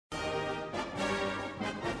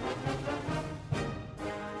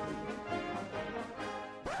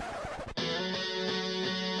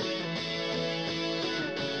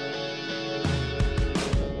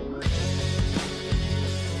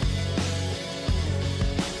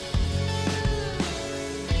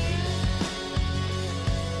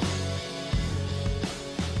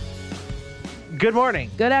Good morning.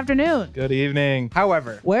 Good afternoon. Good evening.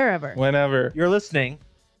 However, Wherever. Whenever. you're listening,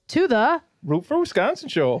 To the Root for Wisconsin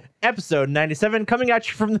show. episode 97, coming at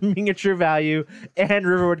you from the Miniature Value and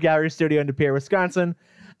Riverwood Gallery Studio in De Pere, Wisconsin.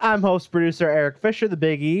 I'm host producer Eric Fisher, the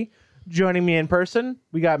Big E. Joining me in person,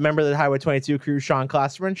 we got member of the Highway 22 crew, Sean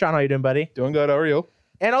Klosterman. Sean, how you doing, buddy? Doing good. How are you?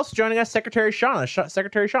 And also joining us, Secretary Shawna.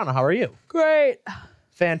 Secretary Shawna, how are you? great.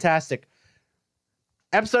 Fantastic.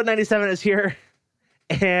 Episode 97 is here,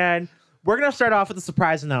 and we're going to start off with a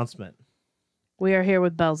surprise announcement. We are here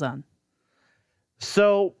with bells on.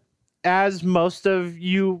 So, as most of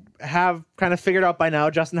you have kind of figured out by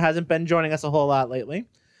now, Justin hasn't been joining us a whole lot lately.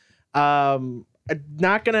 I'm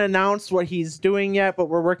not going to announce what he's doing yet, but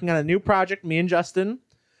we're working on a new project, me and Justin.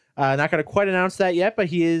 Not going to quite announce that yet, but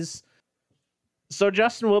he is. So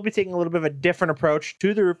Justin will be taking a little bit of a different approach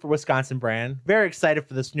to the Root for Wisconsin brand. Very excited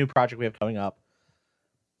for this new project we have coming up.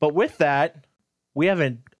 But with that, we have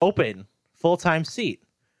an open full-time seat,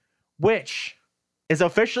 which is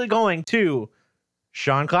officially going to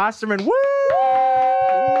Sean Klosterman. Woo!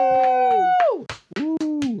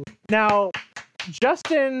 Woo! Now,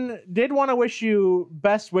 Justin did want to wish you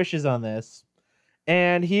best wishes on this,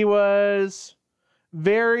 and he had some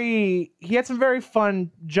very fun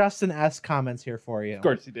Justin-esque comments here for you. Of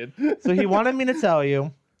course he did. So he wanted me to tell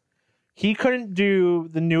you he couldn't do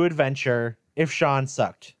the new adventure if Sean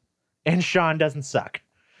sucked, and Sean doesn't suck.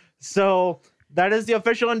 So that is the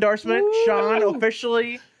official endorsement. Woo! Sean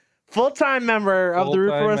officially full-time member of the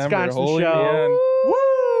Root for Wisconsin Holy show. man.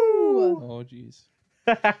 Woo! Oh, jeez.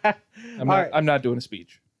 All right. I'm not doing a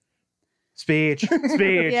speech. Speech.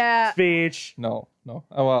 Yeah. Speech. No.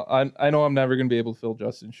 Well, I know I'm never going to be able to fill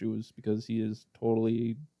Justin's shoes because he is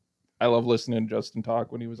totally... I love listening to Justin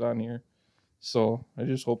talk when he was on here. So I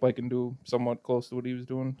just hope I can do somewhat close to what he was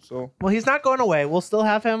doing. So Well, he's not going away. We'll still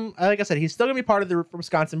have him. Like I said, he's still going to be part of the Root for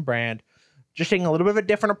Wisconsin brand. Just taking a little bit of a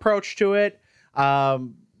different approach to it.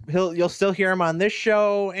 You'll still hear him on this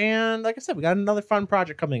show. And like I said, we got another fun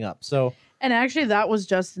project coming up. So... And actually, that was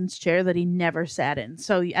Justin's chair that he never sat in.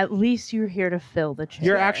 So at least you're here to fill the chair.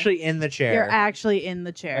 You're actually in the chair. You're actually in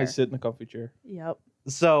the chair. I sit in a comfy chair. Yep.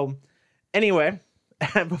 So, anyway,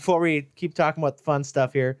 before we keep talking about the fun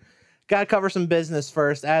stuff here, got to cover some business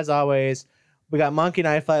first. As always, we got Monkey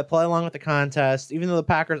Knife Fight, play along with the contest. Even though the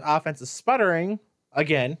Packers' offense is sputtering,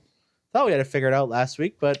 again, thought we had to figure it out last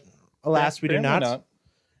week, but alas, we do not.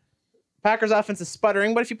 Packers' offense is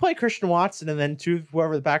sputtering, but if you play Christian Watson and then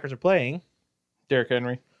whoever the Packers are playing, Derrick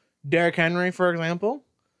Henry, for example,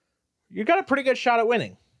 you got a pretty good shot at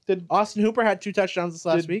winning. Did Austin Hooper had 2 touchdowns this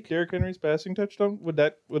last week? Derrick Henry's passing touchdown, would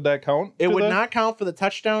that count? It would not count for the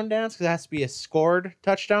touchdown dance because it has to be a scored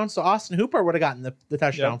touchdown. So Austin Hooper would have gotten the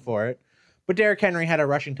touchdown for it. But Derrick Henry had a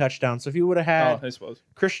rushing touchdown. So if you would have had I suppose.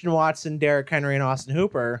 Christian Watson, Derrick Henry, and Austin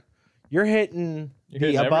Hooper, you're hitting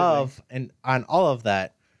the above and on all of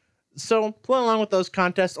that. So play along with those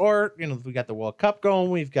contests. Or, we got the World Cup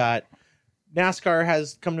going. We've got NASCAR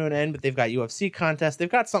has come to an end, but they've got UFC contests.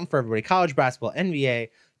 They've got something for everybody. College basketball, NBA,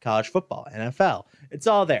 college football, NFL. It's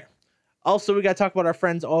all there. Also, we got to talk about our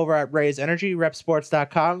friends over at Raise Energy,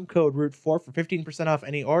 repsports.com, code ROOT4 for 15% off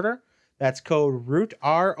any order. That's code ROOT,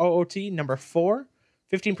 R-O-O-T, number 4.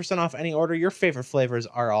 15% off any order. Your favorite flavors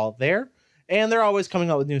are all there. And they're always coming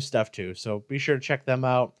out with new stuff, too. So be sure to check them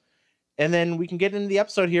out. And then we can get into the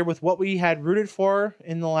episode here with what we had rooted for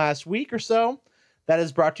in the last week or so. That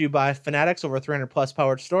is brought to you by Fanatics, over 300 plus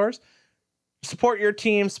powered stores. Support your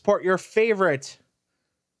team, support your favorite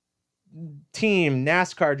team,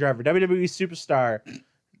 NASCAR driver, WWE superstar,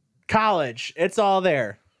 college. It's all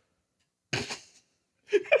there.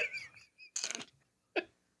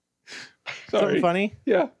 Something funny?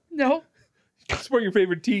 Yeah. No. Support your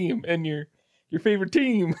favorite team and your favorite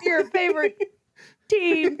team. Your favorite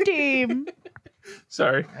team.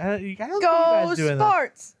 Sorry. I don't Go see you guys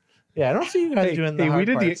Sports. Yeah, I don't see you guys doing the hard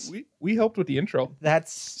parts. We helped with the intro.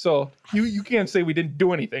 That's So you can't say we didn't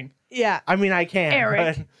do anything. Yeah. I mean, I can.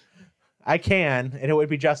 Eric. But I can, and it would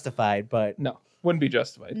be justified, but No, wouldn't be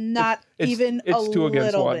justified. Not even it's a 2 against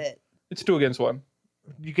little 1. bit. It's 2 against 1.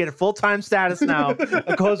 you get a full-time status now.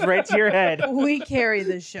 It goes right to your head. We carry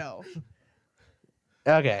this show.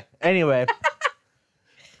 Okay. Anyway.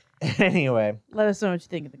 Let us know what you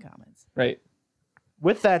think in the comments. Right.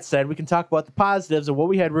 With that said, we can talk about the positives of what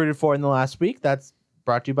we had rooted for in the last week. That's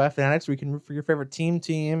brought to you by Fanatics, where you can root for your favorite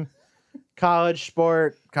team, college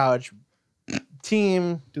sport, college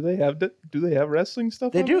team. Do they have wrestling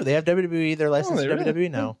stuff? They on do. it? They have WWE. They're licensed they to really? WWE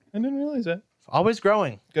now. I didn't realize that. Always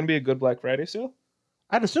growing. Gonna be a good Black Friday sale.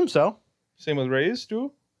 I'd assume so. Same with Rays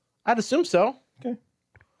too. I'd assume so. Okay.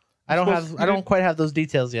 I don't quite have those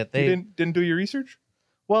details yet. You didn't do your research?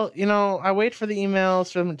 Well, I wait for the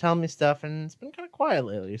emails for them to tell me stuff, and it's been kind of quiet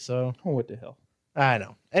lately. So Oh, what the hell? I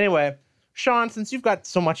know. Anyway, Sean, since you've got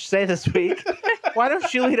so much to say this week, why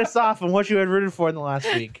don't you lead us off on what you had rooted for in the last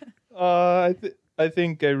week? I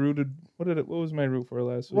think I rooted. What was my root for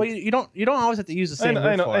last week? Well, you don't always have to use the same.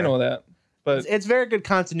 I know that, but it's very good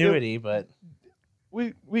continuity. But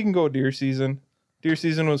we can go deer season. Deer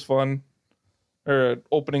season was fun. Or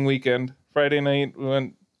opening weekend, Friday night,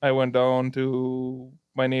 I went down to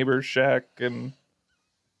my neighbor's shack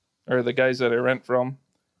or the guys that I rent from,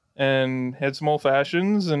 and had some old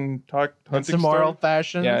fashions and talked hunting. Some more old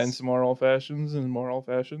fashions. Yeah, and some more old fashions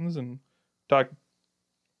and talked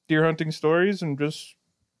deer hunting stories and just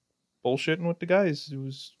bullshitting with the guys. It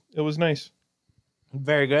was nice.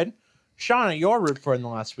 Very good. Shawna, your root for in the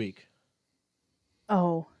last week.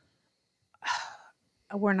 Oh,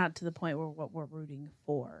 we're not to the point where what we're rooting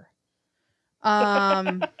for.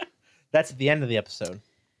 That's at the end of the episode.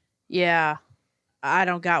 Yeah, I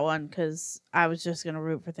don't got one because I was just gonna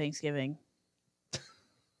root for Thanksgiving.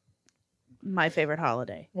 My favorite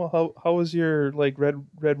holiday. Well, how was your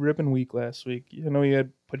red ribbon week last week? You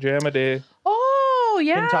had pajama day. Oh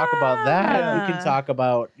yeah. We can talk about that. We can talk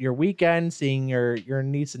about your weekend, seeing your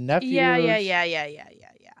niece and nephews. Yeah.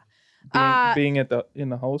 Being in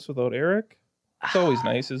the house without Eric. It's always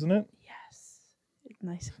nice, isn't it? Yes.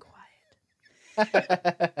 Nice and quiet.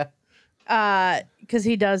 Because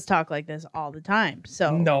he does talk like this all the time.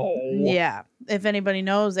 So no. Yeah. If anybody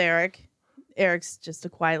knows Eric's just a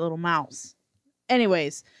quiet little mouse.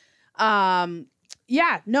 Anyways,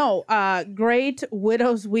 great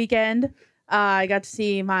widow's weekend. I got to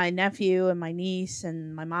see my nephew and my niece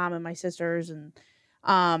and my mom and my sisters, and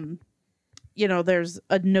there's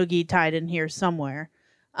a noogie tied in here somewhere.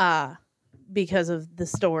 Because of the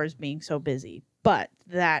stores being so busy. But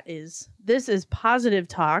this is positive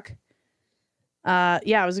talk.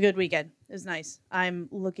 It was a good weekend. It was nice. I'm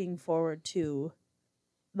looking forward to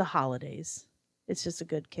the holidays. It's just a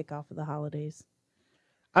good kickoff of the holidays.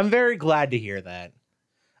 I'm very glad to hear that.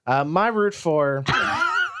 My root for... That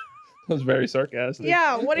was very sarcastic.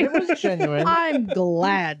 Yeah, it was genuine. I'm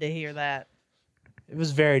glad to hear that. It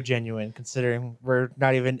was very genuine, considering we're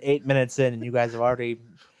not even 8 minutes in and you guys have already...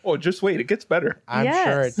 Oh, just wait. It gets better. I'm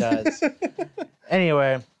sure it does.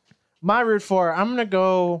 Anyway, my root for, I'm going to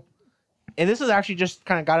go, and this is actually just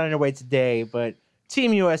kind of got underway today, but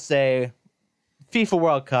Team USA, FIFA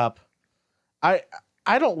World Cup. I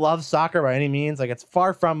don't love soccer by any means. It's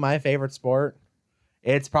far from my favorite sport.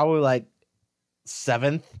 It's probably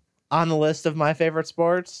 7th on the list of my favorite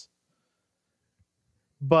sports.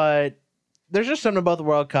 But there's just something about the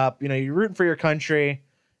World Cup. You're rooting for your country,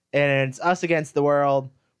 and it's us against the world.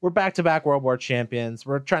 We're back-to-back World War champions.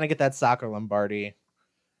 We're trying to get that soccer Lombardi.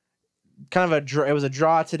 It was a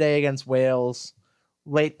draw today against Wales.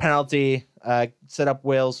 Late penalty set up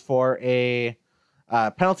Wales for a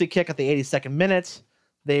penalty kick at the 82nd minute.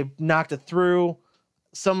 They knocked it through.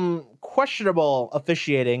 Some questionable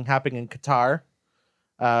officiating happening in Qatar.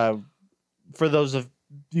 For those of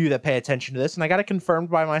you that pay attention to this, and I got it confirmed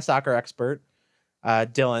by my soccer expert,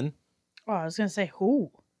 Dylan. Oh, I was gonna say who?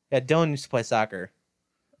 Yeah, Dylan used to play soccer.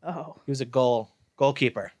 Oh. He was a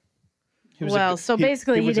goalkeeper.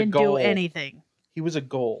 Basically he didn't do anything. He was a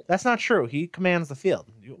goal. That's not true. He commands the field.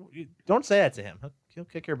 You don't say that to him. He'll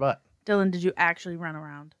kick your butt. Dylan, did you actually run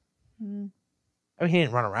around? I mean, he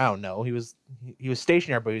didn't run around. No, he was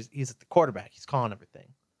stationary, but he's the quarterback. He's calling everything.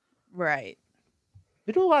 Right.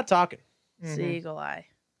 They do a lot of talking. Mm-hmm. Seagull eye.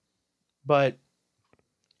 But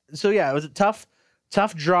so yeah, it was a tough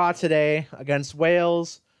draw today against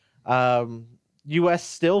Wales. U.S.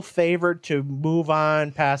 still favored to move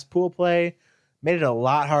on past pool play. Made it a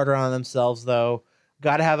lot harder on themselves, though.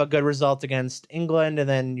 Got to have a good result against England, and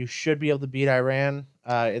then you should be able to beat Iran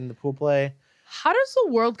in the pool play. How does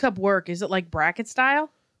the World Cup work? Is it like bracket style?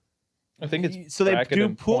 I think it's so they do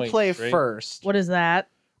pool points, play right? first. What is that?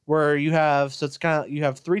 Where you have you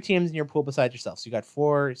have 3 teams in your pool besides yourself. So you got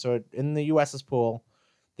 4. So in the U.S.'s pool,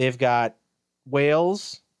 they've got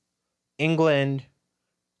Wales, England,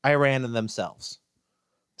 Iran, and themselves.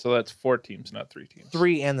 So that's 4 teams, not 3 teams.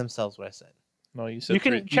 3 and themselves. What I said. No, you said you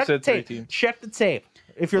can 3. Check you said the tape. 3 teams. Check the tape.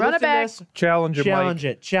 If you're Run listening to this, challenge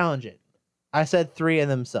it. I said 3 and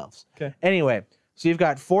themselves. Okay. Anyway, so you've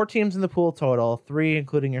got 4 teams in the pool total, 3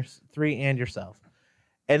 including your 3 and yourself,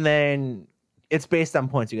 and then it's based on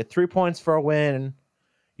points. You get 3 points for a win.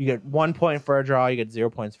 You get 1 point for a draw. You get 0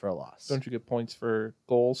 points for a loss. Don't you get points for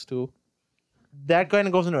goals too? That kind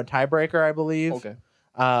of goes into a tiebreaker, I believe. Okay.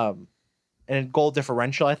 And goal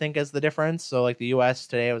differential, I think, is the difference. So, like the U.S.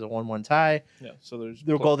 today was a 1-1 tie. Yeah. So there's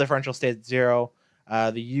the goal differential stayed at 0.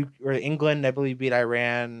 England, I believe, beat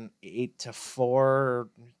Iran 8-4,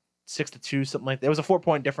 6-2, something like that. It was a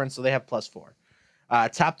 4-point difference, so they have +4.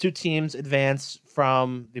 Top 2 teams advance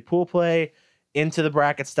from the pool play into the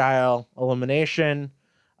bracket style elimination,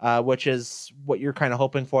 which is what you're kind of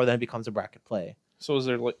hoping for. Then it becomes a bracket play. So is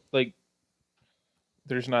there like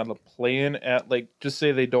there's not a play-in at just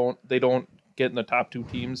say they don't get in the top 2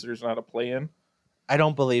 teams? There's not a play-in. I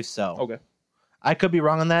don't believe so. Okay. I could be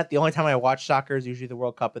wrong on that. The only time I watch soccer is usually the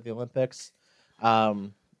World Cup at the Olympics.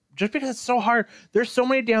 Just because it's so hard. There's so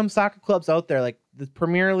many damn soccer clubs out there, like the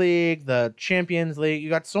Premier League, the Champions League. You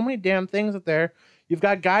got so many damn things out there. You've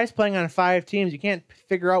got guys playing on 5 teams. You can't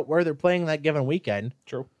figure out where they're playing that given weekend.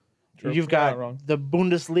 True. You've got the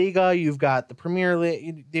Bundesliga. You've got the Premier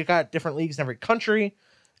League. You've got different leagues in every country.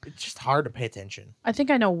 It's just hard to pay attention. I think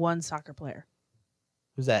I know one soccer player.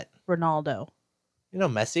 Who's that? Ronaldo. You know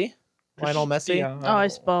Messi? Lionel Messi? Oh, I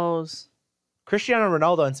suppose. Cristiano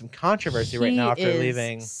Ronaldo in some controversy right now after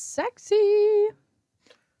leaving. Sexy. Is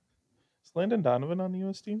Landon Donovan on the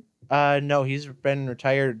U.S. team? No, he's been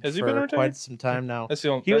retired for quite some time now.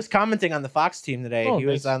 He was commenting on the Fox team today. He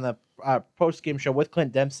was on the post-game show with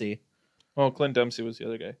Clint Dempsey. Oh, Clint Dempsey was the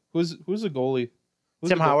other guy. Who's the goalie?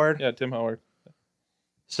 Tim Howard. Yeah, Tim Howard.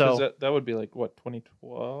 So that would be like what,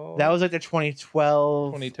 2012? That was like the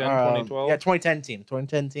 2012, 2010, 2012. Yeah, 2010 team.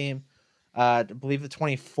 2010 team. I believe the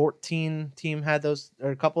 2014 team had those,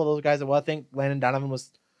 or a couple of those guys. Well, I think Landon Donovan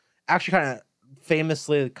was actually kind of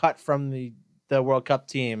famously cut from the World Cup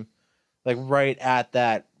team, like right at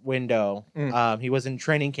that window. He was in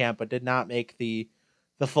training camp, but did not make the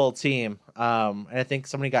full team. And I think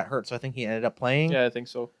somebody got hurt, so I think he ended up playing. Yeah, I think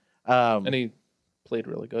so. And he played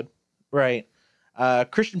really good. Right.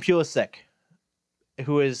 Christian Pulisic,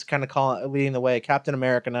 who is kind of leading the way, Captain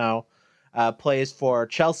America now, plays for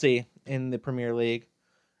Chelsea in the Premier League.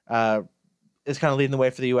 Is kind of leading the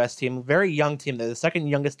way for the U.S. team. Very young team. They're the second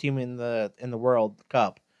youngest team in the World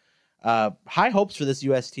Cup. High hopes for this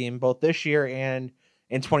U.S. team, both this year and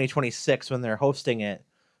in 2026 when they're hosting it.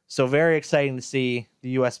 So very exciting to see the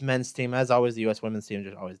U.S. men's team. As always, the U.S. women's team is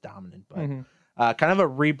just always dominant. But kind of a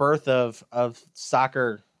rebirth of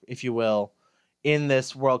soccer, if you will, in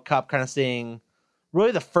this World Cup. Kind of seeing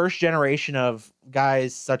really the first generation of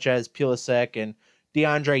guys such as Pulisic and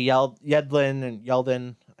DeAndre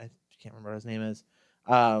Yeldon. I can't remember what his name is.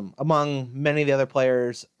 Among many of the other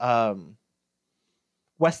players, Weston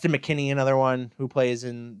McKennie, another one who plays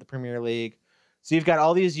in the Premier League. So you've got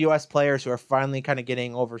all these U.S. players who are finally kind of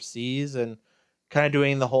getting overseas and kind of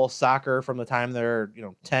doing the whole soccer from the time they're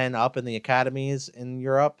 10 up in the academies in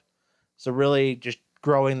Europe. So really just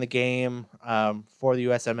growing the game for the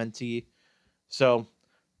USMNT. So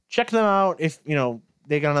check them out. If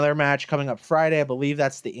they got another match coming up Friday. I believe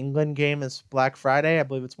that's the England game. Is Black Friday. I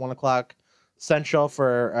believe it's 1:00 Central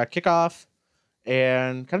for kickoff,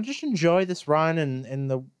 and kind of just enjoy this run and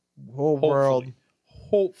the whole world.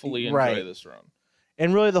 Hopefully enjoy this run.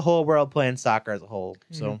 And really the whole world playing soccer as a whole.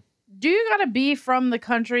 So, do you gotta be from the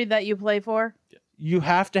country that you play for? You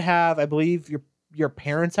have to have, I believe, your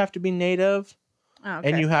parents have to be native,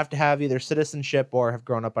 and you have to have either citizenship or have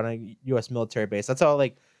grown up on a U.S. military base. That's all.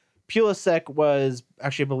 Like Pulisic was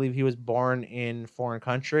actually, I believe, he was born in foreign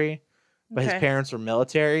country, but his parents were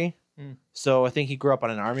military. So I think he grew up on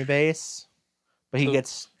an army base, but he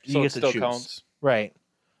gets to choose. Counts. Right.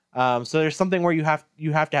 So there's something where you have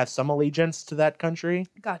to have some allegiance to that country.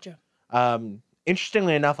 Gotcha.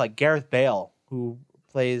 Interestingly enough, like Gareth Bale, who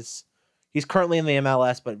he's currently in the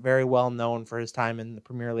MLS, but very well known for his time in the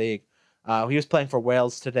Premier League. He was playing for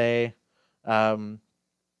Wales today.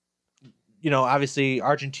 Obviously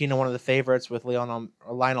Argentina, one of the favorites with Lionel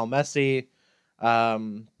Messi.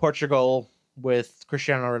 Portugal with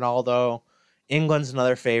Cristiano Ronaldo. England's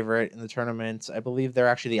another favorite in the tournament. I believe they're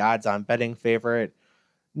actually the odds-on betting favorite.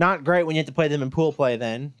 Not great when you have to play them in pool play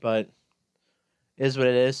then, but is what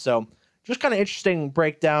it is. So just kind of interesting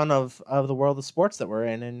breakdown of the world of sports that we're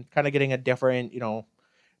in, and kind of getting a different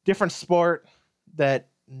sport that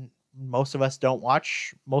most of us don't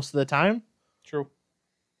watch most of the time. True.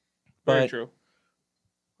 Very true.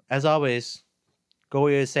 As always, go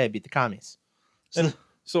USA, beat the commies.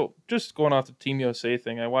 So just going off the Team USA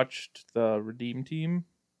thing, I watched the Redeem Team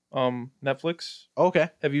Netflix. Okay.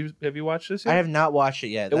 Have you watched this yet? I have not watched it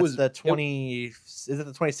yet. Is it the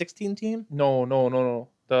 2016 team? No.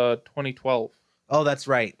 The 2012. Oh, that's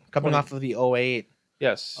right. Coming off of the 08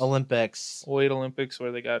 Olympics. 08 Olympics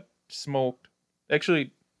where they got smoked.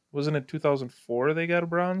 Actually, wasn't it 2004 they got a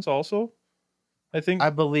bronze also? I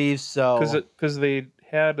believe so. Because they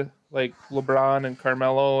had like LeBron and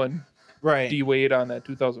Carmelo and D Wade on that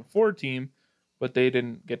 2004 team, but they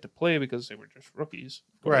didn't get to play because they were just rookies.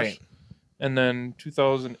 Of course. Right. And then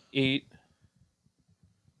 2008.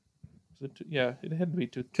 It had to be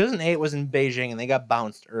 2008 was in Beijing, and they got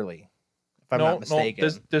bounced early, if I'm not mistaken.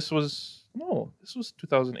 No, this was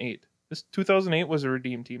 2008. This 2008 was a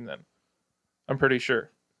redeem team then. I'm pretty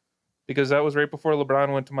sure. Because that was right before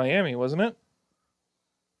LeBron went to Miami, wasn't it?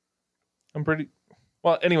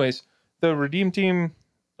 Well, anyways, the redeem team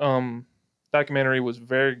documentary was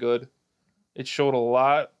very good. It showed a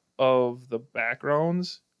lot of the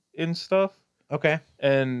backgrounds and stuff. Okay.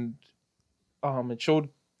 And it showed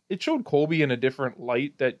Kobe in a different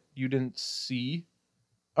light that you didn't see.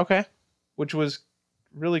 Okay. Which was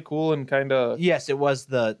really cool and kind of... Yes, it was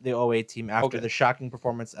the 08 team after the shocking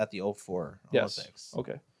performance at the 04 Olympics. Yes.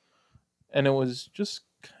 Okay. And it was just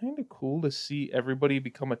kind of cool to see everybody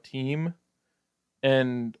become a team.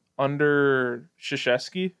 And under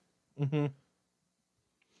Krzyzewski... Mm-hmm.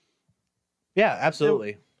 Yeah,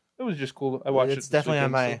 absolutely. It was just cool. I watched it. It's definitely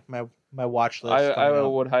on my watch list. I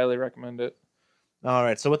would highly recommend it. All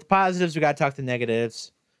right. So with the positives, we got to talk the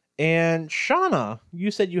negatives. And Shawna,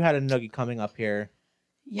 you said you had a nugget coming up here.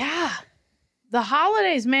 Yeah. The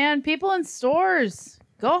holidays, man. People in stores.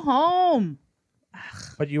 Go home.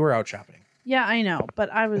 But you were out shopping. Yeah, I know. But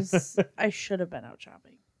I should have been out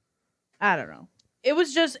shopping. I don't know. It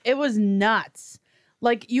was nuts.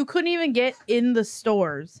 Like, you couldn't even get in the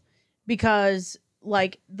stores because,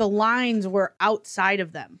 like, the lines were outside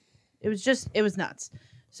of them. It was nuts.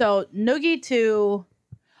 So, Noogie to...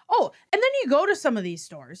 Oh, and then you go to some of these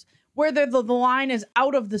stores where the line is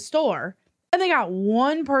out of the store and they got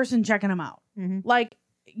one person checking them out. Mm-hmm. Like,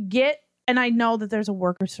 and I know that there's a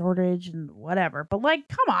worker shortage and whatever, but, like,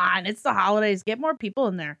 come on. It's the holidays. Get more people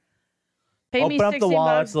in there. Pay me Open up the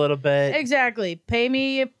wallets $60. a little bit. Exactly. Pay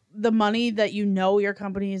me the money that you know your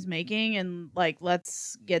company is making, and like,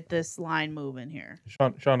 let's get this line moving here.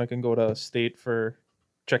 Shawna can go to state for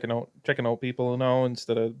checking out people now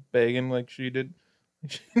instead of begging like she did.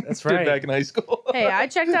 That's right. Back in high school. Hey, I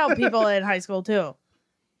checked out people in high school too. All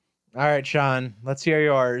right, Sean, let's hear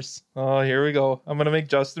yours. Oh, here we go. I'm gonna make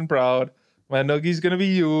Justin proud. My Noogie's gonna be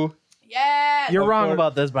you. Yeah. You're wrong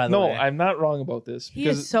about this, by the way. No, I'm not wrong about this. He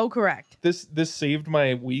is so correct. This saved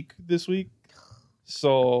my week this week.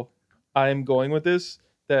 So I'm going with this,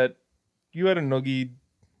 that you had a Noogie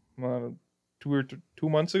 2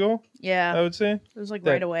 months ago. Yeah. I would say. It was like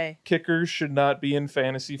right away. Kickers should not be in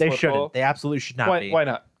fantasy They football. shouldn't. They absolutely should not be. Why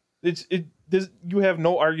not? You have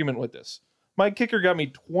no argument with this. My kicker got me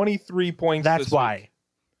 23 points. That's this why.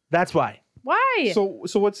 week. Why?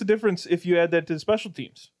 So what's the difference if you add that to special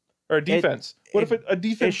teams or defense? If a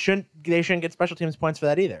defense? They shouldn't get special teams points for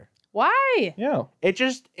that either. Why? Yeah.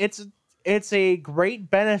 It's a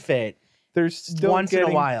great benefit. There's still once in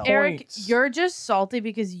a while. Eric, you're just salty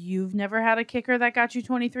because you've never had a kicker that got you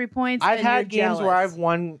 23 points. I've had games jealous. where I've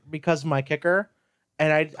won because of my kicker,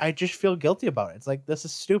 and I just feel guilty about it. It's like, this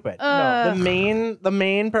is stupid. No, the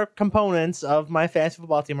main components of my fantasy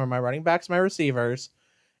football team are my running backs, my receivers,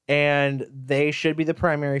 and they should be the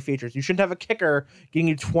primary features. You shouldn't have a kicker getting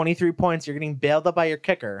you 23 points. You're getting bailed up by your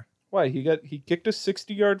kicker. Why? He kicked a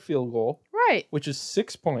 60-yard field goal, right? Which is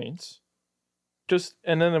 6 points.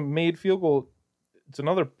 And then a made field goal, it's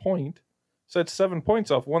another point. So that's 7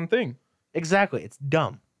 points off one thing. Exactly. It's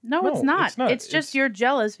dumb. No, it's not. It's just you're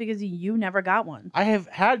jealous because you never got one. I have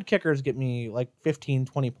had kickers get me like 15,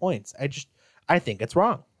 20 points. I think it's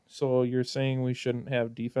wrong. So you're saying we shouldn't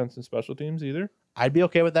have defense and special teams either? I'd be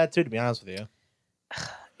okay with that too, to be honest with you.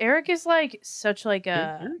 Eric is like such like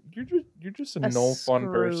a you're just a no fun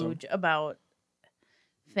person about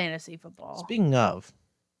fantasy football. Speaking of,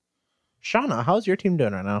 Shawna, how's your team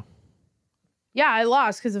doing right now? Yeah, I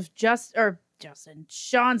lost because of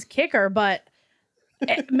Sean's kicker, but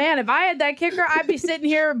man, if I had that kicker, I'd be sitting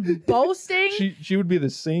here boasting. She would be the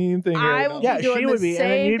same thing. I would be doing the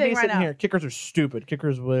same thing right now. Here. Kickers are stupid.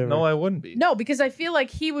 Kickers, whatever. No, I wouldn't be. No, because I feel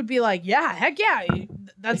like he would be like, yeah, heck yeah,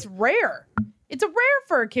 that's rare. It's a rare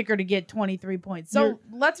for a kicker to get 23 points. So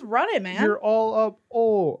let's run it, man. You're all up.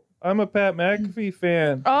 Oh, I'm a Pat McAfee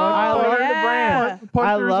fan. Oh, I love the brand.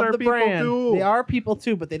 I love the people brand. too. They are people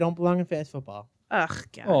too, but they don't belong in fantasy football. Ugh,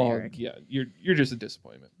 God, Eric. Yeah, you're just a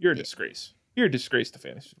disappointment. You're a disgrace. You're a disgrace to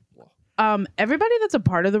fantasy football. Everybody that's a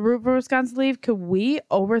part of the Root for Wisconsin League, could we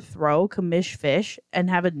overthrow Commish Fish and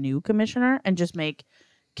have a new commissioner and just make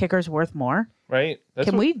kickers worth more? Right.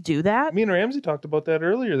 Can we do that? Me and Ramsey talked about that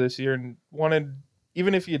earlier this year and wanted,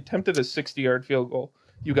 even if you attempted a 60-yard field goal,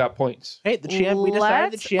 you got points. Hey, we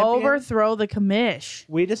decided the champion. Overthrow the commish.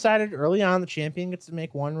 We decided early on the champion gets to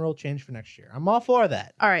make one rule change for next year. I'm all for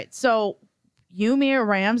that. All right, so you, me, or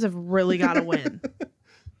Rams have really got to win.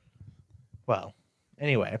 Well,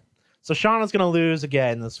 anyway. So Shawna's going to lose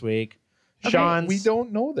again this week. Okay, We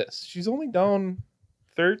don't know this. She's only down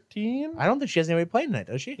 13. I don't think she has anybody playing tonight,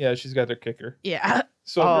 does she? Yeah, she's got their kicker. Yeah.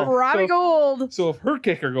 So, Robbie Gold. So if her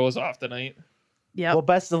kicker goes off tonight, Yep. Well,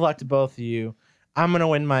 best of luck to both of you. I'm going to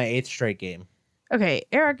win my 8th straight game. Okay,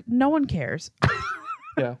 Eric, no one cares.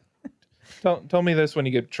 yeah. Tell me this when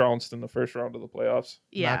you get trounced in the first round of the playoffs.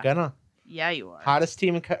 Yeah. Not gonna. Yeah, you are. Hottest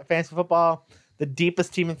team in fantasy football. The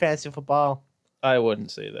deepest team in fantasy football. I wouldn't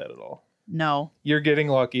say that at all. No. You're getting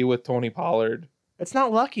lucky with Tony Pollard. It's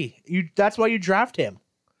not lucky. That's why you draft him.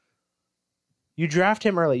 You draft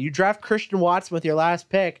him early. You draft Christian Watson with your last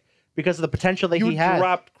pick because of the potential that he has. You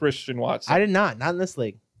dropped Christian Watson. I did not. Not in this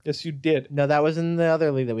league. Yes, you did. No, that was in the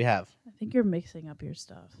other league that we have. I think you're mixing up your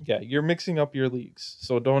stuff. Yeah, you're mixing up your leagues.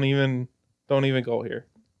 So don't even go here.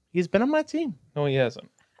 He's been on my team. No, he hasn't.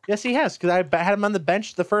 Yes, he has. Because I had him on the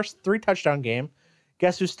bench the first 3 touchdown game.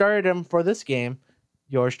 Guess who started him for this game?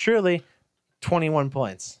 Yours truly, 21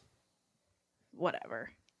 points. Whatever.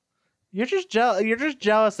 You're just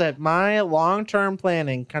jealous that my long-term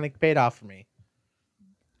planning kind of paid off for me.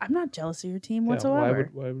 I'm not jealous of your team Yeah, whatsoever.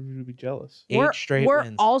 why would you be jealous? 8 straight we're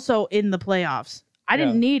wins. also in the playoffs. I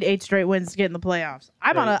didn't need 8 straight wins to get in the playoffs.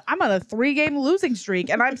 I'm on a 3-game losing streak,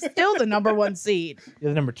 and I'm still the number 1 seed. You're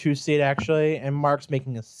the number 2 seed, actually, and Mark's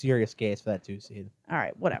making a serious case for that 2 seed. All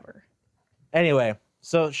right, whatever. Anyway,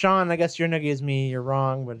 so Sean, I guess your noogie is me. You're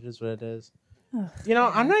wrong, but it is what it is. You know,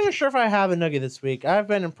 I'm not even sure if I have a noogie this week. I've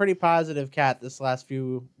been a pretty this last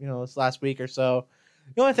week or so.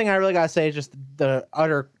 The only thing I really got to say is just the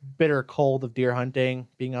utter bitter cold of deer hunting,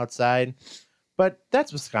 being outside. But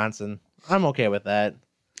that's Wisconsin. I'm okay with that.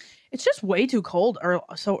 It's just way too cold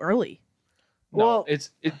so early. No, Well,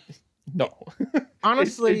 no.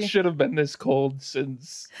 Honestly, it should have been this cold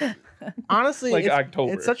since honestly,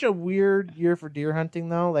 October. It's such a weird year for deer hunting,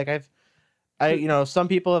 though. Like some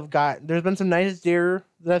people have there's been some nice deer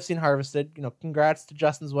that I've seen harvested. You know, congrats to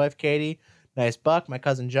Justin's wife, Katie. Nice buck. My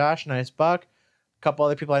cousin Josh, nice buck. A couple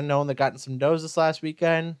other people I know that gotten some does this last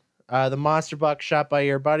weekend. The monster buck shot by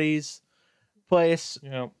your buddy's place.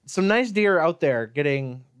 Yeah. Some nice deer out there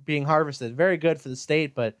being harvested. Very good for the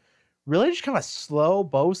state, but really just kind of slow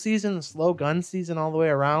bow season, slow gun season all the way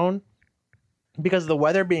around because of the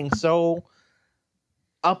weather being so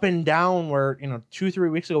up and down where,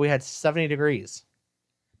 2-3 weeks ago we had 70 degrees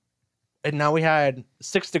and now we had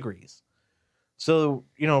 6 degrees. So,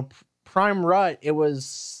 prime rut, it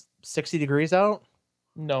was 60 degrees out.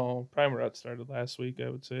 No, prime rut started last week, I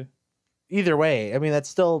would say. Either way, I mean, that's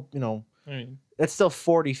still, that's still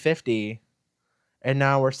 40, 50. And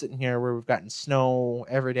now we're sitting here where we've gotten snow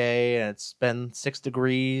every day and it's been 6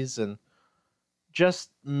 degrees and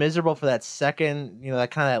just miserable for that second,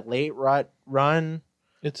 that kind of that late rut run.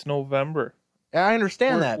 It's November. I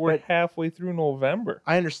understand We're but halfway through November.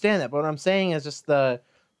 I understand that. But what I'm saying is just the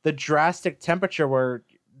drastic temperature where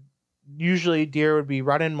usually deer would be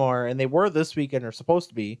running more, and they were this weekend or supposed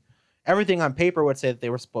to be. Everything on paper would say that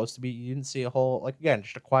they were supposed to be. You didn't see a whole,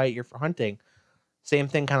 just a quiet year for hunting. Same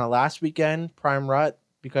thing kind of last weekend, prime rut,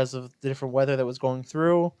 because of the different weather that was going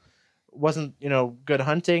through. Wasn't, good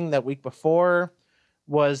hunting. That week before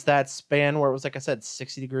was that span where it was, like I said,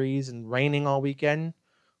 60 degrees and raining all weekend.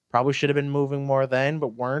 Probably should have been moving more then, but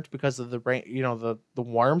weren't because of the rain, the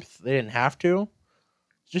warmth. They didn't have to.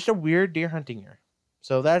 It's just a weird deer hunting year.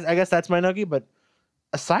 So I guess that's my noogie. But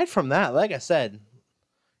aside from that, like I said,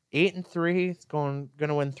 8-3. It's gonna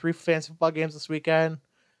win 3 fantasy football games this weekend.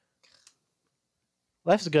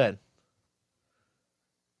 Life's good.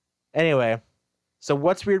 Anyway, so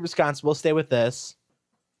what's weird Wisconsin? We'll stay with this.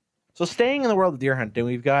 So staying in the world of deer hunting,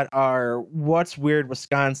 we've got our what's weird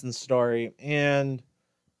Wisconsin story. And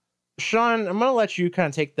Sean, I'm gonna let you kind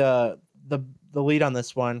of take the lead on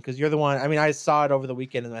this one because you're the one. I mean, I saw it over the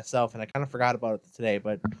weekend myself, and I kind of forgot about it today.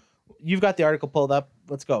 But you've got the article pulled up.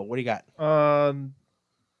 Let's go. What do you got?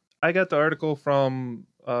 I got the article from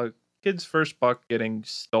kid's first buck getting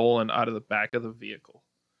stolen out of the back of the vehicle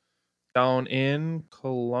down in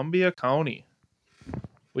Columbia County,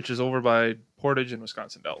 which is over by Portage and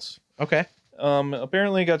Wisconsin Dells. Okay.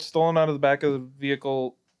 Apparently, it got stolen out of the back of the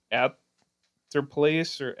vehicle at their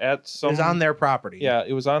place or at some. It was on their property. Yeah,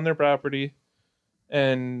 it was on their property.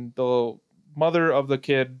 And the mother of the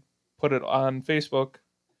kid put it on Facebook,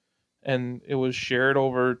 and it was shared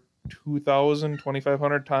over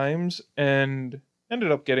 2,500 times and ended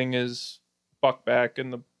up getting his buck back,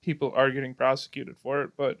 and the people are getting prosecuted for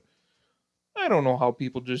it. But I don't know how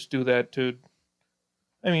people just do that to.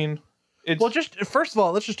 I mean, just first of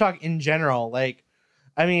all, let's just talk in general. Like,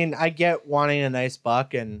 I mean, I get wanting a nice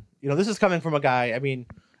buck, and this is coming from a guy. I mean,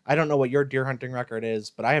 I don't know what your deer hunting record is,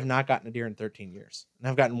 but I have not gotten a deer in 13 years. And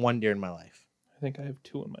I've gotten 1 deer in my life. I think I have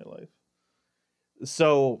 2 in my life.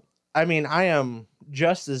 So, I mean, I am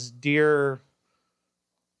just as deer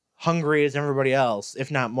hungry as everybody else,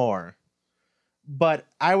 if not more. But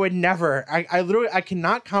I would never, I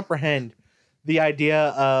cannot comprehend the idea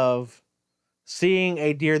of seeing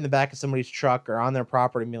a deer in the back of somebody's truck or on their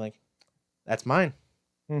property and being like, that's mine.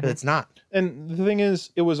 Because it's not. And the thing is,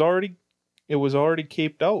 it was already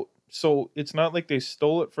caped out. So it's not like they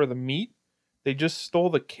stole it for the meat. They just stole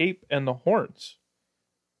the cape and the horns.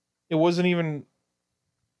 It wasn't even,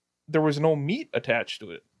 there was no meat attached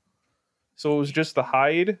to it. So it was just the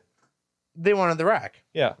hide. They wanted the rack.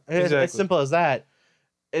 Yeah, exactly. It's simple as that.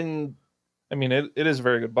 And I mean, it is a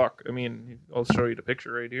very good buck. I mean, I'll show you the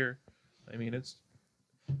picture right here. I mean, it's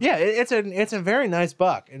a very nice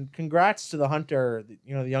buck, and congrats to the hunter.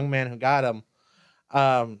 You know, the young man who got him.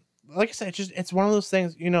 Like I said, it's one of those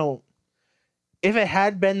things. You know, if it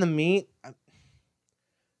had been the meat,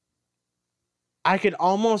 I could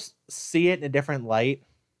almost see it in a different light.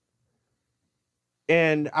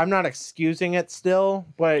 And I'm not excusing it still,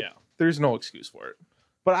 but yeah, there's no excuse for it.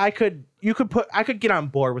 But I could get on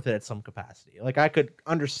board with it at some capacity. Like I could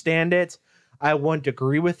understand it. I wouldn't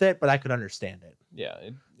agree with it, but I could understand it. Yeah.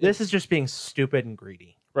 This is just being stupid and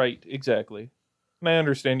greedy. Right, exactly. And I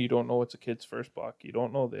understand you don't know it's a kid's first buck. You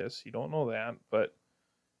don't know this. You don't know that. But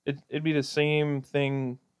it'd be the same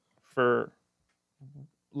thing for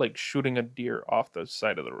like shooting a deer off the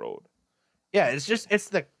side of the road. Yeah, it's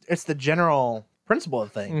the general principle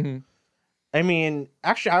of thing. Mm-hmm. I mean,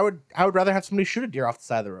 actually, I would rather have somebody shoot a deer off the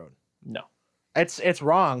side of the road. No, it's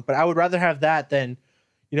wrong, but I would rather have that than,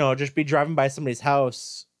 you know, just be driving by somebody's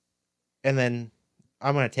house, and then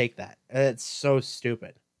I'm gonna take that. It's so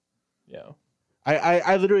stupid. Yeah,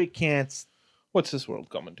 I literally can't. What's this world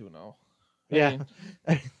coming to now? Yeah,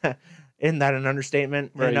 isn't that an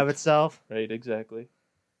understatement in and of itself? Right, exactly.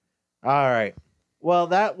 All right. Well,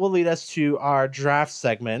 that will lead us to our draft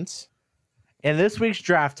segment. And this week's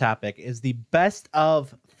draft topic is the best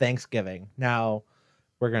of Thanksgiving. Now,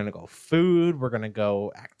 we're going to go food. We're going to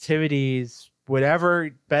go activities,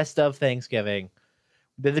 whatever best of Thanksgiving.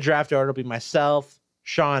 Then the draft order will be myself,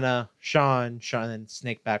 Shawna, Sean, and then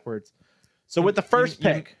snake backwards. So with the first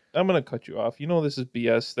pick. I'm going to cut you off. You know this is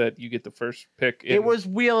BS that you get the first pick. It was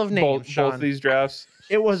Wheel of Names, Sean. Both these drafts.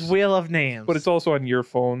 It was Wheel of Names. But it's also on your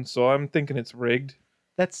phone, so I'm thinking it's rigged.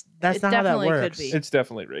 That's not how that works. Could be. It's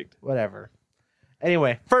definitely rigged. Whatever.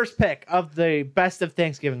 Anyway, first pick of the best of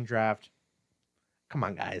Thanksgiving draft. Come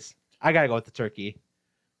on, guys. I got to go with the turkey.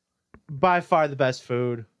 By far the best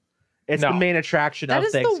food. It's the main attraction of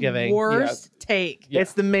Thanksgiving. The worst take. Yeah.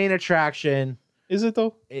 It's the main attraction. Is it,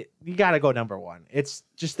 though? You got to go number one. It's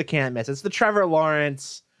just the can't miss. It's the Trevor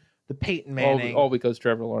Lawrence, the Peyton Manning. All because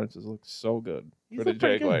Trevor Lawrence has looked so good for the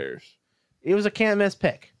Jaguars. It was a can't miss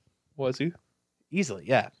pick. Was he? Easily,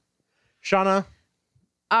 yeah. Shawna?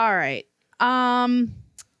 All right.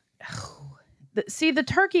 See, the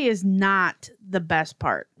turkey is not the best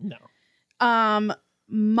part. No.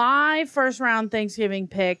 My first round Thanksgiving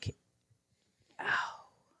pick.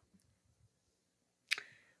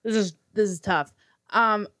 This is tough.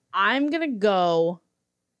 I'm gonna go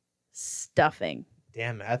stuffing.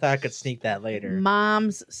 Damn it! I thought I could sneak that later.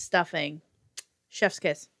 Mom's stuffing. Chef's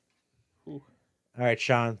kiss. Ooh. All right,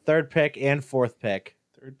 Sean. Third pick and fourth pick.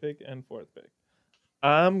 Third pick and fourth pick.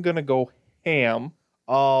 I'm gonna go ham.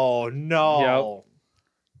 Oh no!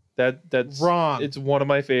 Yep. That's wrong. It's one of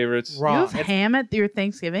my favorites. Wrong. You have ham at your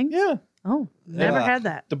Thanksgiving? Yeah. Oh, never had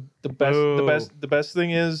that. The best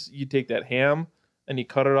thing is you take that ham and you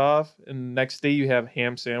cut it off, and next day you have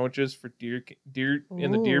ham sandwiches for deer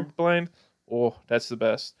in the deer blind. Oh, that's the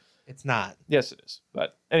best. It's not. Yes, it is.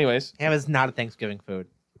 But anyways, ham is not a Thanksgiving food.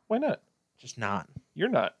 Why not? Just not. You're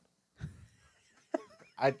not.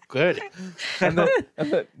 Good. and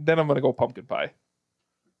then I'm gonna go pumpkin pie.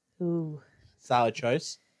 Ooh. Solid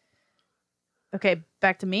choice. Okay,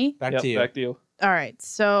 back to me. Back to you. Back to you. All right,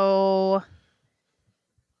 so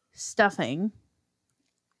stuffing.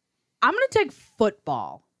 I'm gonna take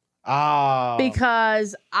football. Oh.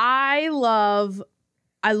 Because I love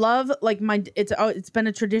like it's been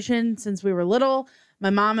a tradition since we were little. My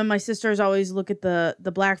mom and my sisters always look at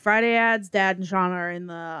the Black Friday ads. Dad and Sean are in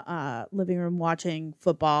the living room watching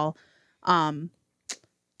football.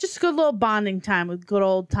 Just a good little bonding time with good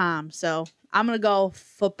old Tom. So I'm gonna go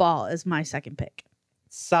football as my second pick.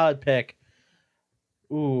 Solid pick.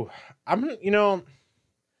 Ooh,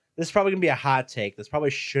 this is probably gonna be a hot take. This probably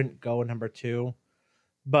shouldn't go number 2,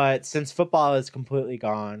 but since football is completely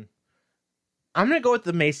gone, I'm gonna go with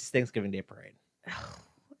the Macy's Thanksgiving Day Parade. Oh,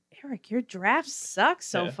 ew. Eric, your draft sucks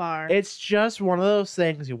so far. It's just one of those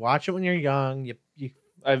things. You watch it when you're young. You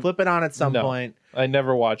flip it on at some point. I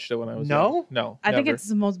never watched it when I was young. No, I think it's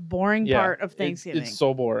the most boring part of Thanksgiving. It's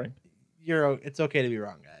so boring. It's okay to be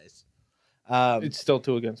wrong, guys. It's still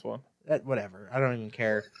 2 against 1. Whatever. I don't even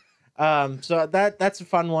care. So that's a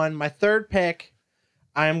fun one. My third pick,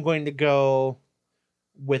 I'm going to go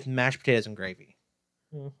with mashed potatoes and gravy.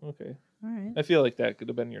 Okay. All right. I feel like that could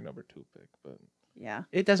have been your number 2 pick, but yeah,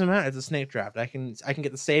 it doesn't matter. It's a snake draft. I can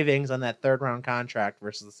get the savings on that 3rd round contract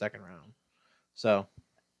versus the 2nd round. So,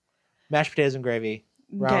 mashed potatoes and gravy,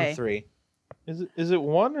 round 3. Is it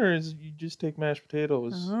 1 or is you just take mashed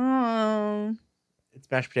potatoes?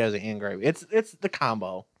 It's mashed potatoes and gravy. It's the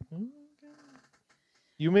combo.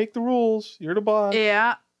 You make the rules. You're the boss.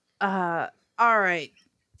 Yeah. All right.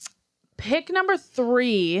 Pick number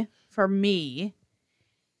 3 for me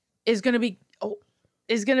is gonna be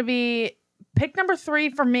pick number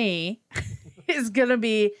 3 for me is gonna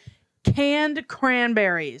be canned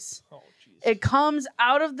cranberries. Oh, jeez. It comes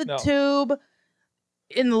out of the tube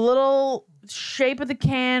in the little shape of the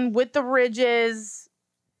can with the ridges,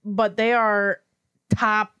 but they are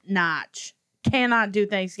top notch. Cannot do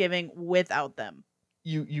Thanksgiving without them.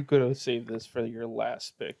 You could have saved this for your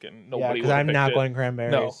last pick, and nobody. Because I'm not going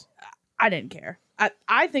cranberries. No. I didn't care.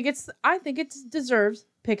 I think it deserves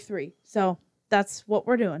pick 3. So that's what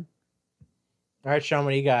we're doing. All right, Sean,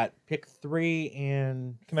 what do you got? Pick 3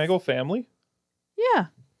 and... Can I go family? Yeah.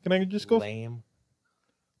 Can I just go... Lame.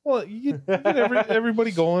 Well, you get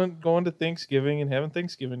everybody going to Thanksgiving and having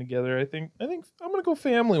Thanksgiving together. I think I'm going to go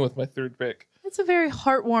family with my 3rd pick. It's a very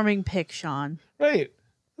heartwarming pick, Sean. Right.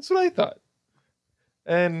 That's what I thought.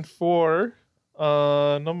 And for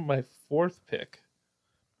my 4th pick,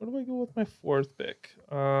 where do I go with my 4th pick?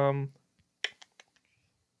 I'm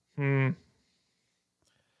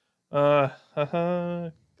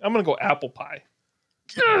gonna go apple pie.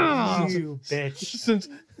 Oh, you bitch!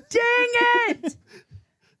 Dang it!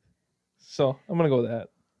 So I'm gonna go with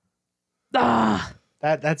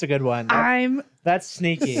that. That's a good one. That's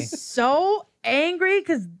sneaky. So angry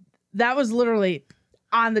because that was literally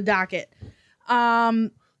on the docket.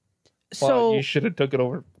 So you should have took it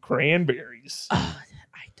over cranberries. I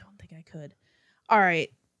don't think I could. All right.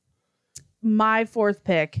 My 4th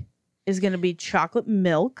pick is going to be chocolate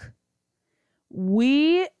milk.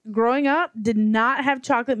 We, growing up, did not have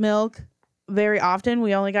chocolate milk very often.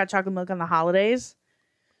 We only got chocolate milk on the holidays.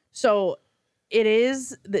 So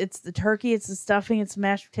it's the turkey, it's the stuffing, it's the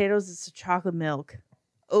mashed potatoes, it's the chocolate milk.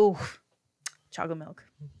 Oh, chocolate milk.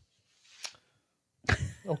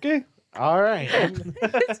 Okay. All right.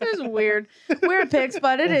 This is weird picks,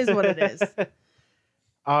 but it is what it is.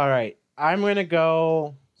 All right. I'm going to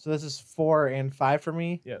go. So this is 4 and 5 for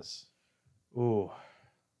me. Yes. Ooh.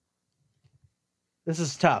 This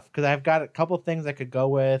is tough because I've got a couple things I could go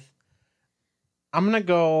with. I'm going to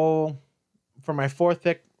go for my 4th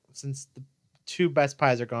pick since the 2 best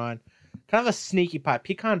pies are gone. Kind of a sneaky pie.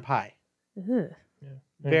 Pecan pie. Ugh. Yeah.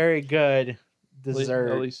 Very good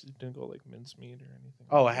dessert. At least you didn't go like mincemeat or anything.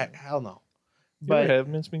 Oh, hell no. You ever have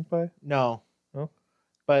mincemeat pie? No. No?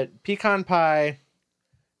 But pecan pie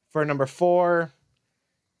for number 4.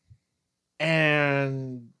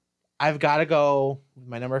 And I've got to go with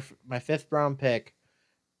my 5th round pick.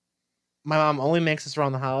 My mom only makes this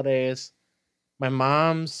around the holidays. My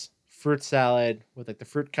mom's fruit salad with like the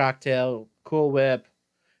fruit cocktail, Cool Whip.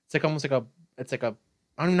 It's like almost like a I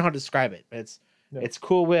don't even know how to describe it, but it's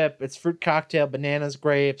Cool Whip, it's fruit cocktail, bananas,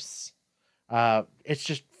 grapes. It's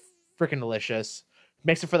just freaking delicious.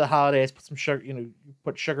 Makes it for the holidays. Put some sugar. You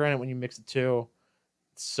put sugar in it when you mix it too.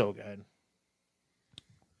 It's so good.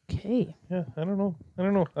 Okay. Yeah, I don't know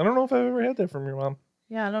if I've ever had that from your mom.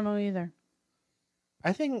 Yeah, I don't know either.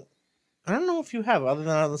 I don't know if you have, other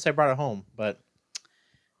than unless I brought it home, but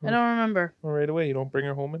I don't remember. Well, right away, you don't bring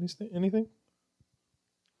her home anything?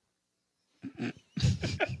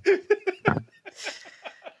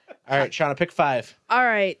 All right, Shawna, pick 5. All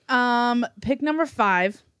right. Pick number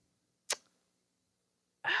 5.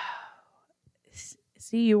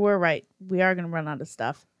 See, you were right. We are gonna run out of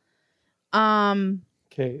stuff.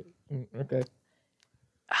 Okay. Okay.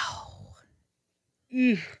 Oh,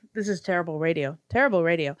 this is terrible radio. Terrible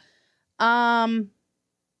radio.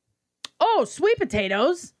 Oh, sweet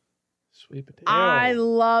potatoes. Sweet potato. I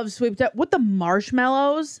love sweet potato with the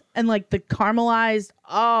marshmallows and like the caramelized.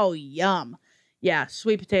 Oh, yum. Yeah,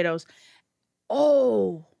 sweet potatoes.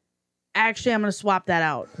 Oh, actually, I'm gonna swap that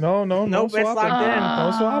out. No, Nope, it's swapping. locked in.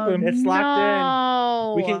 No swapping. It's locked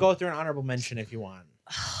in. We can go through an honorable mention if you want.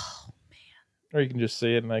 Oh Or you can just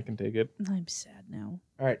say it and I can take it. man, I'm sad now.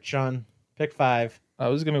 All right, Sean, pick 5. I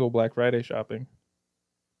was gonna go Black Friday shopping.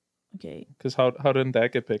 Okay. Because how didn't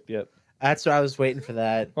that get picked yet? That's what I was waiting for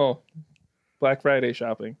that. Oh, Black Friday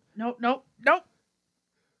shopping. Nope.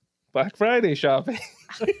 Black Friday shopping.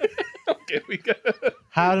 Okay, we got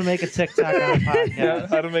How to make a TikTok on a podcast. yeah,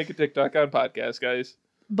 how to make a TikTok on podcast, guys.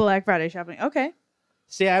 Black Friday shopping. Okay.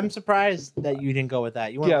 See, I'm surprised that you didn't go with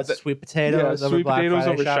that. You went with that- sweet potatoes over sweet Black potatoes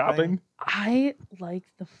Friday over shopping. I like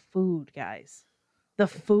the food, guys. The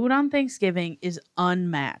food on Thanksgiving is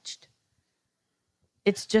unmatched.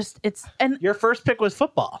 And Your first pick was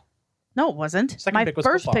football. no, it wasn't. Second My pick was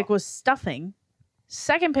first football. pick was stuffing.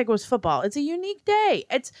 Second pick was football. It's a unique day.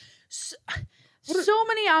 It's so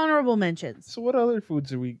many honorable mentions. So what other foods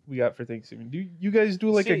do we got for Thanksgiving? Do you guys do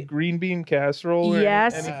like a See- green bean casserole? Or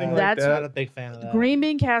Yes, anything like that's- I'm that? not a big fan of that. Green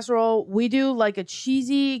bean casserole. We do like a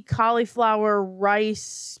cheesy cauliflower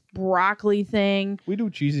rice broccoli thing. We do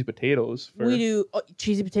cheesy potatoes. We do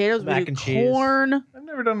cheesy potatoes. Mac we do and cheese. corn. I've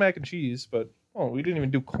never done mac and cheese, but we didn't even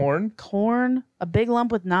do corn. Corn. A big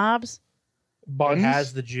lump with knobs. Buns. It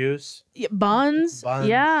has the juice. Yeah, buns. Buns.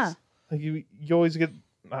 Yeah. Like you always get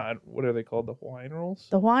what are they called? The Hawaiian rolls.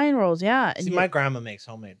 The Hawaiian rolls. Yeah. And See, you- my grandma makes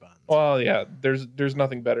homemade buns. Well, yeah. There's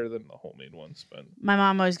nothing better than the homemade ones, but my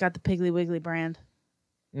mom always got the Piggly Wiggly brand.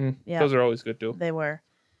 Yeah. those are always good too. They were.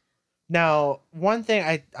 Now, one thing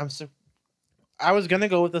I was gonna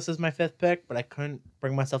go with this as my fifth pick, but I couldn't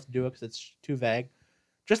bring myself to do it because it's too vague.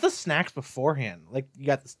 Just the snacks beforehand, like you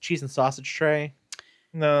got this cheese and sausage tray.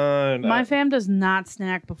 No. My fam does not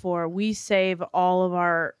snack before. We save all of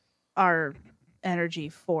our energy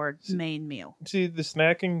for main meal. See, the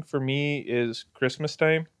snacking for me is Christmas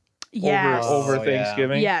time Yes. over Oh, yeah.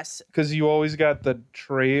 Thanksgiving. Yes. Because you always got the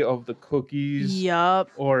tray of the cookies. Yup.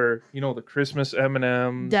 Or the Christmas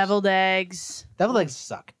M&Ms. Deviled eggs. Deviled eggs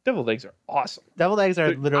suck. Deviled eggs are awesome. Deviled eggs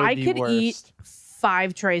are literally I the could worst. eat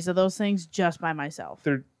 5 trays of those things just by myself.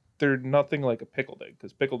 They're nothing like a pickled egg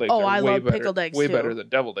because pickled eggs Oh, are I way love better, pickled eggs, way too. better than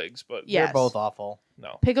deviled eggs. But Yeah. They're Yes. both awful.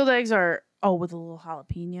 no. Pickled eggs are with a little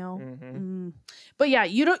jalapeno. Mm-hmm. But yeah,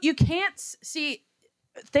 you can't see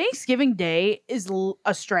Thanksgiving Day is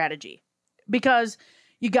a strategy because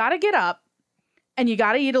you got to get up and you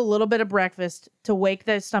got to eat a little bit of breakfast to wake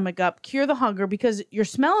the stomach up, cure the hunger because you're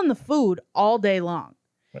smelling the food all day long.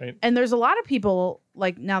 Right. And there's a lot of people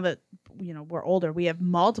like now that we're older, we have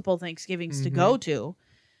multiple Thanksgivings to go to.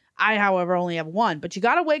 I, however, only have one, but you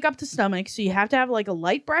got to wake up the stomach, so you have to have like a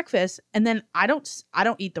light breakfast, and then I don't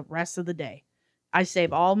eat the rest of the day. I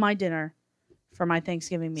save all my dinner for my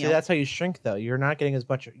Thanksgiving meal. See, that's how you shrink, though. You're not getting as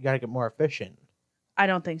much. You got to get more efficient. I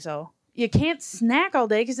don't think so. You can't snack all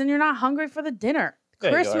day because then you're not hungry for the dinner. Yeah,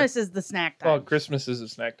 you Christmas is the snack time. Well, Christmas is a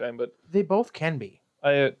snack time, but They both can be.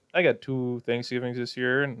 I got 2 Thanksgivings this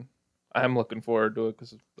year, and I'm looking forward to it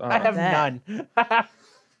because I have that. none.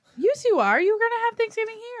 Yes, you are. You're gonna have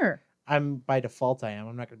Thanksgiving here. I'm by default. I am.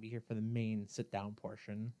 I'm not going to be here for the main sit down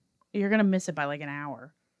portion. You're gonna miss it by like an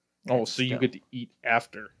hour. oh, so you Still. get to eat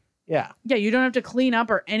after. Yeah. Yeah, you don't have to clean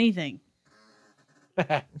up or anything.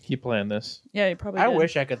 He planned this, Yeah, you probably. I did.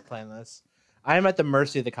 wish I could plan this. I am at the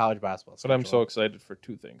mercy of the college basketball. but I'm so schedule. excited for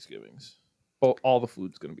 2 Thanksgivings. Well, all the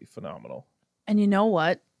food's gonna be phenomenal. And you know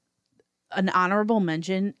what? An honorable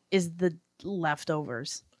mention is the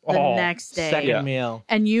leftovers the Oh, next day. second Yeah. meal.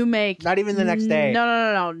 And you make Not even the next day.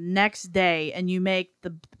 No. Next day, and you make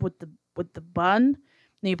with the bun.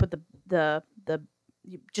 Then you put the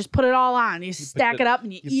you just put it all on. You stack the- it up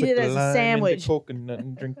and you eat put it the as a lime in the sandwich. coconut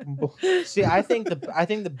and drink them both. See, I think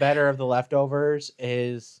the better of the leftovers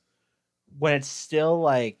is when it's still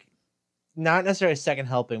like not necessarily a second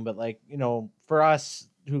helping, but like for us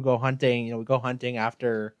who go hunting, we go hunting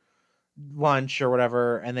after lunch or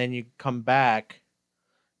whatever, and then you come back,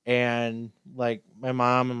 and like my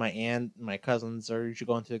mom and my aunt and my cousins are usually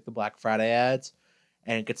going through like the Black Friday ads,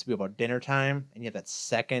 and it gets to be about dinner time, and you have that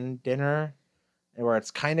second dinner where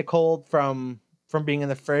it's kind of cold from being in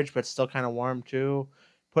the fridge, but still kind of warm too.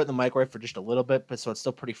 Put it in the microwave for just a little bit, but so it's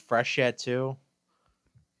still pretty fresh yet too.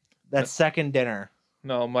 That second dinner.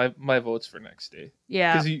 No, my vote's for next day.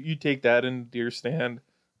 Yeah. Because you take that in deer stand,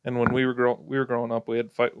 and when we were growing up, we had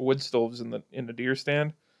wood stoves in the deer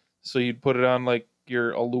stand, so you'd put it on like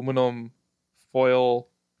your aluminum foil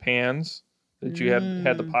pans that you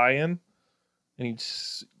had the pie in, and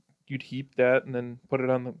you'd heat that and then put it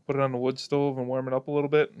on the wood stove and warm it up a little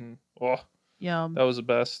bit, and Yum. that was the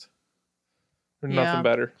best. There's Yeah. nothing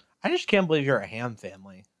better. I just can't believe you're a ham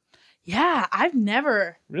family. Yeah, I've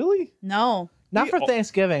never. Really? No. Not We for all-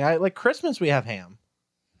 Thanksgiving. I like Christmas. We have ham.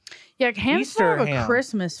 Yeah, ham's Easter more of a ham.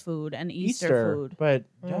 Christmas food and Easter food. but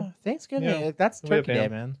Oh. Thanksgiving. Yeah. That's We have Turkey Day,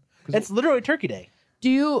 ham. man. 'Cause It's literally Turkey Day. Do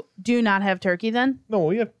you not have turkey then? No,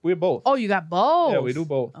 we have both. Oh, you got both. Yeah, we do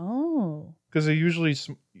both. Oh. Because they usually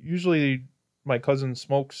usually my cousin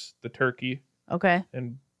smokes the turkey Okay.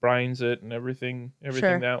 and brines it and everything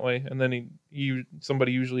Sure. that way. And then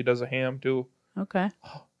somebody usually does a ham too. Okay.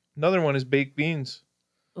 Another one is baked beans.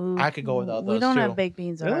 Ooh, I could go without We those, don't too. have baked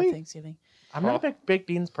beans on our Really? Thanksgiving. I'm not a big baked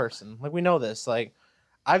beans person. Like, we know this. Like,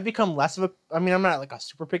 I've become less of a. I mean, I'm not like a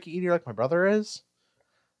super picky eater like my brother is.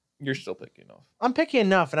 You're still picky enough. I'm picky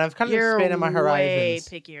enough, and I've kind of You're expanded my way horizons.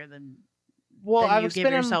 pickier than Well, you I've give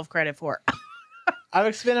expanded, yourself credit for. I've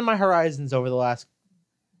expanded my horizons over the last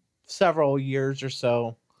several years or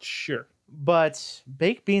so. Sure. But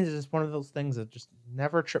baked beans is just one of those things that just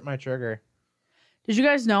never tripped my trigger. Did you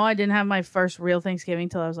guys know I didn't have my first real Thanksgiving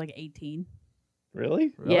till I was like 18?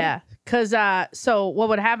 Really? Yeah. Because so what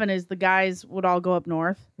would happen is the guys would all go up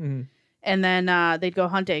north Mm-hmm. and then they'd go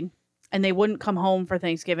hunting and they wouldn't come home for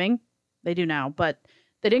Thanksgiving. They do now, but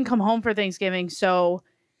they didn't come home for Thanksgiving. So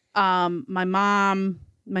my mom,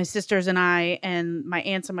 my sisters and I, and my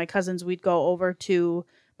aunts and my cousins, we'd go over to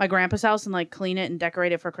my grandpa's house and like clean it and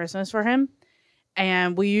decorate it for Christmas for him.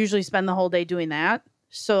 And we usually spend the whole day doing that.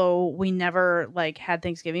 So we never like had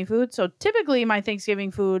Thanksgiving food. So typically my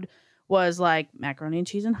Thanksgiving food was like macaroni and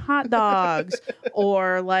cheese and hot dogs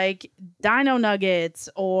or like dino nuggets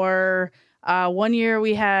or one year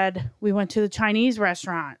we went to the Chinese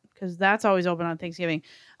restaurant because that's always open on Thanksgiving.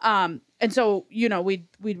 And so, you know, we'd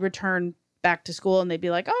return back to school and they'd be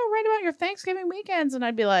like, oh, write about your Thanksgiving weekends. And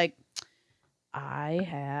I'd be like, I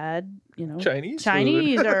had, you know, Chinese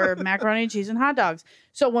or macaroni and cheese and hot dogs.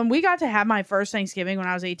 So when we got to have my first Thanksgiving when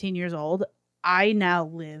I was 18 years old, I now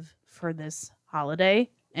live for this holiday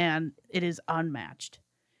and it is unmatched.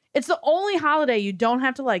 It's the only holiday you don't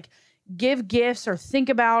have to like give gifts or think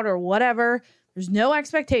about or whatever. There's no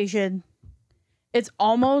expectation. It's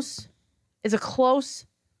a close,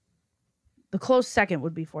 the close second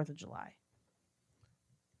would be 4th of July.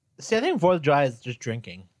 See, I think 4th of July is just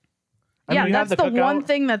drinking. I Yeah, mean, you have that's the one cookout.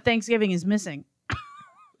 thing that Thanksgiving is missing.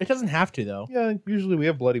 It doesn't have to, though. Yeah, usually we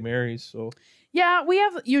have Bloody Marys, so Yeah, we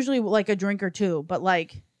have usually like a drink or two, but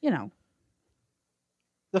like, you know.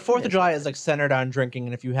 The 4th of July is like centered on drinking,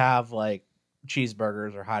 and if you have like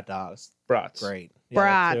cheeseburgers or hot dogs, brats. great.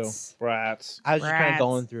 Yeah, that too. Brats. I was just kind Brats. of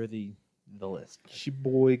going through the list.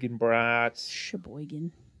 Sheboygan brats.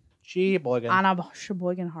 Sheboygan. Sheboygan. On a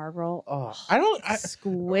Sheboygan hard roll. Oh, I don't.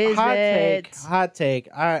 Exquisite. Hot take.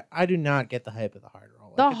 I do not get the hype of the hard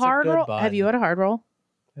roll. The Like, it's a hard good roll. bun. Have you had a hard roll?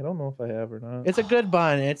 I don't know if I have or not. It's a good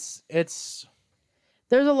bun. It's.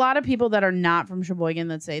 There's a lot of people that are not from Sheboygan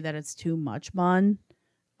that say that it's too much bun.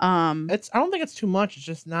 I don't think it's too much. It's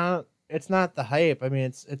just not. It's not the hype. I mean,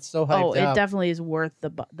 it's so hyped Oh, it up. definitely is worth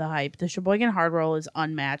the hype. The Sheboygan hard roll is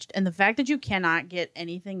unmatched, and the fact that you cannot get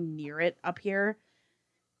anything near it up here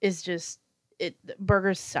is just it.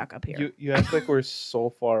 Burgers suck up here. You act like we're so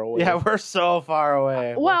far away. Yeah, we're so far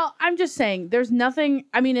away. Well, I'm just saying, there's nothing.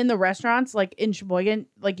 I mean, in the restaurants, like in Sheboygan,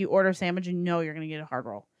 like you order a sandwich and you know you're gonna get a hard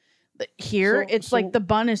roll. But here, So- like the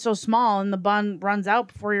bun is so small and the bun runs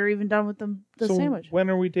out before you're even done with the So sandwich. when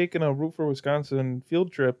are we taking a Root for Wisconsin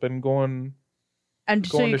field trip and going And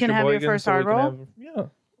so going you to can have your Sheboygan first so we hard can roll.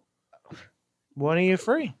 have- yeah. When are you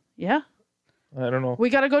free? Yeah, I don't know. we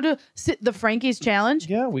gotta go do the Frankie's challenge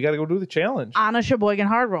Yeah, we got to go do the challenge. on a Sheboygan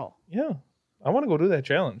hard roll. Yeah. I want to go do that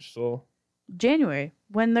challenge. So January,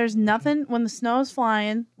 when there's nothing, when the snow's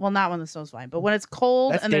flying. Well, not when the snow's flying, but when it's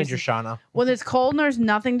cold That's and dangerous, Shawna. when it's cold and there's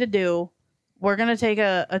nothing to do, we're gonna take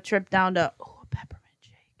a trip down to a peppermint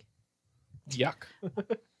shake. yuck.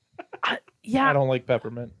 Yeah, I don't like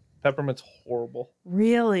peppermint. Peppermint's horrible.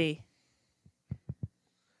 really.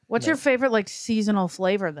 What's No. your favorite like seasonal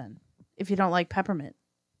flavor then? If you don't like peppermint,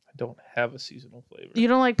 I don't have a seasonal flavor. you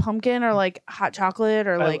don't like pumpkin or like hot chocolate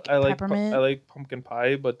or like I like peppermint. I like pumpkin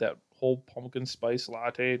pie, but that whole pumpkin spice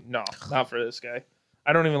latte, no, not for this guy.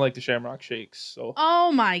 I don't even like the Shamrock Shakes. So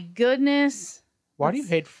Oh my goodness! Why do you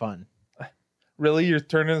hate fun? really, you're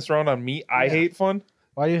turning this around on me? I Yeah. hate fun.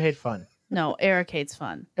 Why do you hate fun? No, Eric hates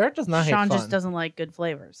fun. Eric does not hate Sean fun. just doesn't like good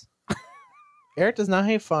flavors. Eric does not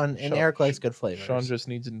hate fun, and Sean- Eric likes good flavors. Sean just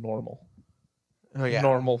needs normal, oh yeah.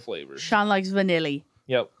 normal flavors. Sean likes vanilla.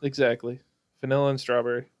 Yep, exactly. Vanilla and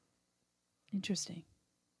strawberry. Interesting,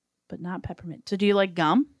 but not peppermint. So do you like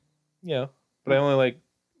gum? Yeah, but I only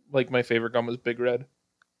like my favorite gum is Big Red.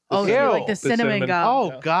 Oh, Ew. you like the The cinnamon cinnamon. gum.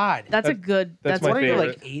 Oh Yeah. God. That's a good. that's That's my what are you,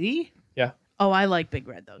 favorite. like 80? Oh, I like Big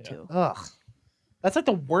Red though Yeah. too. Ugh. That's like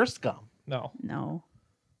the worst gum. No, No.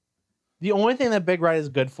 The only thing that Big Red is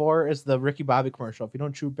good for is the Ricky Bobby commercial. If you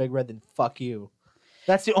don't chew Big Red, then fuck you.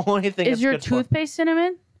 That's the only thing. Is it's your good for. toothpaste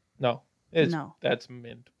cinnamon? no, it's No. that's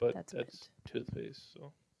mint, but That's that's toothpaste.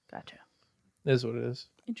 So Gotcha. it is what it is.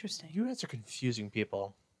 Interesting. You guys are confusing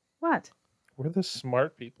people. What? We're the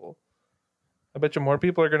smart people. I bet you more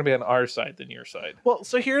people are going to be on our side than your side. Well,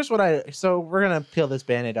 so here's what so we're going to peel this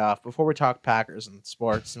Band-Aid off before we talk Packers and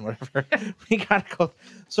sports and whatever. We got to go.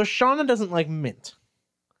 So Shawna doesn't like mint.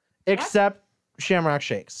 Except Shamrock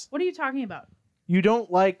Shakes. What are you talking about? You don't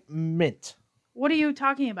like mint. What are you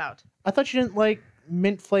talking about? I thought you didn't like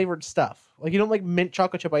mint flavored stuff. Like you don't like mint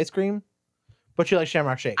chocolate chip ice cream, but you like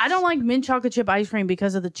Shamrock Shakes. I don't like mint chocolate chip ice cream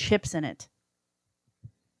because of the chips in it.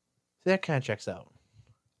 See, that kind of checks out.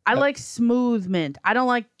 I like smooth mint. I don't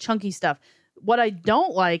like chunky stuff. What I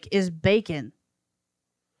don't like is bacon.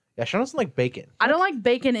 Yeah, Sean doesn't like bacon. I don't like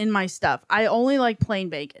bacon in my stuff. I only like plain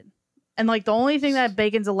bacon. And like the only thing that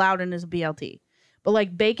bacon's allowed in is BLT. But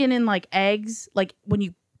like bacon in like eggs, like when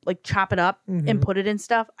you like chop it up and put it in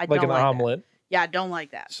stuff, I like don't like an omelet. that. Yeah, I don't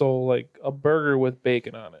like that. So like a burger with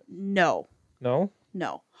bacon on it. No. No?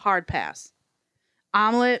 No. Hard pass.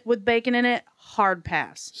 Omelet with bacon in it, hard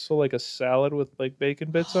pass. So like a salad with like bacon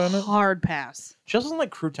bits on it? Hard pass. She doesn't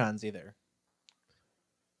like croutons either.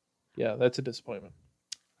 Yeah, that's a disappointment.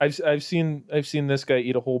 I've seen this guy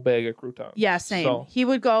eat a whole bag of croutons. Yeah, same. So, He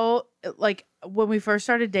would go, like, when we first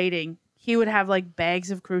started dating, he would have, like, bags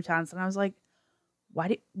of croutons. And I was like, what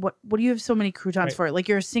do you have so many croutons for? Like,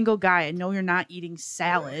 you're a single guy. I know you're not eating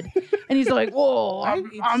salad. And he's like, whoa, I'm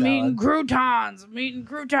eating croutons. I'm eating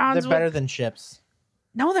croutons. They're better than chips.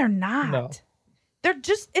 No, they're not. No. They're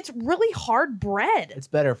just, it's really hard bread. It's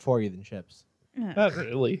better for you than chips. not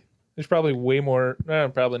really. There's probably way more,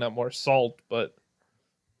 probably not more salt, but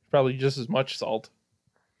probably just as much salt.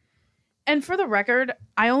 And for the record,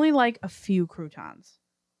 I only like a few croutons.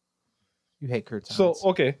 You hate croutons. So,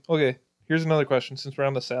 okay. Here's another question since we're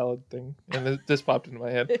on the salad thing, and this popped into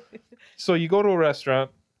my head. So you go to a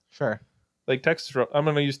restaurant, sure. like Texas, I'm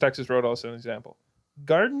going to use Texas Roadhouse as an example.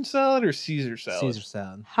 Garden salad or Caesar salad? Caesar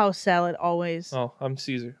salad. House salad always. Oh, I'm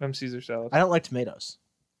Caesar salad. I don't like tomatoes.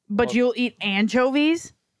 But you'll eat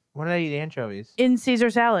anchovies When did I eat anchovies? in Caesar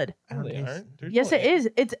salad. I don't They think aren't. There's Yes, no it is.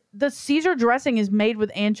 It's the Caesar dressing is made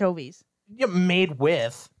with anchovies. Yeah, made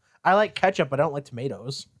with. I like ketchup, but I don't like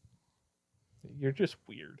tomatoes. You're just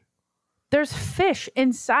weird. There's fish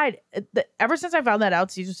inside. Ever since I found that out,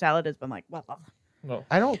 Caesar salad has been like, well. No.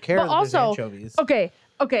 I don't care But that there's also, anchovies. Okay.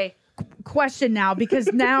 Question now, because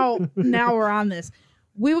now we're on this.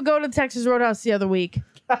 We would go to Texas Roadhouse the other week.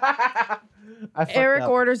 Eric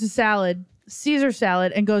orders a salad, Caesar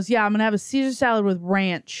salad, and goes, "Yeah, I'm gonna have a Caesar salad with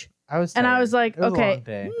ranch." I was like, It was "Okay, a long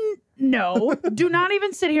day. No, do not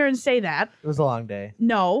even sit here and say that." It was a long day.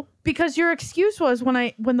 No, because your excuse was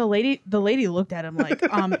when the lady looked at him like,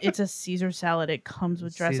 it's a Caesar salad. It comes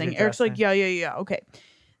with dressing. Caesar Eric's like, dressing. yeah, okay.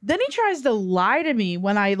 Then he tries to lie to me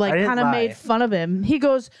when I didn't kind of lie. made fun of him. He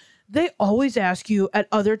goes, "They always ask you at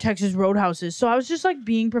other Texas Roadhouses." So I was just like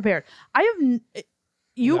being prepared.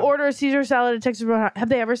 You No. order a Caesar salad at Texas Roadhouse. Have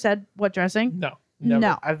they ever said what dressing? No. Never.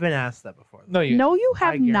 No. I've been asked that before. No, you. No, you I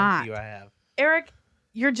have guarantee not. you I have. Eric,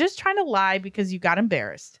 you're just trying to lie because you got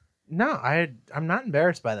embarrassed. No, I'm not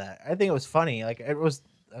embarrassed by that. I think it was funny. Like I was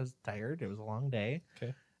tired. It was a long day.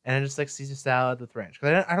 Okay. And I just like Caesar salad with ranch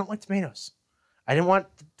because I don't like tomatoes. I didn't want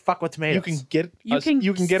to fuck with tomatoes. You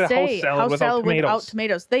can get a say house salad without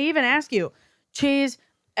tomatoes. They even ask you cheese,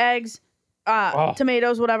 eggs,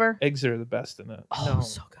 tomatoes, whatever. Eggs are the best in that. Oh, No.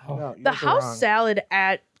 so good. No, The yours are house wrong. salad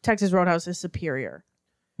at Texas Roadhouse is superior.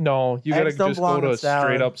 No, you gotta Eggs don't just belong go to in a salad.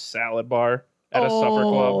 straight up salad bar at a supper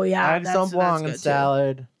Oh club. yeah, Eggs don't belong in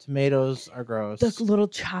salad. Tomatoes are gross. The little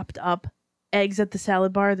chopped up eggs at the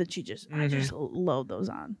salad bar that I Mhm. just load those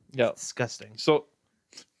on. Yeah. Disgusting. So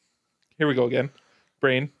here we go again.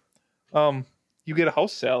 Brain. You get a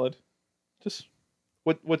house salad. Just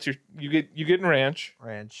what's your you getting ranch.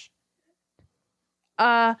 Ranch.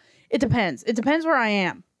 It depends. It depends where I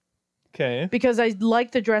am Okay. because I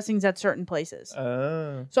like the dressings at certain places.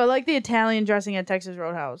 So I like the Italian dressing at Texas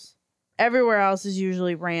Roadhouse. Everywhere else is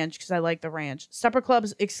usually ranch because I like the ranch. Supper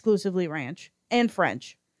clubs exclusively ranch and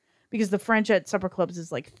French because the French at supper clubs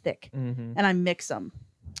is like thick Mm-hmm. and I mix them.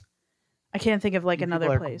 I can't think of like You another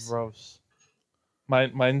people are place. Gross.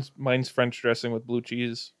 Mine's French dressing with blue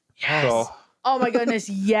cheese. Yes. So, Oh my goodness,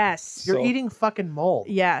 yes. You're So- eating fucking mold.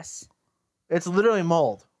 Yes. It's literally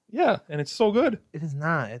mold. yeah, and it's so good. It is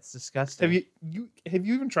not. It's disgusting. Have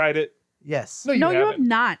you even tried it? Yes. No, No, you have haven't.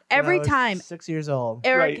 not. When I Every was time. 6 years old.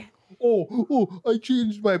 Eric, Right. Oh, I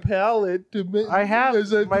changed my palate to make I have.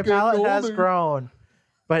 My palate has grown,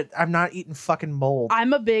 but I'm not eating fucking mold.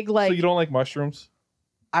 I'm a big So like you don't like mushrooms?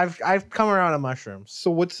 I've come around on mushrooms. So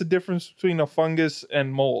what's the difference between a fungus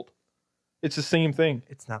and mold? It's the same thing.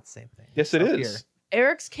 It's not the same thing. Yes, it Up is. here.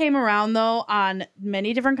 Eric's came around though on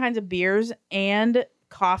many different kinds of beers and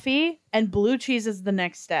coffee, and blue cheese is the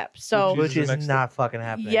next step. So Blue is the cheese next is not fucking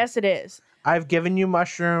happening. yes, it is. I've given you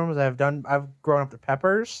mushrooms. I've grown up to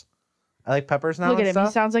peppers. I like peppers now. Look at and him. stuff.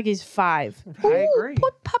 He sounds like he's 5. I agree.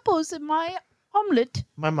 Put peppers in my omelet.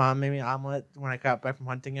 My mom made me an omelet when I got back from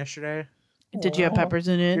hunting yesterday. Did you have peppers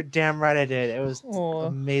in You're it? damn right I did. It was Aw.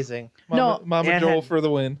 amazing. No. Mama And Joe had- for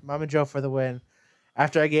the win. Mama Joe for the win.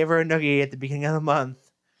 After I gave her a noogie at the beginning of the month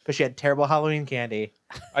because she had terrible Halloween candy.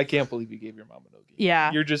 I can't believe you gave your mom a noogie.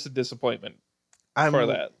 Yeah. You're just a disappointment I'm for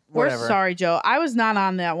that. Whatever. We're sorry, Joe. I was not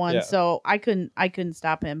on that one, Yeah. so I couldn't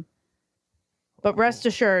stop him. But rest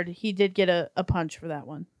assured, he did get a punch for that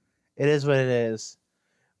one. It is what it is.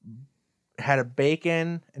 Had a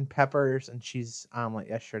bacon and peppers and cheese omelet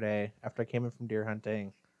yesterday after I came in from deer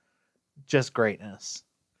hunting. Just greatness.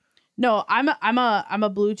 No, I'm a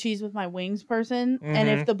blue cheese with my wings person, and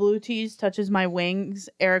if the blue cheese touches my wings,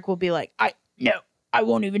 Eric will be like, I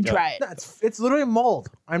won't even Yeah. try it. It's literally mold.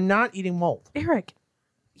 I'm not eating mold. Eric,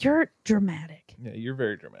 you're dramatic. Yeah, you're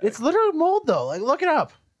very dramatic. It's literally mold though. Like look it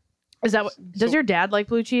up. Is that what? Does So- your dad like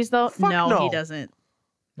blue cheese though? Fuck no, no. he doesn't.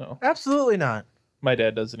 No, Absolutely not. my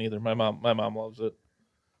dad doesn't either. My mom loves it.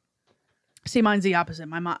 See, mine's the opposite.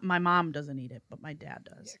 My mom doesn't eat it, but my dad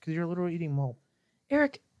does. Because you're literally eating mold.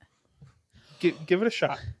 Eric, Give it a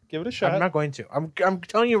shot. Give it a shot. I'm not going to. I'm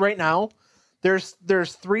telling you right now. There's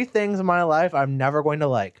 3 things in my life I'm never going to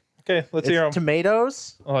like. Okay, let's It's hear them.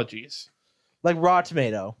 tomatoes, Oh, jeez. like raw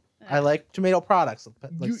tomato. I like tomato products.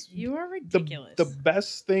 Like, you are The, ridiculous. the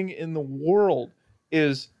best thing in the world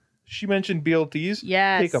is she mentioned BLTs.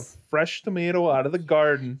 Yes. Take a fresh tomato out of the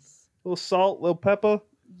garden, little salt, little pepper,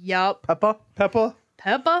 Yup. Peppa.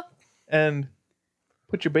 Peppa. and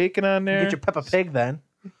put your bacon on there. Get your Peppa Pig then.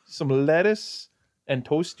 Some lettuce and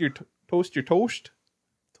toast your toast.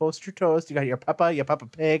 Toast your toast. You got your Peppa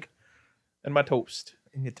Pig, And my toast.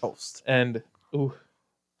 and your toast. And ooh,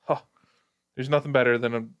 huh, there's nothing better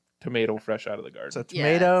than a tomato fresh out of the garden. So Yeah,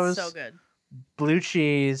 tomatoes, so good. blue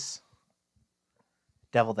cheese,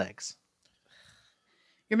 deviled eggs.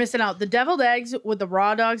 You're missing out. The deviled eggs with the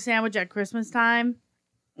raw dog sandwich at Christmas time.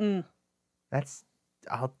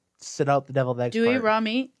 I'll sit out the deviled eggs. Do you eat part. raw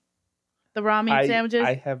meat? The raw meat sandwiches?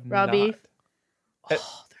 I have raw not. beef? Uh,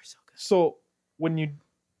 Oh, they're so good. So when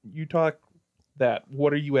you talk that,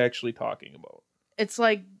 what are you actually talking about? It's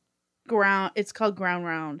like ground. It's called ground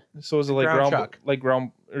round. So is it like Ground ground, chuck. like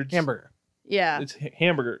ground or just- Hamburger. Yeah. It's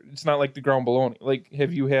hamburger. It's not like the ground bologna. Like,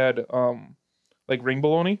 have you had like ring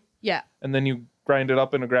bologna? Yeah. And then you grind it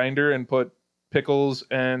up in a grinder and put pickles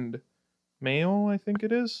and mayo, I think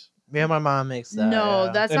it is. Me and my mom makes that. No,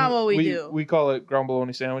 yeah. that's And not what we do. We call it ground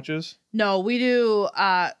bologna sandwiches. No, we do.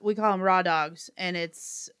 We call them raw dogs, and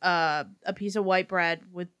it's a piece of white bread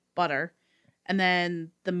with butter, and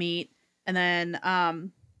then the meat, and then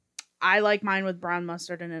I like mine with brown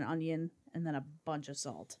mustard and an onion, and then a bunch of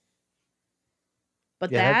salt.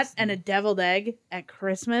 But Yeah, that that's- and a deviled egg at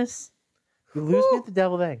Christmas. You lose me at the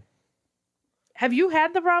deviled egg. Have you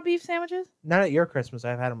had the raw beef sandwiches? Not at your Christmas.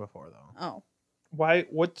 I've had them before though. Oh, Why?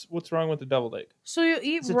 What's wrong with the deviled egg? so you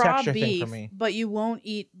eat It's a raw texture thing for beef, me. but you won't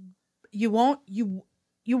eat. You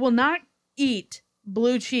will not eat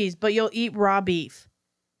blue cheese, but you'll eat raw beef.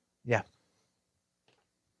 Yeah.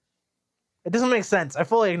 It doesn't make sense. I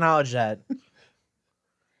fully acknowledge that.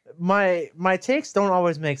 My takes don't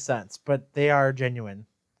always make sense, but they are genuine.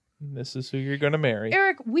 This is who you're gonna marry.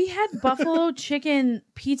 Eric, we had buffalo chicken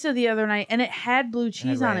pizza the other night, and it had blue It had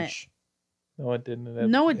cheese on it. ranch. No, it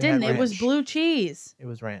didn't. No, it It had didn't. It was ranch. blue cheese. It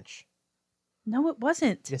was ranch. No, it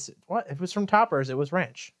wasn't. Yes, what? It was from Toppers. It was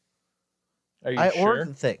ranch. Are you I sure? ordered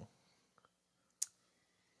the thing.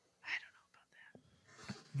 I don't know about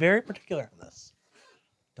that. Very particular on this.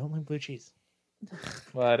 Don't like blue cheese.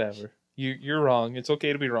 Whatever. You're wrong. It's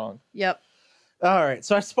okay to be wrong. Yep. All right,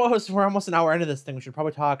 so I suppose we're almost an hour into this thing. We should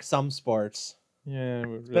probably talk some sports. Yeah.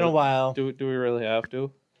 It's been a while. Do we really have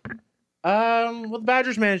to? Well, the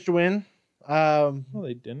Badgers managed to win. No,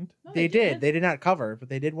 they didn't. No, They did. didn't. They did not cover, but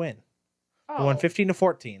they did win. They Oh. won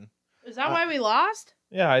 15-14 Is that why we lost?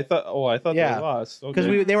 Yeah, I thought. Oh, I thought Yeah. they lost. because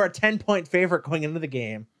Okay. they were a 10-point favorite going into the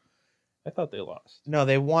game. I thought they lost. No,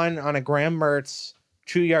 they won on a Graham Mertz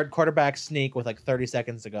 2-yard quarterback sneak with like 30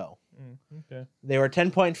 seconds to go. Okay. They were a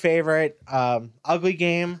 10-point favorite. Ugly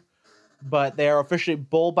game, but they are officially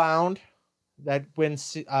bowl bound. That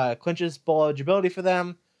wins clinches bowl eligibility for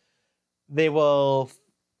them. They will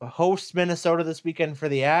host Minnesota this weekend for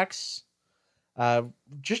the Axe.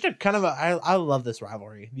 Just a kind of I love this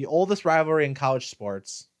rivalry. The oldest rivalry in college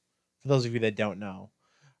sports, for those of you that don't know.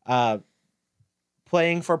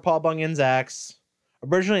 Playing for Paul Bunyan's Axe.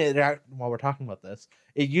 Originally, while we're talking about this,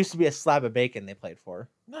 it used to be a slab of bacon they played for.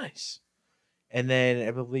 Nice. And then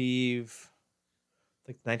I believe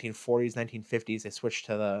like 1940s, 1950s, they switched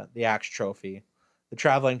to the Axe Trophy, the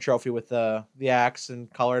traveling trophy with the axe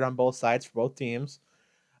and colored on both sides for both teams.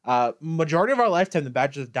 Majority of our lifetime, the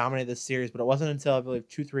Badgers have dominated this series, but it wasn't until I believe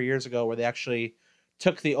 2-3 years ago where they actually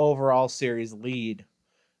took the overall series lead.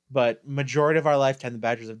 But majority of our lifetime, the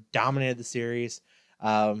Badgers have dominated the series.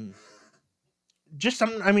 College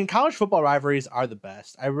football rivalries are the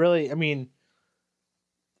best.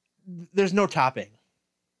 There's no topping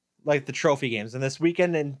like the trophy games. And this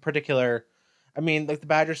weekend in particular, the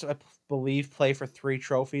Badgers, I believe, play for 3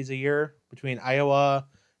 trophies a year between Iowa,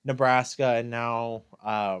 Nebraska, and now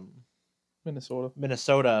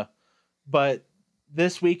Minnesota. But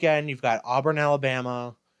this weekend, you've got Auburn,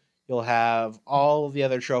 Alabama. You'll have all of the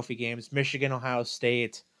other trophy games, Michigan, Ohio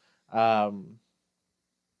State, so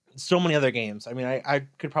many other games. I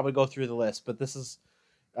could probably go through the list, but this is,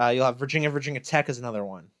 you'll have Virginia Tech is another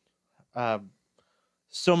one.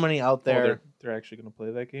 So many out there. They're actually going to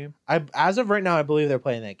play that game? As of right now, I believe they're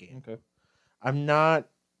playing that game. Okay. I'm not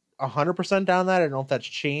 100% down that. I don't know if that's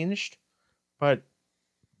changed, but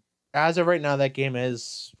as of right now, that game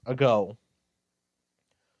is a go.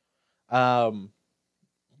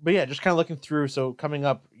 But yeah, just kind of looking through. So coming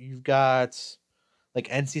up, you've got like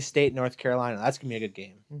NC State, North Carolina. That's gonna be a good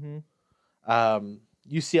game. Mm-hmm.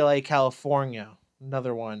 UCLA, California,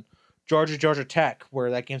 another one. Georgia Tech, where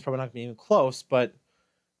that game's probably not gonna be even close, but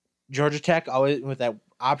Georgia Tech always with that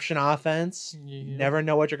option offense. You never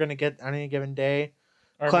know what you're gonna get on any given day.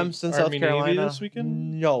 Clemson, South Carolina Navy this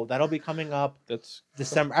weekend? No, that'll be coming up. That's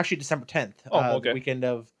December 10th. Okay. The weekend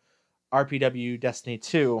of RPW Destiny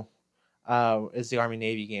 2 is the Army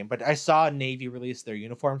Navy game. But I saw Navy release their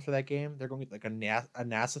uniforms for that game. They're going to get like a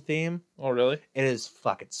NASA theme. Oh, really? It is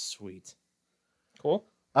fucking sweet. Cool.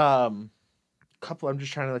 I'm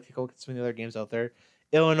just trying to take a look at some of the other games out there.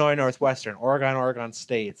 Illinois Northwestern, Oregon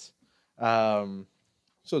State. So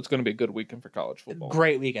it's going to be a good weekend for college football.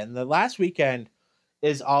 Great weekend. The last weekend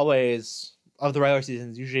is always, of the regular season,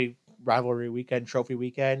 is usually rivalry weekend, trophy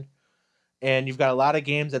weekend. And you've got a lot of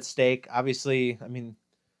games at stake. Obviously,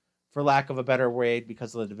 for lack of a better way,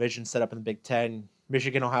 because of the division set up in the Big Ten,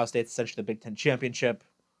 Michigan, Ohio State's essentially the Big Ten championship.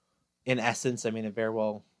 In essence, it very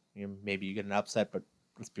well, maybe you get an upset, but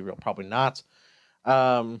let's be real, probably not.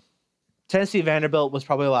 Tennessee Vanderbilt was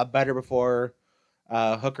probably a lot better before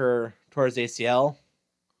Hooker tore his ACL.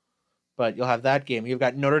 But you'll have that game. You've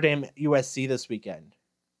got Notre Dame USC this weekend.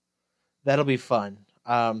 That'll be fun.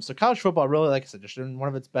 So college football, really, like I said, just in one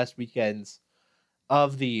of its best weekends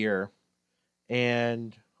of the year.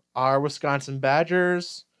 And our Wisconsin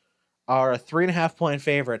Badgers are a 3.5-point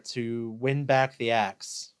favorite to win back the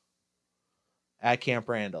Axe at Camp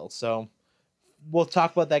Randall. So we'll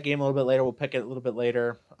talk about that game a little bit later. We'll pick it a little bit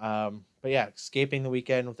later. But yeah, escaping the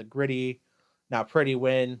weekend with a gritty, not pretty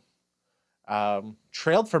win.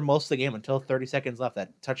 Trailed for most of the game until 30 seconds left.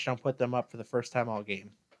 That touchdown put them up for the first time all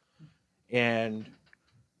game. And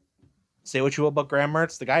say what you will about Graham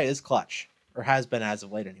Mertz, the guy is clutch, or has been as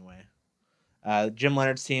of late anyway. Jim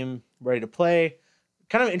Leonard's team ready to play.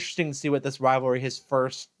 Kind of interesting to see what this rivalry, his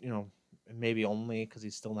first, maybe only because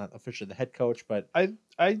he's still not officially the head coach, but I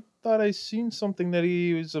thought I seen something that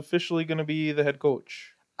he was officially going to be the head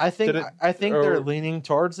coach. I think they're leaning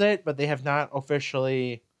towards it, but they have not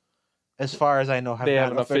officially, as far as I know,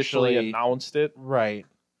 haven't officially announced it. Right.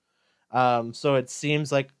 So it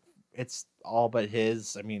seems like it's all but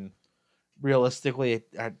his. Realistically,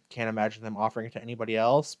 I can't imagine them offering it to anybody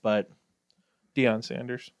else, but Deion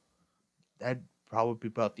Sanders. That'd probably be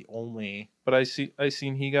about the only. But I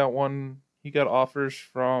seen he got offers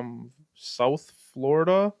from South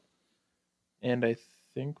Florida and I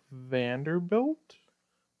think Vanderbilt.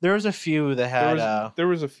 There was a few that had there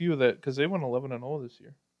was a few that, because they went 11-0 this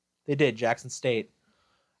year. They did, Jackson State.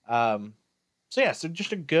 So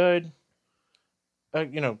just a good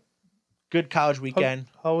good college weekend.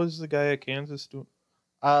 How is the guy at Kansas doing?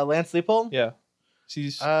 Lance Leipold? Yeah.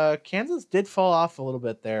 Kansas did fall off a little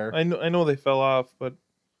bit there. I know they fell off, but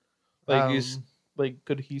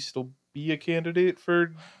could he still be a candidate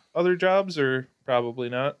for other jobs, or probably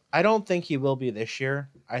not? I don't think he will be this year.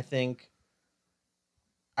 I think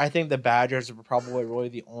the Badgers are probably really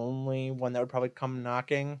the only one that would probably come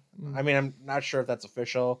knocking. I'm not sure if that's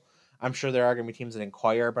official. I'm sure there are going to be teams that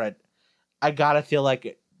inquire, but I gotta feel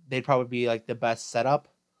like they'd probably be like the best setup.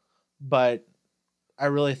 But I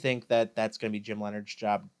really think that that's going to be Jim Leonard's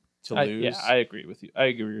job to lose. Yeah, I agree with you. I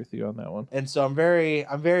agree with you on that one. And so I'm very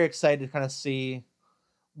excited to kind of see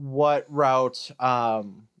what route,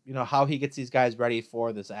 how he gets these guys ready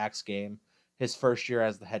for this Axe game, his first year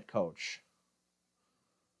as the head coach.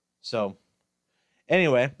 So,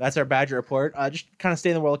 Anyway, that's our Badger report. Just kind of stay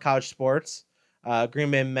in the world of college sports. Green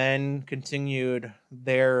Bay men continued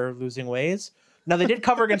their losing ways. Now they did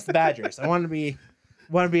cover against the Badgers. I want to be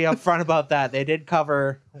upfront about that. They did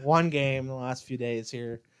cover one game in the last few days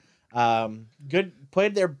here. Played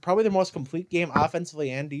probably their most complete game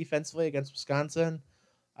offensively and defensively against Wisconsin.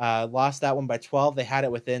 Lost that one by 12. They had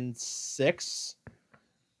it within 6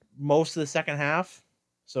 most of the second half.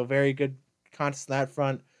 So very good contest on that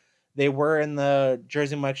front. They were in the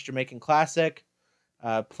Jersey Mike's Jamaican Classic.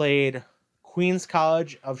 Played Queens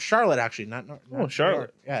College of Charlotte, actually. Not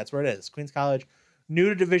Charlotte. Yeah, that's where it is. Queens College. New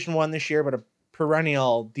to Division I this year, but a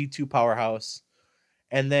perennial D2 powerhouse.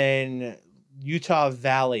 And then Utah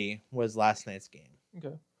Valley was last night's game.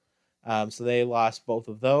 Okay. So they lost both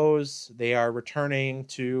of those. They are returning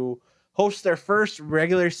to host their first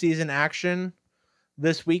regular season action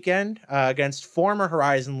this weekend against former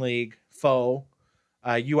Horizon League foe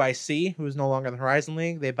UIC, who is no longer in the Horizon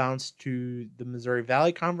League. They bounced to the Missouri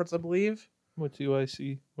Valley Conference, I believe. What's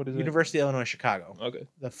UIC? What is it? University of Illinois Chicago. Okay.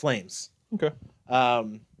 The Flames. Okay.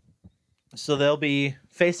 So they'll be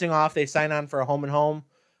facing off. They sign on for a home and home.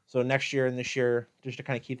 So next year and this year, just to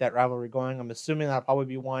kind of keep that rivalry going. I'm assuming that'll probably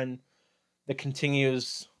be one that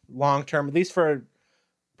continues long term, at least for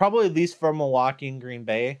Milwaukee and Green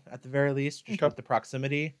Bay at the very least, just with the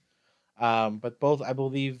proximity. But I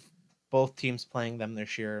believe both teams playing them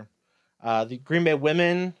this year. The Green Bay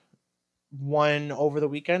women won over the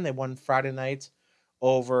weekend. They won Friday night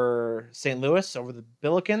over St. Louis, over the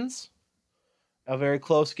Billikens. A very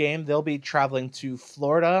close game. They'll be traveling to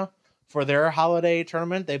Florida for their holiday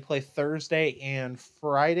tournament. They play Thursday and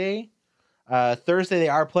Friday. Thursday, they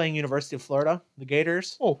are playing University of Florida, the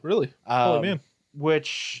Gators. Oh, really? Oh, man.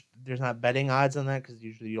 Which there's not betting odds on that because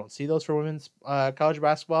usually you don't see those for women's college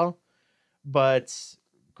basketball. But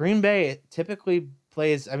Green Bay typically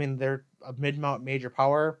plays, they're a mid-major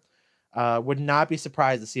power. Would not be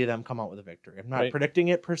surprised to see them come out with a victory. I'm not predicting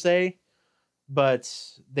it per se, but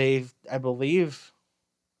I believe,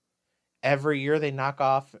 every year they knock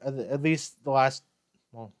off, at least the last,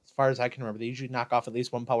 as far as I can remember, they usually knock off at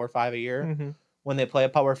least one Power 5 a year when they play a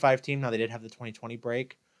Power 5 team. Now they did have the 2020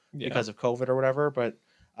 break because of COVID or whatever, but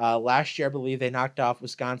last year I believe they knocked off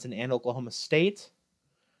Wisconsin and Oklahoma State.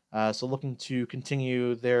 So looking to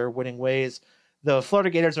continue their winning ways. The Florida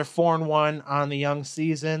Gators are 4-1 on the young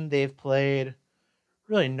season. They've played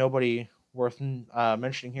really nobody worth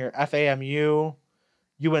mentioning here. FAMU,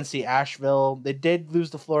 UNC Asheville. They did lose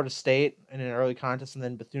to Florida State in an early contest, and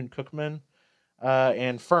then Bethune-Cookman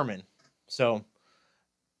and Furman. So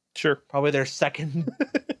sure, probably their second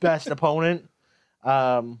best opponent.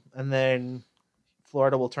 And then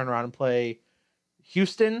Florida will turn around and play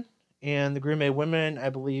Houston. And the Green Bay women, I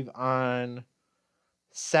believe, on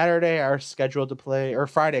Saturday are scheduled to play, or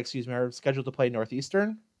Friday, are scheduled to play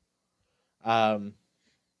Northeastern. In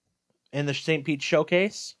the St. Pete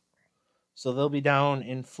Showcase. So they'll be down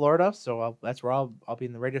in Florida. So that's where I'll be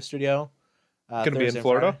in the radio studio. Gonna be in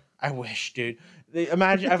Florida? I wish, dude.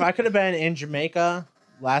 Imagine if I could have been in Jamaica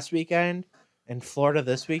last weekend and Florida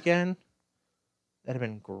this weekend. That'd have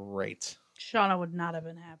been great. Shawna would not have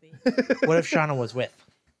been happy. What if Shawna was with?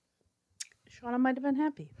 Shawna might have been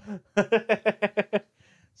happy.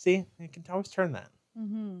 See, you can always turn that.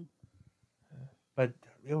 Mm-hmm. But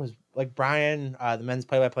it was like Brian, the men's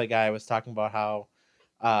play-by-play guy, was talking about how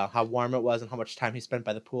warm it was and how much time he spent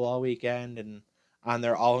by the pool all weekend and on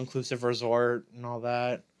their all-inclusive resort and all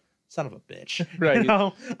that. Son of a bitch. Right.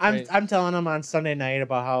 I'm telling him on Sunday night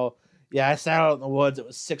about how, I sat out in the woods. It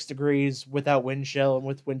was 6 degrees without wind chill, and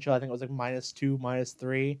with wind chill, I think it was like -2,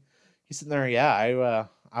 -3. He's sitting there,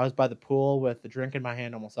 I was by the pool with the drink in my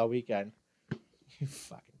hand almost all weekend. You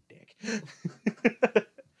fucking dick.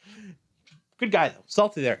 Good guy, though.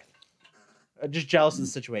 Salty there. Just jealous of the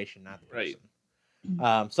situation, not the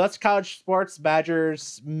person. So that's college sports.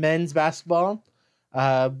 Badgers men's basketball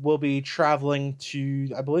will be traveling to,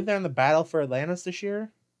 I believe they're in the battle for Atlantis this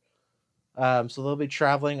year. So they'll be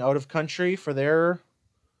traveling out of country for their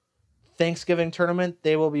Thanksgiving tournament.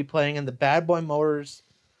 They will be playing in the Bad Boy Motors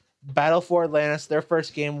Battle for Atlantis. Their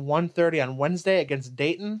first game 1:30 on Wednesday against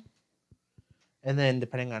Dayton. And then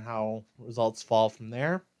depending on how results fall from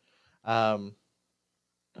there.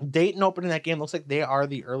 Dayton opening that game looks like they are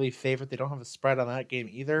the early favorite. They don't have a spread on that game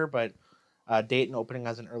either, but Dayton opening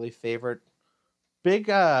as an early favorite. Big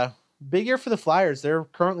year for the Flyers. They're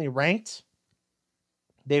currently ranked.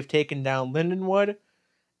 They've taken down Lindenwood,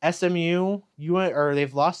 SMU,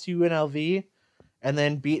 they've lost to UNLV, and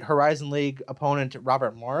then beat Horizon League opponent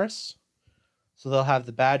Robert Morris. So they'll have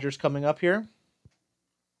the Badgers coming up here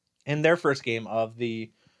in their first game of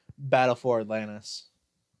the Battle for Atlantis.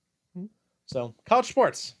 So college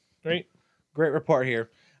sports, Great report here.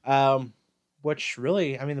 Which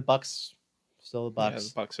really, I mean, the Bucks still the Bucks. Yeah,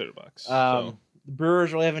 the Bucks are the Bucks. The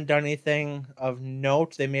Brewers really haven't done anything of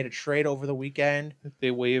note. They made a trade over the weekend. If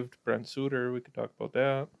they waived Brent Suter, we could talk about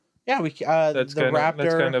that. Yeah, That's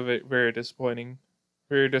kind of very disappointing.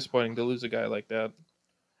 Very disappointing to lose a guy like that.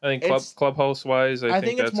 I think clubhouse wise, I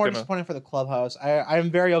think it's more disappointing for the clubhouse.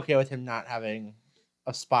 I'm very okay with him not having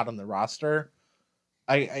a spot on the roster.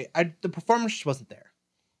 The performance just wasn't there.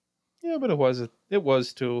 Yeah, but it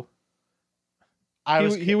was too. I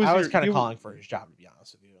was kind of calling for his job, to be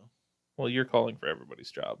honest with you. Well, you're calling for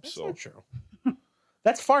everybody's job. That's so not true.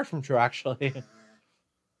 That's far from true, actually.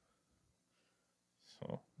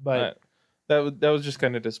 So, but that was just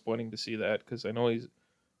kind of disappointing to see that, because I know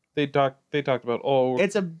they talked about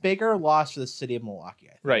it's a bigger loss for the city of Milwaukee,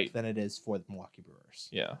 I think, right, than it is for the Milwaukee Brewers.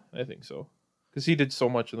 Yeah, I think so, because he did so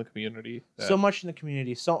much in the community. So much in the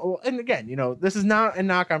community. And again, this is not a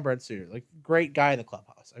knock on Brent Suter. Like, great guy in the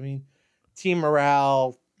clubhouse. I mean, team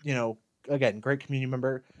morale. Again, great community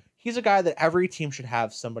member. He's a guy that every team should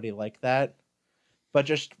have somebody like that. But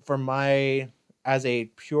just as a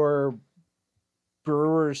pure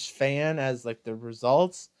Brewers fan, as like the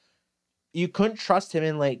results, you couldn't trust him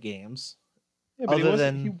in late games. Yeah, but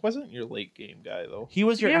he wasn't your late game guy though. He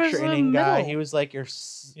was your extra inning guy. He was like he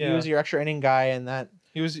was your extra inning guy, and that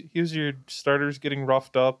he was your starters getting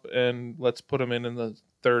roughed up, and let's put him in the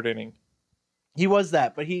third inning. He was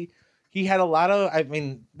that, but he had a lot of. I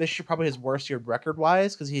mean, this is probably his worst year record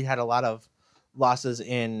wise, because he had a lot of losses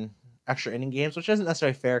in extra inning games, which isn't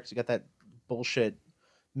necessarily fair, because you got that bullshit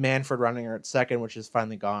Manfred running at second, which is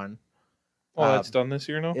finally gone. Oh, that's done this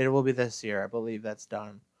year now? It will be this year, I believe. That's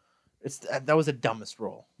done. That was the dumbest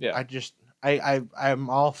rule. Yeah. I'm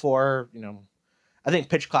all for, I think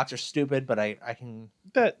pitch clocks are stupid, but I can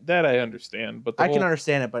that I understand, but I can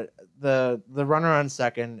understand it, but the runner on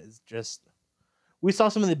second is just, we saw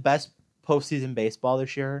some of the best postseason baseball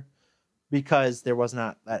this year because there was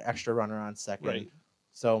not that extra runner on second. Right.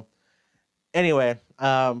 So anyway,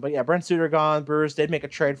 but yeah, Brent Suter gone. Brewers did make a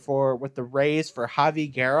trade with the Rays for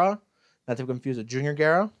Javi Guerra, not to confuse with Junior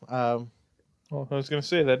Guerra. Well, I was going to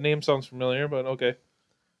say that name sounds familiar, but okay.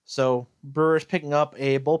 So Brewers picking up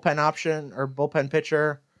a bullpen option or bullpen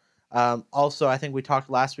pitcher. Also, I think we talked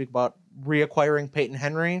last week about reacquiring Peyton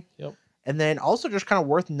Henry. Yep. And then also just kind of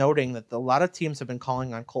worth noting that a lot of teams have been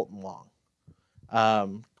calling on Colton Wong.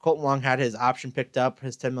 Colton Wong had his option picked up,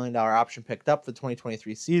 his $10 million option picked up for the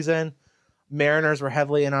 2023 season. Mariners were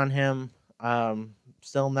heavily in on him.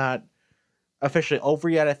 Still not officially over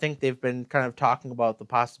yet. I think they've been kind of talking about the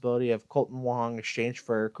possibility of Colton Wong exchange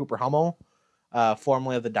for Cooper Hummel,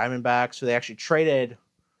 formerly of the Diamondbacks. So they actually traded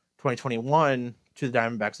 2021 to the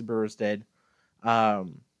Diamondbacks, the Brewers did,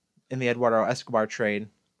 in the Eduardo Escobar trade.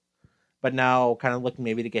 But now kind of looking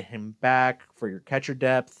maybe to get him back for your catcher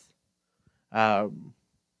depth. Omar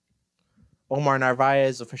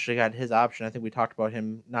Narvaez officially got his option. I think we talked about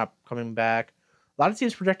him not coming back. A lot of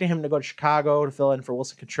teams projecting him to go to Chicago to fill in for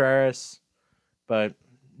Wilson Contreras, but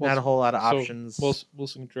not a whole lot of options.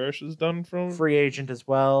 Wilson Contreras is done from free agent as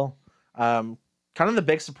well. Kind of the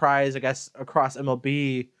big surprise, I guess, across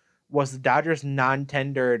MLB was the Dodgers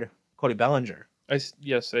non-tendered Cody Bellinger.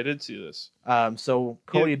 Yes, I did see this. So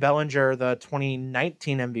Cody Bellinger, the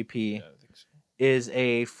 2019 MVP, I think so, is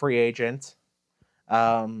a free agent.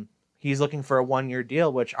 He's looking for a 1-year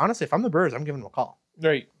deal, which honestly, if I'm the Brewers, I'm giving him a call.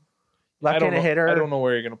 Right. Left-handed hitter. I don't know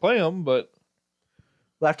where you're going to play him, but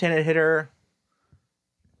left-handed hitter.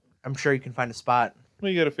 I'm sure you can find a spot.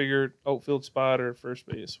 Well, you got to figure outfield spot or first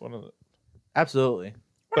base. One of the. Absolutely.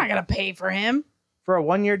 We're not going to pay for him. For a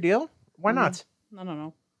 1-year deal? Why not?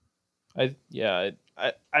 No. I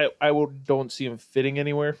don't see him fitting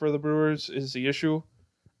anywhere for the Brewers is the issue.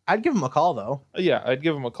 I'd give him a call though. Yeah, I'd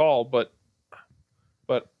give him a call, but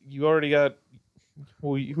you already got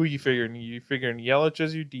who you figuring? You figuring Yelich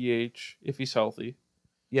as your DH if he's healthy.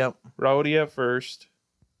 Yep. Rowdy at first.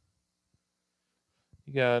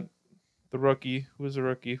 You got the rookie. Who's the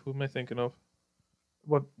rookie? Who am I thinking of?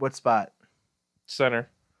 What spot? Center.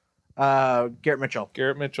 Garrett Mitchell.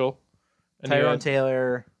 And Tyrone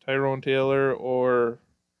Taylor or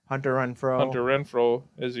Hunter Renfroe.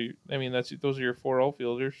 Those are your 4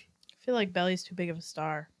 outfielders. I feel like Belly's too big of a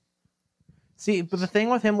star. See, but the thing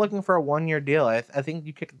with him looking for a 1-year deal, I think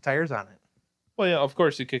you kick the tires on it. Well, yeah, of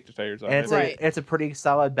course you kick the tires on it. Right. It's a pretty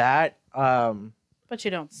solid bat. But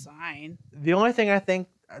you don't sign. The only thing I think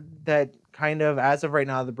that kind of, as of right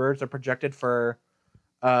now, the Birds are projected for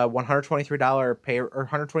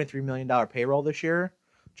 $123 million payroll this year,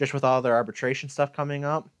 just with all their arbitration stuff coming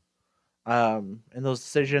up, and those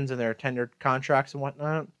decisions and their tendered contracts and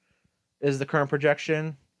whatnot. is the current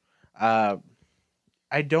projection. I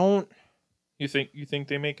don't. You think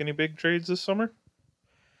they make any big trades this summer?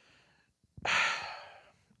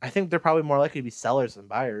 I think they're probably more likely to be sellers than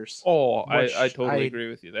buyers. Oh, I totally agree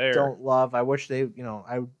with you there. Don't love. I wish they,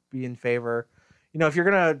 I would be in favor. If you're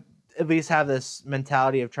gonna at least have this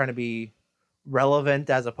mentality of trying to be relevant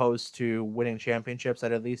as opposed to winning championships,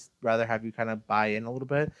 I'd at least rather have you kind of buy in a little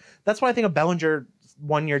bit. That's why I think a Bellinger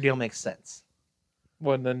 1-year deal makes sense.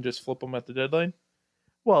 Well, and then just flip them at the deadline.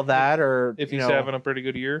 Well, that or if he's having a pretty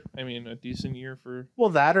good year, I mean, a decent year for. Well,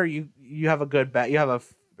 that or you have a good bet. You have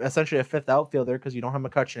essentially a fifth outfielder because you don't have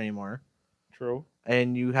McCutchen anymore. True.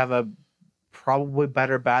 And you have a probably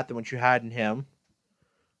better bat than what you had in him.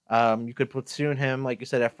 You could platoon him, like you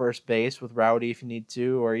said, at first base with Rowdy if you need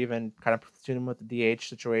to, or even kind of platoon him with the DH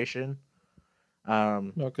situation.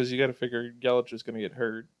 No, because you got to figure Yelich is going to get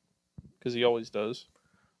hurt because he always does.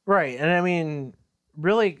 Right, and I mean,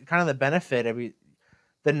 really, kind of the benefit. I mean,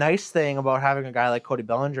 the nice thing about having a guy like Cody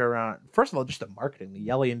Bellinger around, first of all, just the marketing, the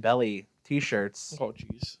Yelly and Belly T-shirts. Oh,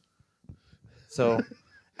 jeez. So,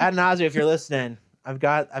 ad nauseam, if you're listening, I've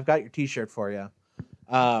got your T-shirt for you.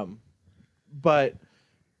 But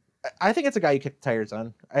I think it's a guy you kick the tires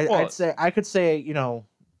on. I could say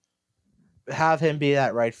have him be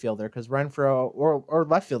that right fielder because Renfroe or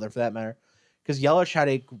left fielder for that matter, because Yelich had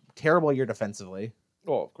a terrible year defensively.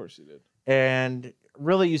 Oh, of course he did. And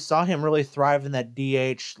really, you saw him really thrive in that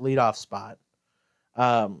DH leadoff spot.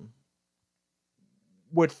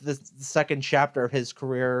 With the second chapter of his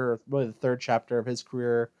career, or really the third chapter of his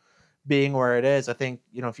career, being where it is, I think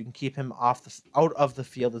if you can keep him out of the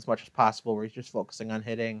field as much as possible, where he's just focusing on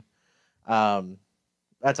hitting,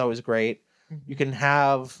 that's always great. You can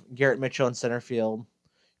have Garrett Mitchell in center field.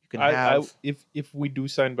 You can have if we do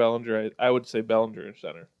sign Bellinger, I would say Bellinger in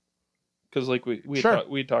center, because like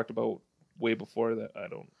we talked about way before that. I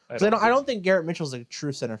don't think Garrett Mitchell's a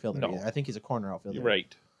true center fielder either. I think he's a corner outfielder. You're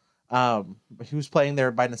right. But he was playing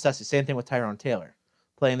there by necessity. Same thing with Tyrone Taylor,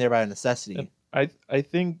 playing there by necessity. And I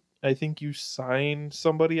think you sign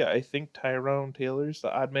somebody. I think Tyrone Taylor's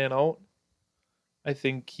the odd man out. I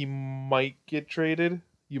think he might get traded.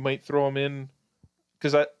 You might throw him in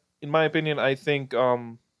because in my opinion, I think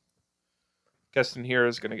Keston Hiura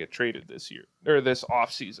is going to get traded this year or this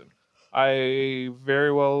offseason.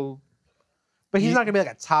 But he's not going to be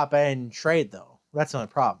like a top end trade though. That's not a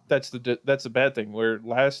problem. That's the bad thing. Where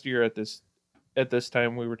last year at this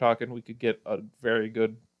time we were talking, we could get a very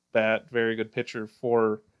good bat, very good pitcher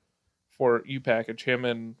for you package him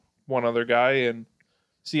and one other guy, and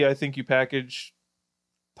I think you package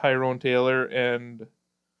Tyrone Taylor and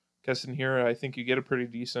Keston Hiura. I think you get a pretty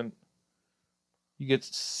decent. You get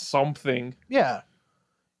something. Yeah,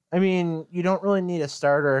 I mean you don't really need a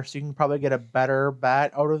starter, so you can probably get a better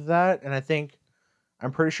bat out of that, and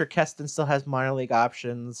I'm pretty sure Keston still has minor league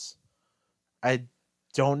options. I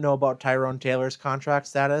don't know about Tyrone Taylor's contract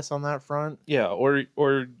status on that front. Yeah, or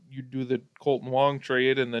you do the Colton Wong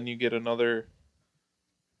trade and then you get another.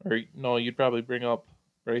 Or no, you'd probably bring up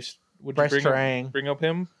Bryce. Would you bring up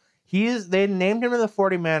him? They named him to the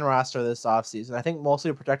 40-man roster this offseason. I think mostly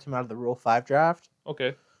to protect him out of the Rule 5 draft.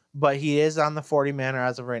 Okay. But he is on the 40-man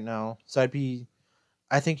as of right now. So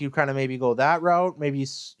I think you kind of maybe go that route. Maybe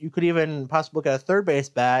you could even possibly look at a third base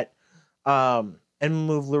bat and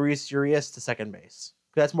move Luis Urias to second base.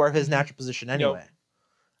 That's more of his natural position anyway.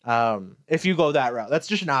 Yep. If you go that route, that's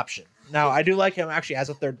just an option. Now, I do like him actually as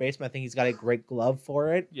a third baseman. I think he's got a great glove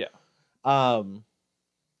for it. Yeah. I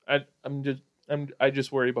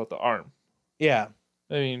just worry about the arm. Yeah.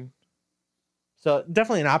 I mean, so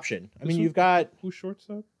definitely an option. I mean, you've got who's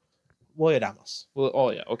shortstop? William Amos. Well,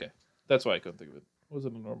 oh yeah, okay. That's why I couldn't think of it.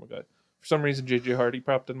 Wasn't a normal guy. For some reason, JJ Hardy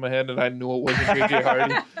popped in my head, and I knew it wasn't JJ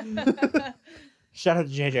Hardy. Shout out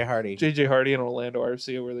to JJ Hardy. JJ Hardy and Orlando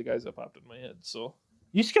Arcia were the guys that popped in my head. So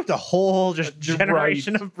you skipped a whole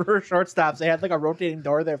generation of Brewer shortstops. They had like a rotating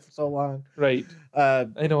door there for so long. Right. I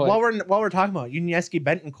know. While we're talking about Yunieski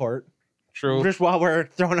Bentoncourt. True. Just while we're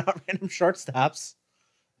throwing out random shortstops.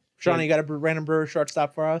 Shawna, you got a random Brewer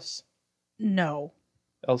shortstop for us? No.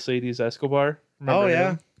 Alcides Escobar. Remember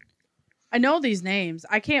him? I know these names.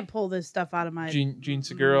 I can't pull this stuff out of my... Gene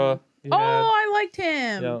Segura. I liked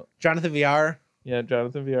him. Yeah. Jonathan VR. Yeah,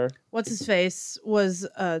 Jonathan VR. What's his face? He was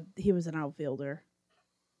an outfielder.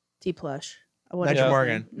 T-Plush. Nigel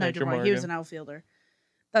Morgan. Nigel Morgan. He was an outfielder.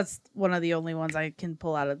 That's one of the only ones I can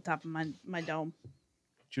pull out of the top of my dome.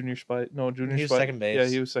 Junior Spite. No, Junior He was Spite. second base. Yeah,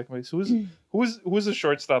 he was second base. Who was the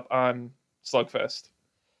shortstop on Slugfest?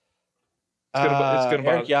 It's gonna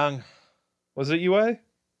Eric Young. Was it UI?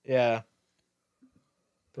 Yeah.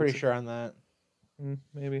 Pretty sure on that.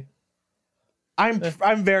 Maybe.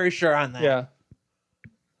 I'm very sure on that. Yeah.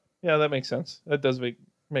 Yeah, that makes sense. That does make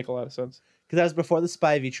a lot of sense. Because that was before the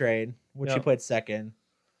Spivey trade, which Yeah. he played second.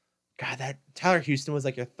 God, that Tyler Houston was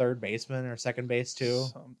like your third baseman or second base too.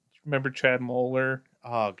 Remember Chad Moeller?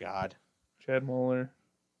 Oh God. Chad Moeller.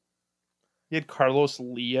 He had Carlos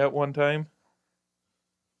Lee at one time.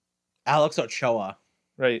 Alex Ochoa.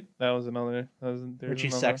 Right. That was another. Richie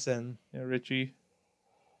Sexton. Yeah, Richie.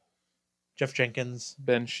 Jeff Jenkins.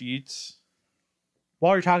 Ben Sheets.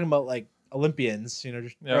 While you're talking about like Olympians,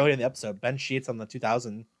 just Yeah. earlier in the episode, Ben Sheets on the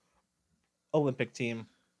 2000 Olympic team.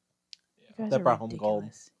 You guys That are brought home gold.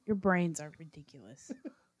 ridiculous. Your brains are ridiculous.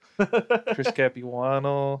 Chris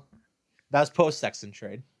Capuano. That was post Sexton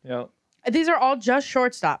trade. Yeah. These are all just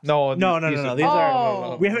shortstops. No. No. These are.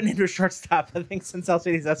 Oh. We haven't named a shortstop, I think, since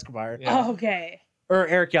Alcides Escobar. Yeah. Oh, okay. Or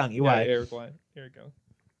Eric Young, EY. Yeah, Eric Young.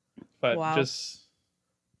 But Wow. just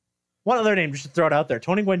One other name, just to throw it out there.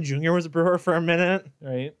 Tony Gwynn Jr. was a Brewer for a minute.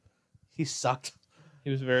 right. He sucked. He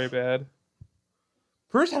was very bad.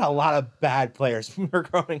 Brewers had a lot of bad players when we were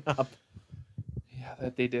growing up. Yeah,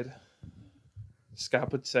 that they did. Scott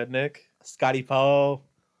Podsednik, Scotty Poe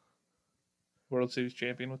World Series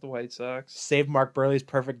champion with the White Sox. saved Mark Burley's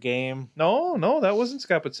perfect game. No, that wasn't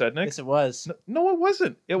Scott Podsednik. Yes, it was. No, it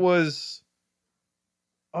wasn't. It was.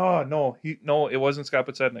 Oh no, it wasn't Scott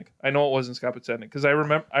Podsednik. I know it wasn't Scott Podsednik because I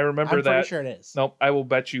remember I'm that. pretty sure it is. Nope, I will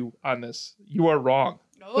bet you on this. You are wrong.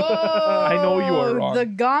 Oh, I know you are wrong. The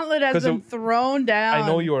gauntlet has 'Cause been thrown down. I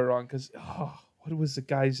know you are wrong because what was the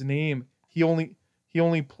guy's name? He only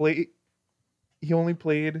played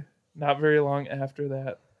not very long after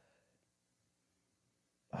that.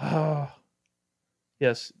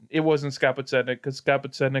 Yes, it wasn't Scott Podsednik because Scott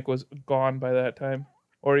Podsednik was gone by that time,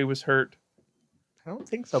 or he was hurt. I don't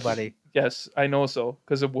think so, buddy. Yes, I know so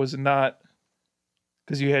because it was not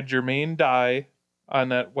because you had Jermaine Dye on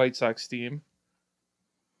that White Sox team.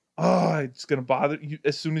 Oh, it's gonna bother you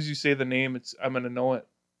as soon as you say the name. I'm gonna know it.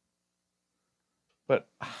 But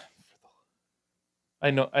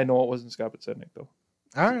I know it wasn't Scott Podsednik though,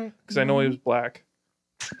 All right. because I know he was black.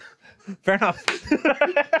 Fair enough.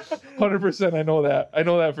 100%. I know that. I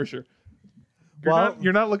know that for sure.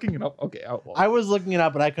 You're not looking it up. Okay, I was looking it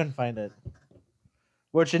up, but I couldn't find it.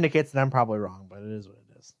 Which indicates that I'm probably wrong, but it is what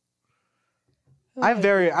it is. I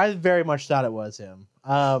very much thought it was him.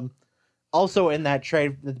 Also in that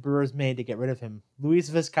trade that the Brewers made to get rid of him, Luis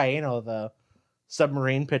Vizcaíno, the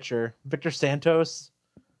submarine pitcher, Victor Santos,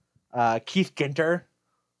 Keith Ginter,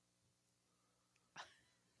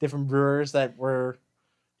 different Brewers that were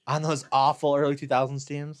on those awful early 2000s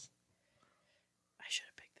teams. I should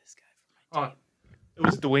have picked this guy for my team. It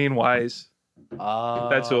was Dwayne Wise.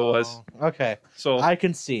 That's who it was. Okay. So I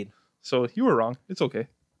concede. So you were wrong. It's okay.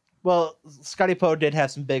 Well, Scotty Poe did have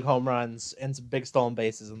some big home runs and some big stolen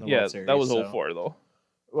bases in the World Series. That was so 04 though.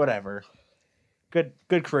 Whatever. Good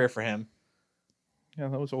career for him. Yeah,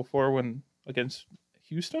 that was 04 when against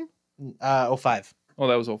Houston. 05. Oh,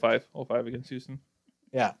 that was 05. 05 against Houston.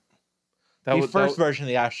 Yeah. That The was first version of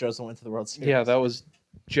the Astros that went to the World Series. Yeah, that was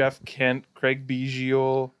Jeff Kent, Craig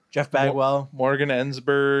Biggio, Jeff Bagwell, Morgan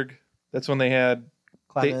Ensberg. That's when they had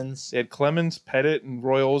Clemens. They had Clemens, Pettit, and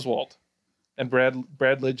Roy Oswalt, and Brad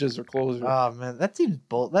Lidge as their closer. Oh man, that team's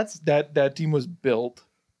bold. That team was built.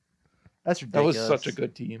 That's That ridiculous. was such a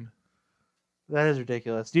good team. That is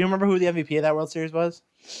ridiculous. Do you remember who the MVP of that World Series was?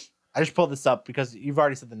 I just pulled this up because you've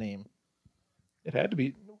already said the name. It had to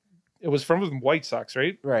be. It was from the White Sox,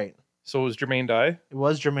 right? Right. So it was Jermaine Dye. It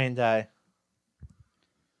was Jermaine Dye.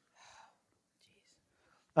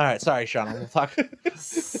 All right, sorry, Shawna. We'll talk.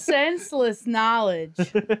 Senseless knowledge.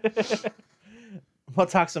 We'll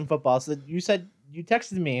talk some football. So you said you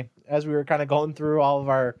texted me as we were kind of going through all of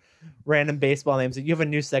our random baseball names that you have a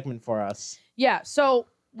new segment for us. Yeah, so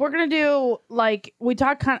we're gonna do like we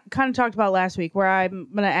kind of talked about last week, where I'm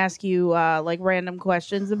gonna ask you like random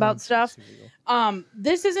questions about stuff.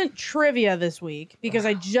 This isn't trivia this week because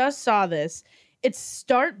I just saw this. It's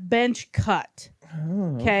start, bench, cut.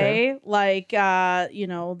 Oh, Okay, like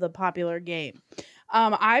the popular game.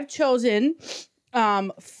 I've chosen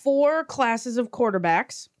 4 classes of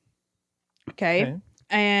quarterbacks. Okay.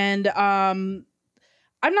 And I'm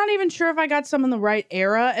not even sure if I got some in the right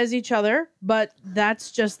era as each other, but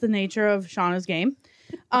that's just the nature of Shawna's game.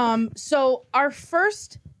 So our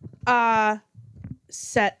first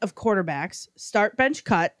set of quarterbacks, start, bench,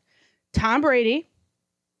 cut: Tom Brady,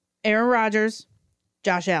 Aaron Rodgers,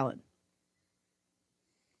 Josh Allen.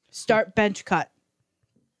 Start, bench, cut.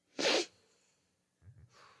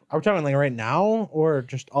 Are we talking like right now or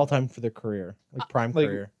just all time for their career, like prime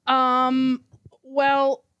career?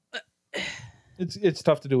 Well, it's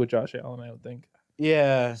tough to do with Josh Allen, I would think.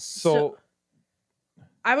 Yeah. So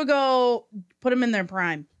I would go put him in their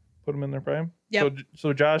prime. Put him in their prime? Yep.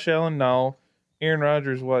 So Josh Allen now. Aaron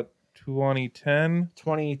Rodgers, what, 2010?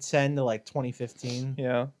 2010 to like 2015.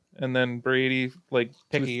 Yeah. And then Brady, like...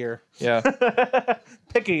 Pick a year. Yeah.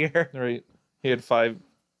 Pick a year. Right. He had five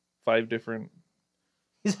different...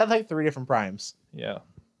 He's had like 3 different primes. Yeah.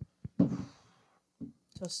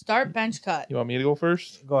 So start, bench, cut. You want me to go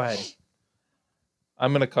first? Go ahead.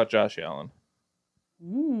 I'm going to cut Josh Allen.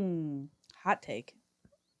 Hot take.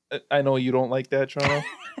 I know you don't like that, Shawna.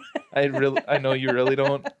 I know you really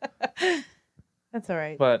don't. That's all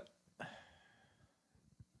right. But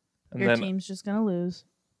your team's just gonna lose.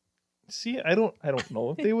 See, I don't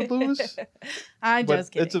know if they would lose. I'm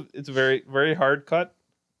just kidding. It's a very, very hard cut.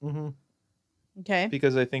 Mm-hmm. Okay.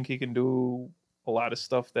 Because I think he can do a lot of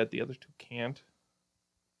stuff that the other two can't.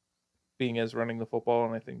 Being as running the football,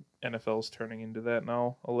 and I think NFL's turning into that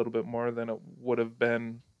now a little bit more than it would have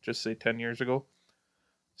been just say 10 years ago.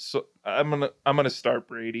 So I'm gonna start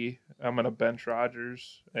Brady. I'm gonna bench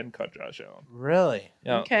Rodgers and cut Josh Allen. Really?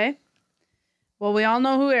 Yeah. Okay. Well, we all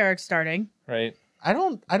know who Eric's starting. Right. I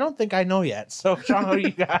don't think I know yet. So Sean, what do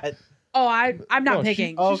you got? Oh, I'm not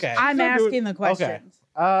picking. Okay. I'm asking the questions.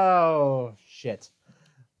 Okay. Oh shit.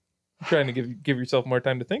 You're trying to give yourself more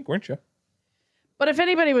time to think, weren't you? But if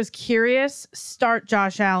anybody was curious, start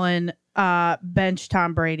Josh Allen, bench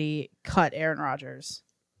Tom Brady, cut Aaron Rodgers.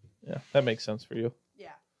 Yeah, that makes sense for you.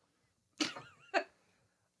 Yeah.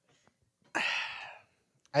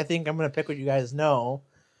 I think I'm gonna pick what you guys know.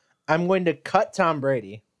 I'm going to cut Tom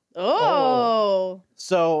Brady. Oh.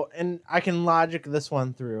 So, and I can logic this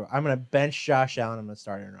one through. I'm gonna bench Josh Allen. I'm gonna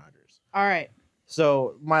start Aaron Rodgers. All right.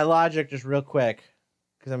 So my logic, just real quick,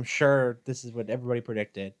 because I'm sure this is what everybody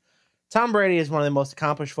predicted. Tom Brady is one of the most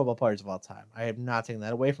accomplished football players of all time. I am not taking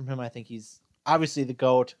that away from him. I think he's obviously the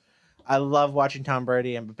GOAT. I love watching Tom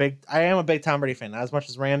Brady. I am a big Tom Brady fan. Not as much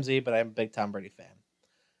as Ramsey, but I'm a big Tom Brady fan.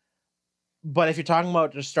 But if you're talking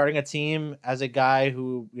about just starting a team as a guy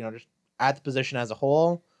who, just at the position as a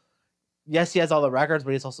whole, yes, he has all the records,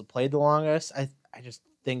 but he's also played the longest. I just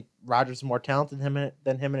think Rodgers is more talented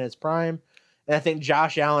than him in his prime. And I think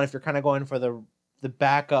Josh Allen, if you're kind of going for the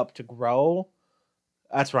backup to grow,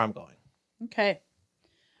 that's where I'm going. Okay.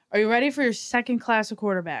 Are you ready for your second class of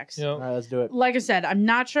quarterbacks? Yeah. All right, let's do it. Like I said, I'm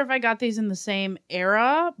not sure if I got these in the same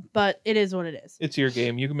era, but it is what it is. It's your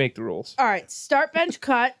game. You can make the rules. All right. Start, bench,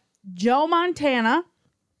 cut. Joe Montana.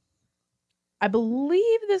 I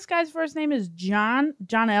believe this guy's first name is John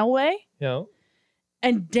Elway. Yeah.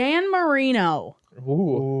 And Dan Marino.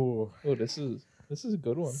 Ooh. Oh, this is a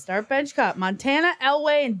good one. Start, bench, cut. Montana,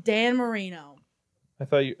 Elway, and Dan Marino. I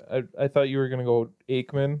thought you were gonna go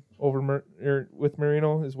Aikman over with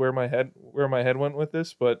Marino is where my head went with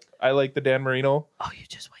this, but I like the Dan Marino. Oh, you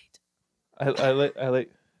just wait. I like.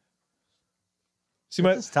 See,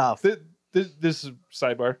 This is tough. This is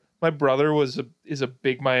sidebar. My brother is a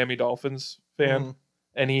big Miami Dolphins fan,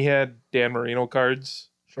 and he had Dan Marino cards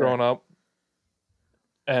growing up,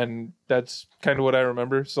 and that's kind of what I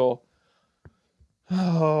remember. So,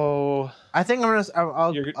 I think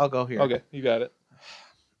I'll go here. Okay, you got it.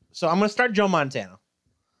 So I'm going to start Joe Montana.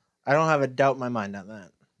 I don't have a doubt in my mind on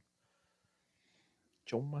that.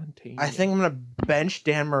 Joe Montana. I think I'm going to bench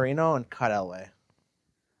Dan Marino and cut Elway.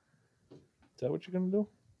 Is that what you're going to do?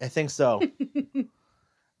 I think so.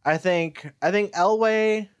 I think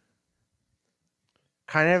Elway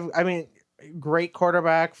great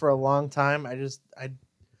quarterback for a long time.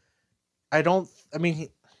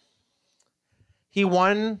 He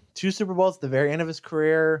won 2 Super Bowls at the very end of his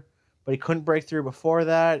career, but he couldn't break through before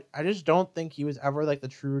that. I just don't think he was ever like the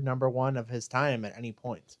true number one of his time at any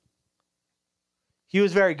point. He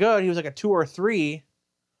was very good. He was like a 2 or 3,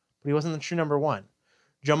 but he wasn't the true number one.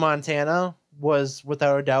 Joe Montana was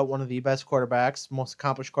without a doubt one of the best quarterbacks, most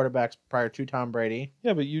accomplished quarterbacks prior to Tom Brady.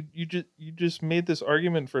 Yeah, but you just made this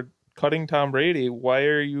argument for cutting Tom Brady. Why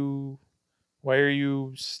are you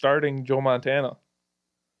starting Joe Montana?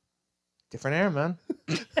 Different era, man.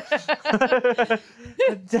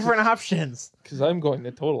 Different options. Because I'm going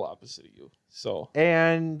the total opposite of you. So,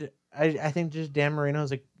 and I think just Dan Marino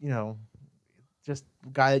is just a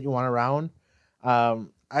guy that you want around.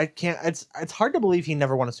 I can't. It's hard to believe he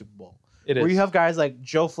never won a Super Bowl. It is. Where you have guys like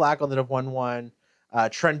Joe Flacco that have won one,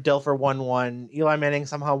 Trent Dilfer won one, Eli Manning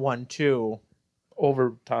somehow won 2,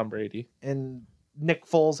 over Tom Brady, and Nick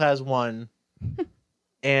Foles has one,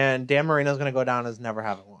 and Dan Marino's going to go down as never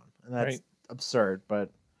having one, and that's absurd.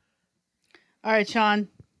 But all right, Sean.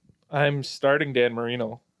 I'm starting Dan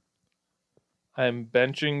Marino. I'm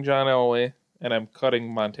benching John Elway, and I'm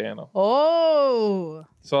cutting Montana. Oh.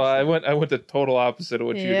 So I went the total opposite of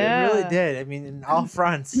what you did. Yeah. You really did. I mean, in all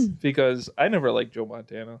fronts. Because I never liked Joe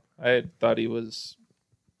Montana. I thought he was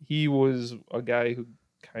a guy who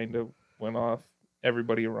kind of went off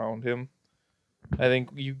everybody around him. I think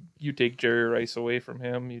you take Jerry Rice away from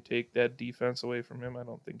him, you take that defense away from him. I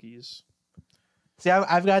don't think he's. See,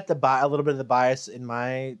 I've got a little bit of the bias in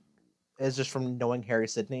my is just from knowing Harry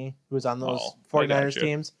Sidney, who was on those 49ers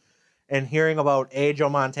teams, and hearing about Joe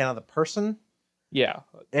Montana the person. Yeah,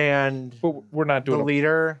 and but we're not doing the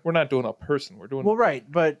leader. We're not doing a person. We're doing right,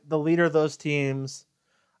 but the leader of those teams.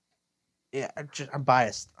 Yeah, I'm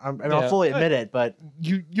biased. I'll fully admit it, but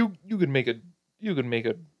you could make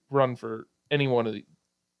a run for any one of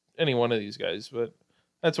these guys, but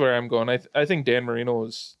that's where I'm going. I think Dan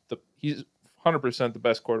Marino he's 100% the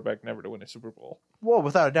best quarterback never to win a Super Bowl. Whoa,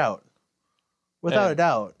 without a doubt. Without a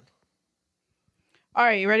doubt. All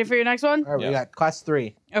right, you ready for your next one? All right, we got class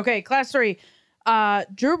 3. Okay, class 3.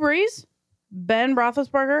 Drew Brees, Ben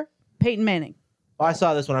Roethlisberger, Peyton Manning. Oh, I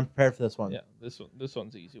saw this one. I'm prepared for this one. Yeah, this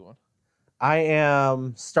one's an easy one. I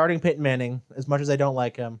am starting Peyton Manning as much as I don't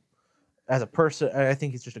like him. As a person, I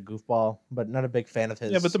think he's just a goofball, but not a big fan of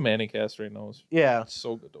his. Yeah, but the Manning cast right now is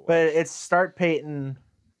so good to watch. But it's start Peyton.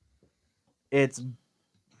 You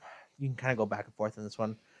can kind of go back and forth in this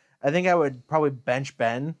one. I think I would probably bench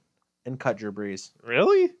Ben and cut Drew Brees.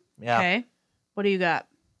 Really? Yeah. Okay. What do you got?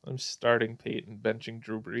 I'm starting Peyton, benching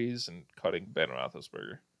Drew Brees, and cutting Ben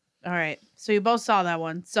Roethlisberger. All right. So you both saw that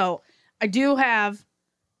one. So I do have,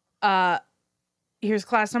 here's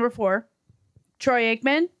class number 4. Troy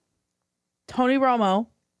Aikman, Tony Romo,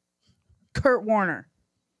 Kurt Warner.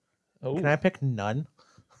 Oh. Can I pick none?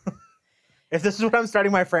 If this is what I'm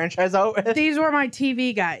starting my franchise out with. These were my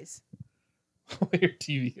TV guys. Your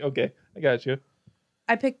TV. Okay, I got you.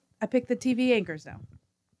 I picked the TV anchors now.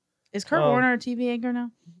 Is Kurt Warner a TV anchor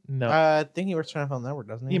now? No. I think he works for NFL Network,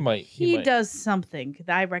 doesn't he? He might. He might. does something.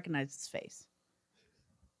 I recognize his face.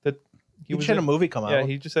 He just had a movie come out. Yeah,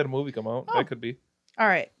 he just had a movie come out. Oh. That could be. All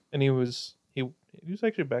right. And he was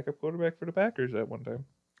actually a backup quarterback for the Packers at one time.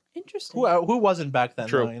 Interesting. Who wasn't back then,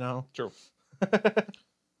 True. though, you know? True.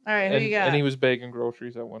 All right, who you got? And he was bagging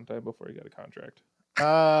groceries at one time before he got a contract.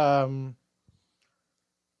 Aikman,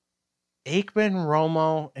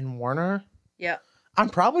 Romo, and Warner. Yeah. I'm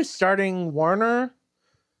probably starting Warner.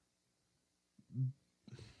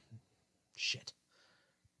 Shit.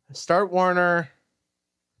 Start Warner.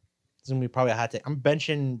 It's going to be probably a hot take. I'm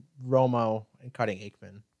benching Romo and cutting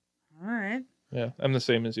Aikman. All right. Yeah, I'm the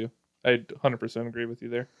same as you. I 100% agree with you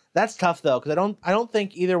there. That's tough though, because I don't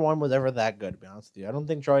think either one was ever that good. To be honest with you, I don't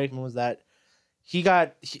think Troy Aikman was that. You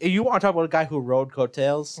want to talk about a guy who rode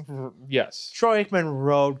coattails? Yes. Troy Aikman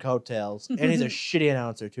rode coattails, and he's a shitty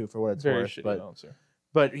announcer too, for what it's Very worth. shitty announcer.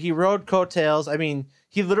 But he rode coattails. I mean,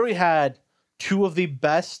 he literally had 2 of the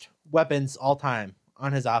best weapons all time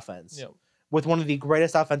on his offense. Yep. With one of the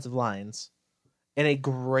greatest offensive lines and a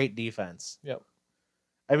great defense. Yep.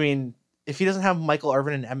 I mean, if he doesn't have Michael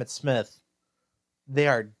Irvin and Emmitt Smith, they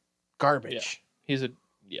are garbage. Yeah.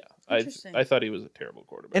 Interesting. I thought he was a terrible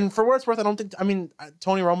quarterback. And for what it's worth,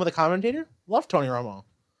 Tony Romo, the commentator, loved Tony Romo.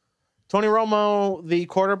 Tony Romo, the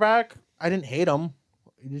quarterback, I didn't hate him.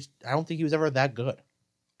 I don't think he was ever that good.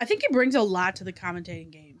 I think he brings a lot to the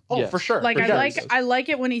commentating game. Oh, Yes. for sure. Like For I sure. like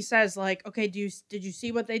it when he says like, okay, did you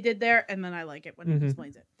see what they did there? And then I like it when he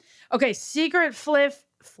explains it. Okay, secret fifth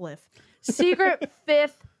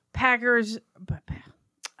Packers. I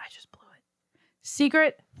just blew it.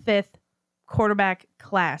 Secret fifth quarterback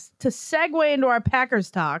class. To segue into our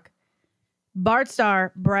Packers talk, Bart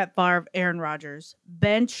Starr, Brett Favre, Aaron Rodgers.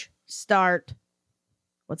 Bench, start.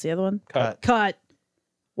 What's the other one? Cut.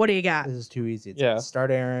 What do you got? This is too easy. Yeah.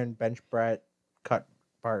 Start Aaron, bench Brett, cut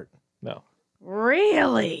Bart. No.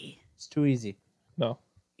 Really? It's too easy. No.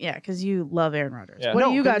 Yeah, because you love Aaron Rodgers. Yeah. What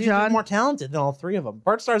do you got, he's John? more talented than all 3 of them.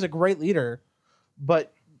 Bart Starr's a great leader,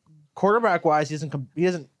 but quarterback-wise, he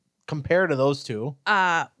doesn't compare to those 2.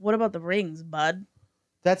 What about the rings, bud?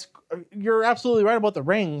 You're absolutely right about the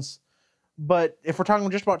rings, but if we're talking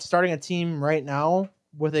just about starting a team right now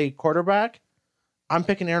with a quarterback, I'm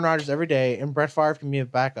picking Aaron Rodgers every day, and Brett Favre can be a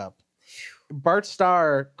backup. Bart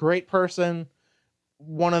Starr, great person,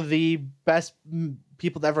 one of the best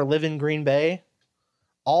people to ever live in Green Bay,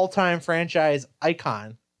 all-time franchise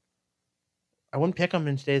icon. I wouldn't pick him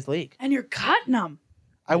in today's league. And you're cutting them.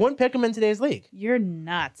 I wouldn't pick him in today's league. You're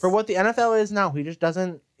nuts. For what the NFL is now, he just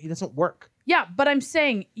doesn't work. Yeah, but I'm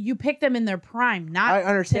saying you pick them in their prime, not I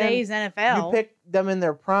understand today's NFL. You pick them in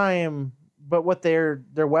their prime, but what their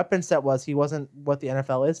weapon set was, he wasn't what the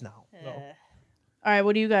NFL is now. No. All right,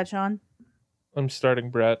 what do you got, Sean? I'm starting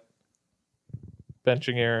Brett.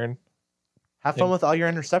 benching Aaron Have fun with all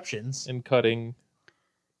your interceptions. and cutting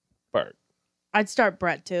Bart. I'd start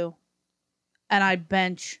Brett too, and I'd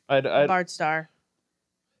bench I'd Bart Starr.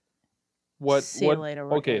 what See what you later,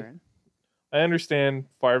 Rick okay. Aaron. I understand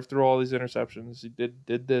Favre threw all these interceptions. He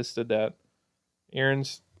did this, did that. Aaron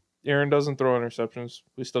doesn't throw interceptions.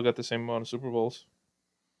 We still got the same amount of Super Bowls.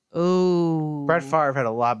 Ooh. Brett Favre had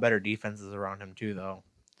a lot better defenses around him too, though.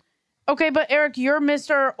 Okay, but Eric, you're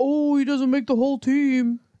Mr. Oh, he doesn't make the whole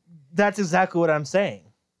team. That's exactly what I'm saying.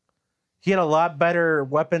 He had a lot better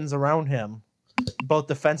weapons around him, both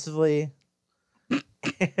defensively.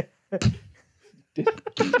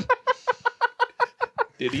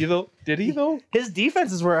 Did he though? His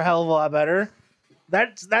defenses were a hell of a lot better.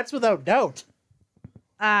 That's without doubt.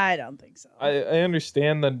 I don't think so. I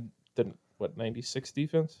understand the 96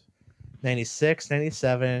 defense? 96,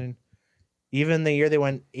 97. Even the year they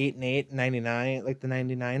went 8-8, 99, like the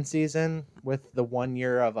 99 season with the 1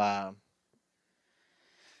 year of I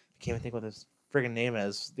can't even think what his friggin' name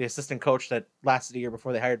is. The assistant coach that lasted a year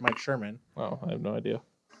before they hired Mike Sherman. Oh, I have no idea.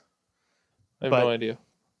 I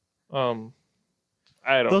don't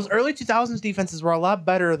Those know. early 2000s defenses were a lot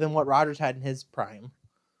better than what Rodgers had in his prime.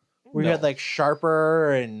 We had like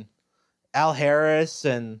Sharper and Al Harris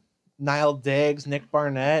and Niall Diggs, Nick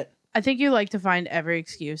Barnett. I think you like to find every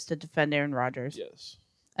excuse to defend Aaron Rodgers. Yes.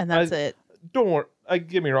 And that's it. Don't worry.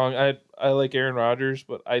 Get me wrong. I like Aaron Rodgers,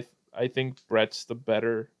 but I think Brett's the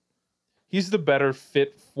better. He's the better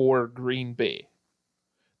fit for Green Bay.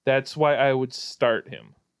 That's why I would start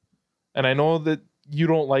him. And I know that you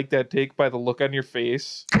don't like that take by the look on your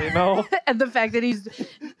face, you know? And the fact that he's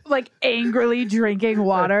like angrily drinking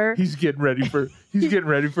water. He's getting ready for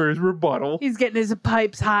his rebuttal. He's getting his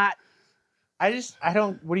pipes hot. I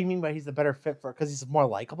don't, what do you mean by he's the better fit for? Because he's more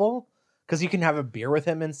likable? Because you can have a beer with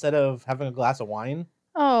him instead of having a glass of wine?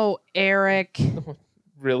 Oh, Eric.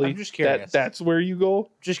 Really? I'm just curious. That's where you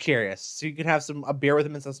go? Just curious. So you can have a beer with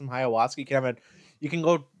him instead of some ayahuasca. You can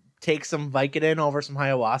go take some Vicodin over some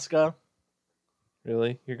ayahuasca.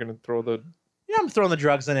 Really? You're going to throw the... Yeah, I'm throwing the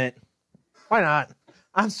drugs in it. Why not?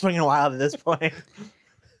 I'm swinging wild at this point.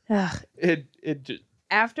 It just...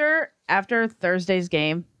 After Thursday's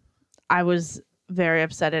game, I was very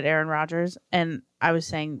upset at Aaron Rodgers, and I was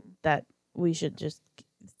saying that we should just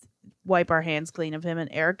wipe our hands clean of him, and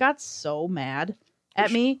Eric got so mad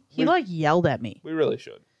at me. He yelled at me. We really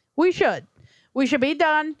should. We should be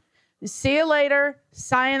done. See you later.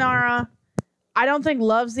 Sayonara. I don't think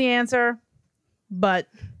love's the answer, but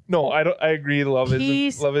no, I don't. I agree. Love isn't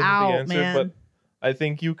the answer, man. but I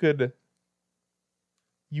think you could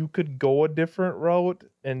go a different route,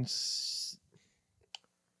 and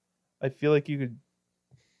I feel like you could.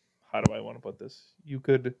 How do I want to put this? You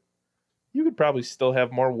could probably still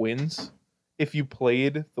have more wins if you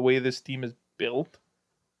played the way this team is built,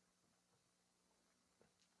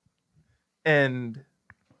 and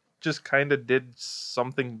just kind of did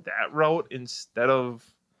something that route instead of.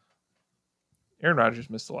 Aaron Rodgers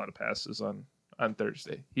missed a lot of passes on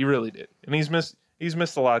Thursday. He really did, and he's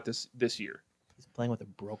missed a lot this year. He's playing with a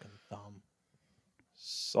broken thumb.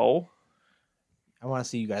 So, I want to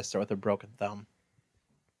see you guys start with a broken thumb.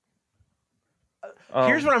 Um,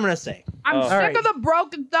 Here's what I'm going to say. I'm sick of the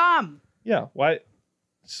broken thumb. Yeah, why?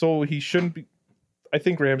 So he shouldn't be. I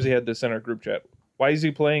think Ramsey had this in our group chat. Why is he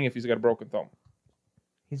playing if he's got a broken thumb?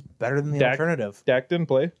 He's better than the alternative. Dak didn't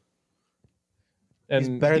play. And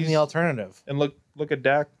he's better than the alternative. And look at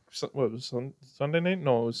Dak. What was Sunday night?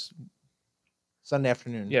 No, it was Sunday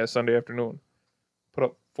afternoon. Yeah, Sunday afternoon. Put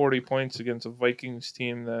up 40 points against a Vikings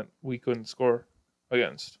team that we couldn't score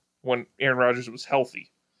against when Aaron Rodgers was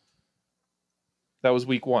healthy. That was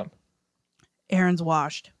week 1. Aaron's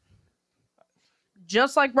washed.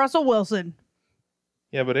 Just like Russell Wilson.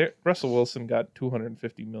 Yeah, but Russell Wilson got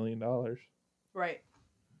 $250 million. Right.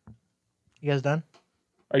 You guys done?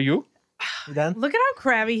 Are you? You done? Look at how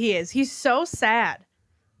crabby he is. He's so sad.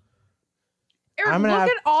 Eric, I'm gonna look have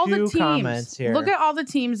at all the two teams. comments here. Look at all the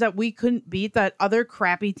teams that we couldn't beat that other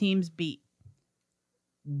crappy teams beat.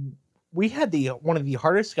 We had one of the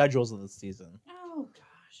hardest schedules of the season Oh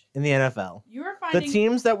gosh. in the NFL. You are The finding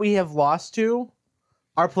teams that we have lost to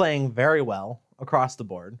are playing very well across the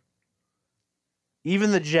board.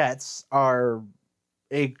 Even the Jets are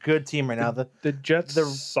a good team right now. The Jets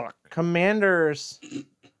suck. Commanders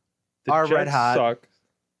The are Jets red hot. Suck.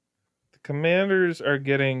 The Commanders are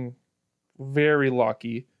getting very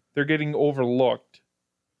lucky. They're getting overlooked.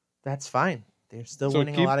 That's fine. They're still So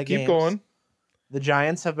winning a lot of games. Keep going. The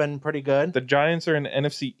Giants have been pretty good, The Giants are in the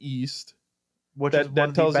NFC East. which is one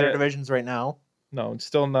of the better divisions right now. No, it's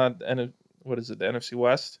still not. What is it? The NFC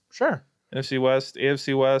West. Sure. NFC West,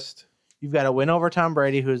 AFC West. You've got a win over Tom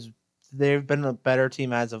Brady, they've been a better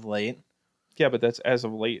team as of late. Yeah, but that's as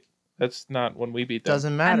of late. That's not when we beat them.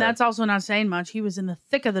 Doesn't matter. And that's also not saying much. He was in the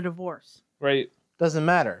thick of the divorce. Right. Doesn't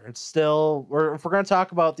matter. It's still, if we're going to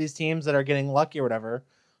talk about these teams that are getting lucky or whatever,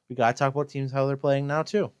 we got to talk about teams how they're playing now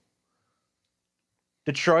too.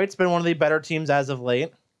 Detroit's been one of the better teams as of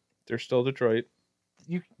late. They're still Detroit.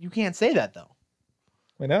 You can't say that though.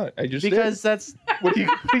 Why not? I just because did. That's what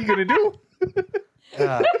are you gonna do?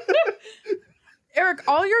 Eric,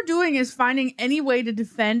 all you're doing is finding any way to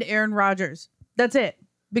defend Aaron Rodgers. That's it.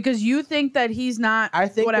 Because you think that he's not. I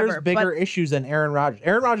think whatever, there's bigger issues than Aaron Rodgers.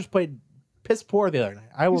 Aaron Rodgers played piss poor the other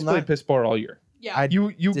night. He's played piss poor all year. Yeah, I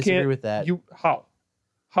you disagree can't with that. How?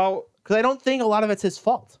 Because I don't think a lot of it's his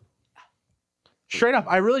fault. Straight up,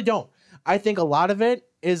 I really don't. I think a lot of it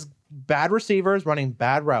is bad receivers running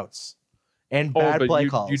bad routes and bad play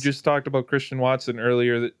calls. You just talked about Christian Watson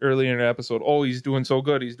earlier in the episode. Oh, he's doing so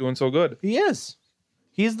good. He's doing so good. He is.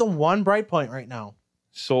 He's the one bright point right now.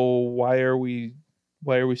 So why are we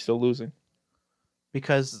still losing?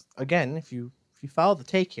 Because again, if you follow the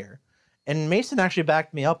take here, and Mason actually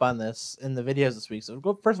backed me up on this in the videos this week.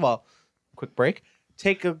 So first of all, quick break.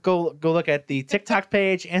 Go look at the TikTok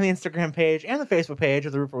page and the Instagram page and the Facebook page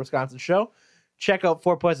of the Root for Wisconsin show. Check out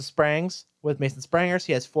 4 Plays of Sprangers with Mason Sprangers.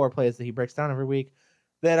 He has 4 plays that he breaks down every week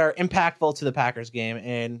that are impactful to the Packers game,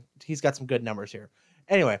 and he's got some good numbers here.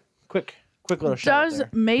 Anyway, quick little shout Does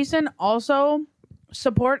Mason also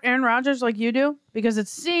support Aaron Rodgers like you do? Because it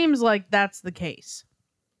seems like that's the case.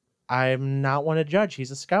 I'm not one to judge. He's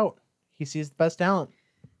a scout. He sees the best talent.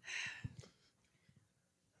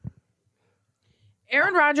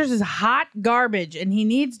 Aaron Rodgers is hot garbage, and he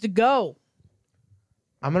needs to go.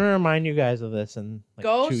 I'm going to remind you guys of this in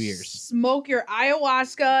Go 2 years. Smoke your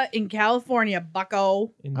ayahuasca in California,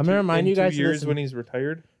 bucko. I'm going to remind you guys 2 years of this when he's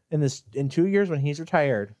retired. In 2 years when he's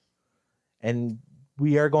retired, and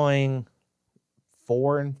we are going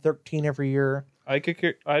 4-13 every year. I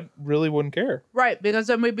really wouldn't care. Right, because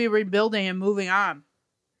then we'd be rebuilding and moving on.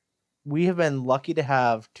 We have been lucky to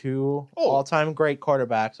have 2 all-time great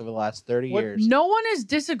quarterbacks over the last 30 years. No one is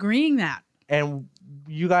disagreeing that. And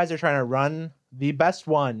you guys are trying to run the best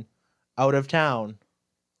one out of town.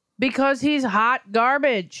 Because he's hot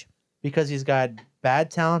garbage. Because he's got bad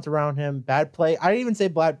talent around him, bad play. I didn't even say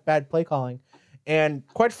bad play calling. And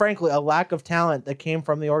quite frankly, a lack of talent that came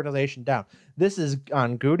from the organization down. This is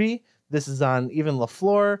on Goody. This is on even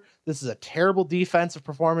LaFleur. This is a terrible defensive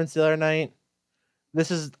performance the other night. This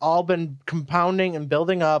has all been compounding and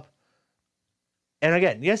building up. And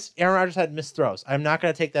again, yes, Aaron Rodgers had missed throws. I'm not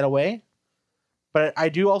going to take that away. But I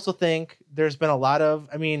do also think there's been a lot of,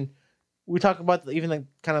 we talk about even the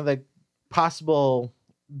kind of the possible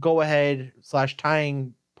go-ahead /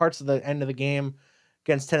 tying parts of the end of the game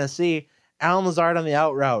against Tennessee. Allen Lazard on the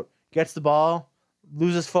out route gets the ball,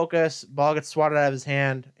 loses focus, ball gets swatted out of his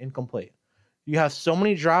hand, incomplete. You have so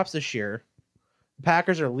many drops this year. The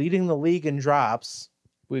Packers are leading the league in drops.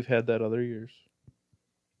 We've had that other years.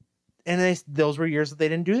 And those were years that they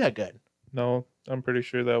didn't do that good. No, I'm pretty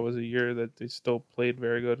sure that was a year that they still played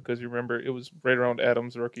very good because you remember it was right around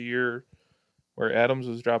Adams' rookie year where Adams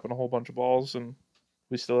was dropping a whole bunch of balls and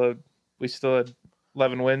we still had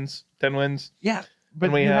 11 wins, 10 wins. Yeah, but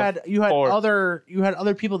you had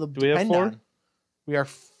other people to Do we have depend 4? on. We are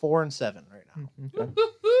 4-7 right now. Okay.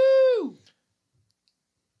 Woo-hoo!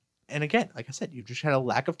 And again, like I said, you just had a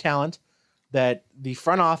lack of talent that the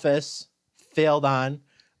front office failed on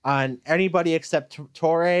anybody except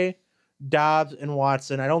Torre, Dobbs, and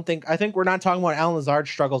Watson. I think we're not talking about Allen Lazard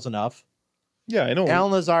struggles enough. Yeah, I know.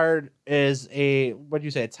 Allen Lazard is a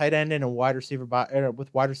tight end and a wide receiver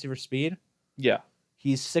with wide receiver speed. Yeah.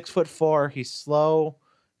 He's 6'4". He's slow.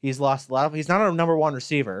 He's lost a lot he's not a number 1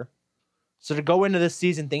 receiver. So to go into this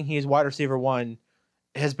season thinking he's wide receiver 1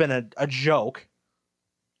 has been a joke.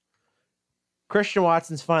 Christian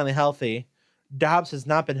Watson's finally healthy. Dobbs has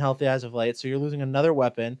not been healthy as of late, so you're losing another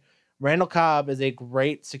weapon. Randall Cobb is a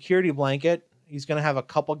great security blanket. He's going to have a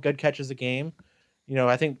couple good catches a game.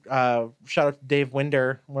 I think shout out to Dave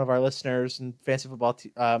Winder, one of our listeners and fantasy football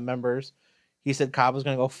members. He said Cobb was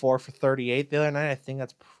going to go 4 for 38 the other night. I think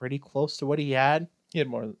that's pretty close to what he had. He had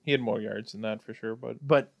more yards than that for sure,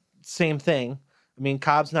 but same thing.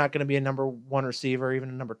 Cobb's not going to be a number 1 receiver, even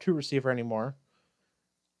a number 2 receiver anymore.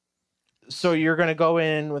 So you're going to go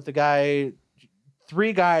in with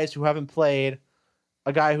 3 guys who haven't played,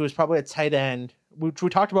 a guy who is probably a tight end, which we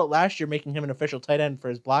talked about last year, making him an official tight end for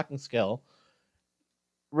his blocking skill.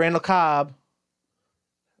 Randall Cobb.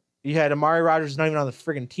 You had Amari Rodgers, who's not even on the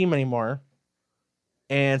friggin' team anymore.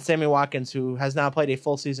 And Sammy Watkins, who has not played a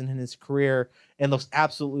full season in his career and looks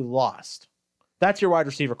absolutely lost. That's your wide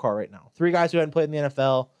receiver core right now. 3 guys who hadn't played in the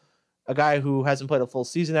NFL, a guy who hasn't played a full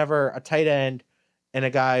season ever, a tight end, and a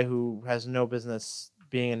guy who has no business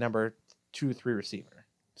being a number 2 or 3 receiver.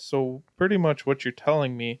 So pretty much what you're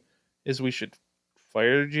telling me is we should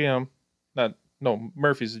fire the GM.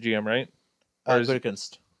 Murphy's the GM, right?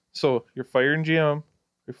 Gutekunst. So you're firing GM,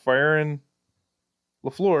 you're firing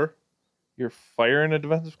LaFleur, you're firing a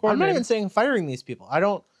defensive coordinator. I'm not even saying firing these people. I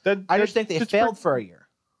just think they failed for a year.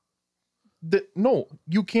 No,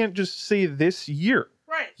 you can't just say this year.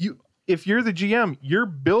 Right. If you're the GM, you're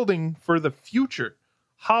building for the future.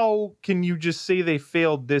 How can you just say they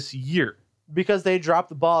failed this year? Because they dropped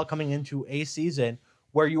the ball coming into a season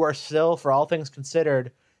where you are still, for all things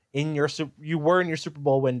considered, you were in your Super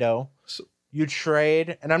Bowl window. So, you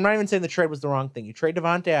trade, and I'm not even saying the trade was the wrong thing. You trade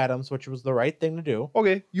Devontae Adams, which was the right thing to do.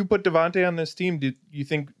 Okay, you put Devontae on this team. Do you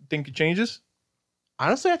think it changes?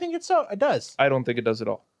 Honestly, I think it does. I don't think it does at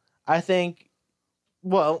all. I think,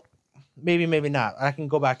 well, maybe not. I can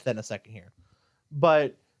go back to that in a second here.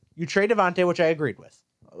 But you trade Devontae, which I agreed with.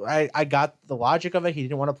 I got the logic of it. He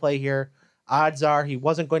didn't want to play here. Odds are he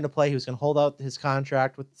wasn't going to play. He was going to hold out his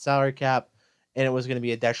contract with the salary cap, and it was going to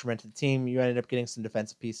be a detriment to the team. You ended up getting some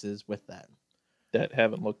defensive pieces with that. That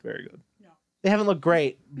haven't looked very good. No. They haven't looked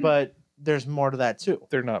great, but there's more to that too.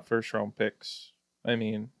 They're not first round picks. I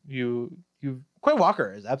mean, you Quay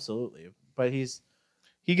Walker is absolutely, but he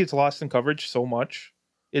gets lost in coverage so much.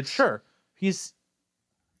 It's sure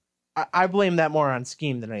I blame that more on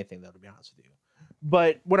scheme than anything, though, to be honest with you.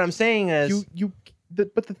 But what I'm saying is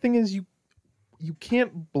but the thing is you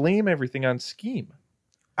can't blame everything on scheme.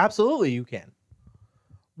 Absolutely you can.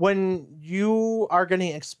 When you are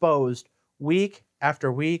getting exposed week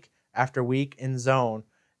after week after week in zone,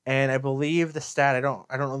 and I believe the stat, I don't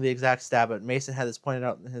know the exact stat, but Mason had this pointed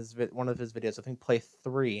out in one of his videos. I think play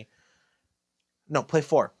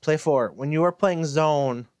 4. When you are playing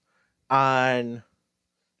zone on, I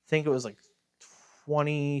think it was like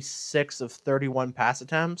 26 of 31 pass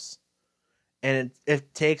attempts, and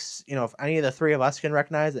it takes, if any of the 3 of us can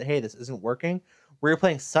recognize that, hey, this isn't working, where you're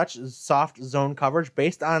playing such soft zone coverage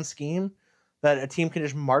based on scheme that a team can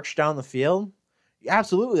just march down the field,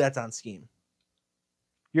 absolutely that's on scheme.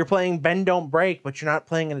 You're playing bend, don't break, but you're not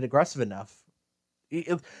playing it aggressive enough.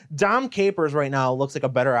 Dom Capers right now looks like a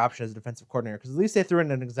better option as a defensive coordinator because at least they threw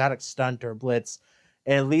in an exotic stunt or blitz,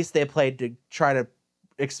 and at least they played to try to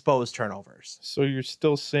expose turnovers. So you're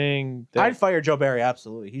still saying that I'd fire Joe Barry,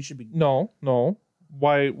 absolutely. He should be. No.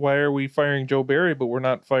 Why are we firing Joe Barry, but we're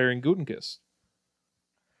not firing Gutekunst?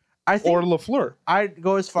 I think, or LaFleur. I'd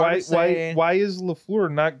go as far as say... Why is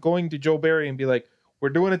LaFleur not going to Joe Barry and be like, we're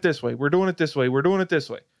doing it this way, we're doing it this way, we're doing it this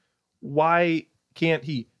way? Why can't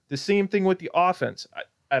he? The same thing with the offense.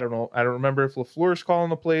 I don't know. I don't remember if LaFleur's calling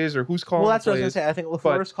the plays or who's calling the plays. Well, that's what I was going to say. I think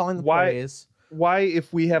LaFleur's calling the plays. Why,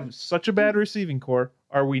 if we have such a bad receiving core,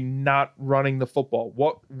 are we not running the football?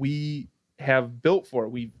 What we have built for.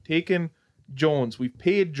 We've taken Jones. We've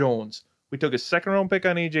paid Jones. We took a second-round pick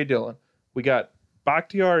on A.J. Dillon. We got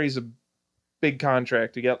Bakhtiari's a big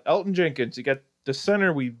contract. You got Elton Jenkins. You got the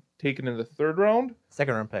center we've taken in the 3rd round.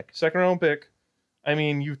 Second round pick. I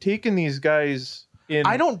mean, you've taken these guys in.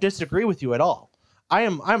 I don't disagree with you at all.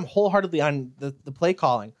 I'm wholeheartedly on the play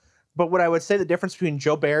calling. But what I would say the difference between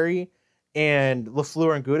Joe Barry and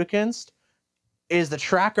LaFleur and Gutekunst is the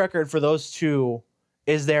track record for those two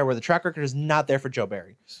is there, where the track record is not there for Joe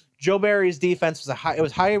Barry. Joe Barry's defense was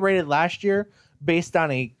high rated last year based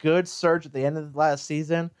on a good surge at the end of the last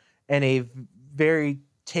season and a very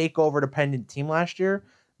takeover dependent team last year.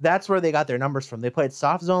 That's where they got their numbers from. They played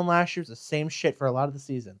soft zone last year. It's the same shit for a lot of the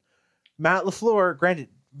season. Matt LaFleur, granted,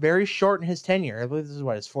 very short in his tenure. I believe this is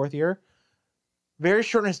his 4th year. Very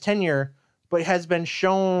short in his tenure, but has been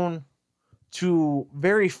shown to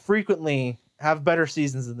very frequently have better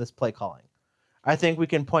seasons than this play calling. I think we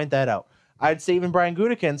can point that out. I'd say even Brian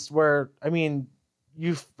Gutekunst, where, I mean,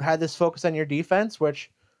 you've had this focus on your defense,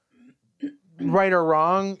 which, right or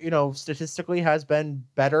wrong, statistically has been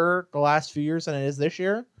better the last few years than it is this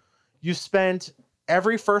year. You spent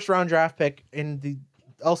every first-round draft pick in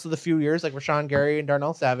the few years, like Rashawn Gary and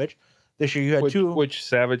Darnell Savage. This year you had 2. Which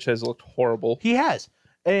Savage has looked horrible. He has.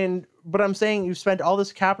 But I'm saying you spent all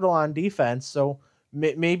this capital on defense, so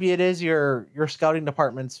maybe it is your scouting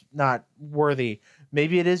department's not worthy.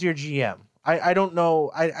 Maybe it is your GM. I don't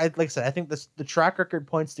know. I like I said, I think the track record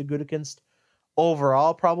points to Gutekunst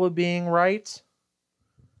overall probably being right,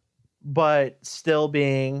 but still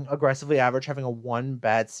being aggressively average, having a 1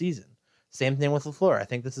 bad season. Same thing with LaFleur. I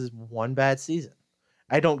think this is 1 bad season.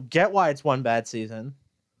 I don't get why it's 1 bad season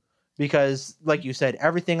because, like you said,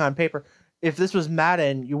 everything on paper. If this was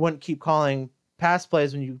Madden, you wouldn't keep calling pass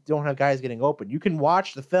plays when you don't have guys getting open. You can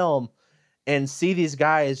watch the film and see these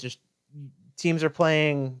guys just teams are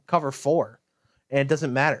playing cover 4, and it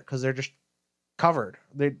doesn't matter because they're just covered.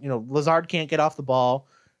 Lazard can't get off the ball.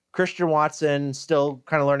 Christian Watson still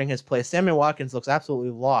kind of learning his play. Sammy Watkins looks absolutely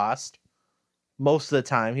lost most of the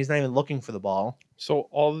time. He's not even looking for the ball. So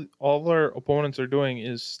all our opponents are doing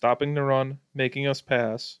is stopping the run, making us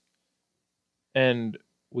pass, and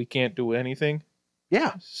we can't do anything.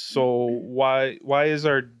 Yeah. So why is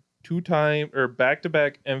our 2-time or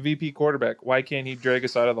back-to-back MVP quarterback, why can't he drag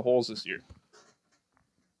us out of the holes this year?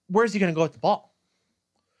 Where's he going to go with the ball?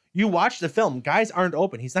 You watch the film. Guys aren't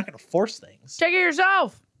open. He's not going to force things. Check it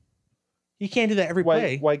yourself. He can't do that every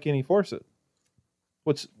play. Why can't he force it?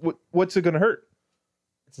 What's it going to hurt?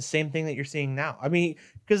 It's the same thing that you're seeing now. I mean,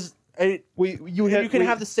 because you can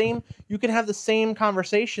have the same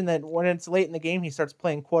conversation that when it's late in the game, he starts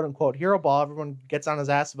playing quote unquote hero ball. Everyone gets on his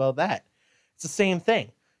ass about that. It's the same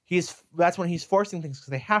thing. That's when he's forcing things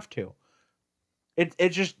because they have to. It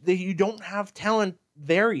just you don't have talent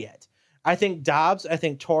there yet. I think Dobbs, I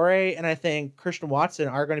think Torrey, and I think Christian Watson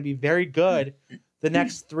are going to be very good the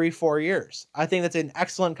next 3-4 years. I think that's an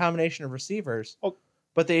excellent combination of receivers. Oh.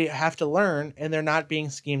 But they have to learn, and they're not being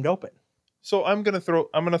schemed open. So I'm gonna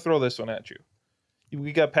throw this one at you.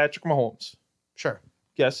 We got Patrick Mahomes. Sure.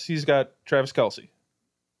 Yes, he's got Travis Kelce.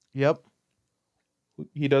 Yep.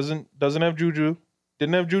 He doesn't have Juju.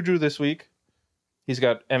 Didn't have Juju this week. He's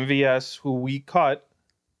got MVS, who we cut.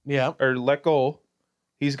 Yeah. Or let go.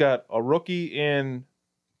 He's got a rookie in.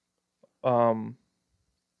 He's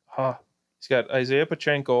got Isaiah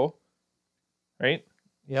Pachenko, right?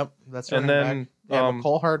 Yep. That's and then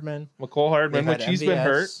McCole Hardman. Which he's been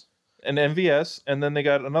hurt. And MVS, and then they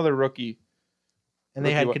got another rookie. And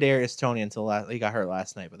they had Kadarius Toney until he got hurt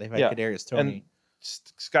last night, but they've had Kadarius Toney. And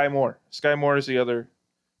Sky Moore. Sky Moore is the other.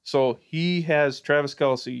 So he has Travis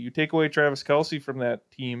Kelce. You take away Travis Kelce from that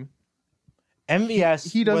team.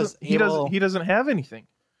 MVS he doesn't have anything.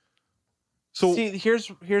 So see, here's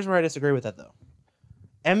where I disagree with that though.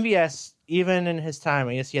 MVS, even in his time,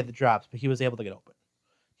 I guess he had the drops, but he was able to get open.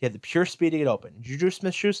 He had the pure speed to get open. Juju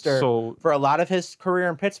Smith-Schuster, for a lot of his career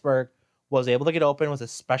in Pittsburgh, was able to get open, was a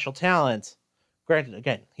special talent. Granted,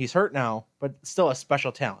 again, he's hurt now, but still a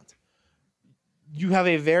special talent. You have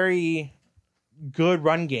a very good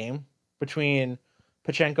run game between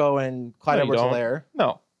Pachenko and Clyde Edwards-Helaire.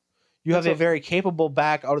 No. You have a very capable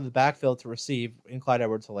back out of the backfield to receive in Clyde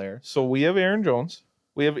Edwards-Helaire. So we have Aaron Jones.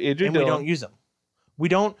 We have AJ Dillon. We don't use him. We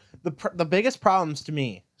don't. The biggest problems to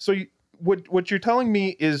me. So what you're telling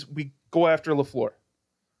me is we go after LaFleur.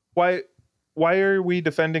 Why are we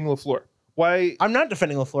defending LaFleur? Why? I'm not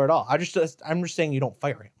defending LaFleur at all. I'm just saying you don't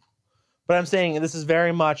fire him. But I'm saying this is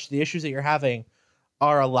very much the issues that you're having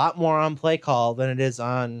are a lot more on play call than it is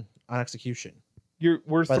on execution.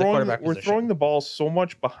 We're throwing the ball so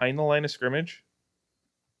much behind the line of scrimmage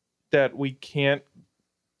that we can't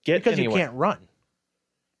get because anywhere. You can't run.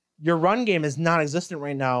 Your run game is non-existent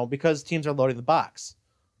right now because teams are loading the box.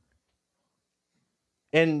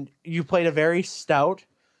 And you played a very stout.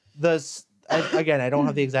 Again, I don't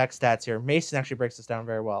have the exact stats here. Mason actually breaks this down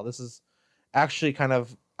very well. This is actually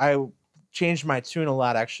I changed my tune a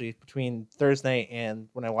lot actually between Thursday and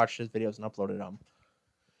when I watched his videos and uploaded them.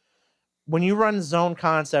 When you run zone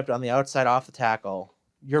concept on the outside off the tackle,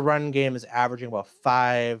 your run game is averaging about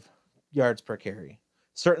 5 yards per carry.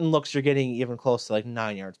 Certain looks you're getting even close to like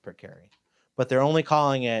 9 yards per carry. But they're only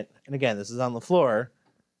calling it, and again, this is on LaFleur.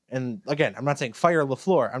 And again, I'm not saying fire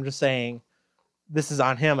LaFleur. I'm just saying this is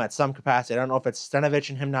on him at some capacity. I don't know if it's Stenovich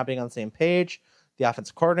and him not being on the same page, the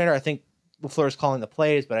offensive coordinator. I think LaFleur is calling the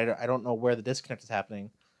plays, but I don't know where the disconnect is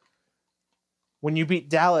happening. When you beat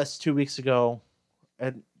Dallas 2 weeks ago,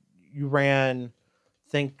 and you ran, I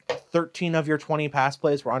think 13 of your 20 pass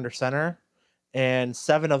plays were under center, and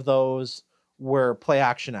 7 of those were play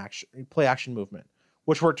action movement,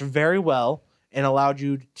 which worked very well and allowed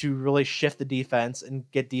you to really shift the defense and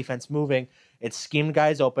get defense moving. It schemed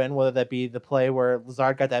guys open, whether that be the play where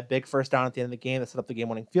Lazard got that big first down at the end of the game that set up the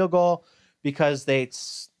game-winning field goal because they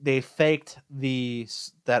faked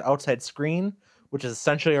that outside screen, which is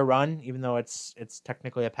essentially a run, even though it's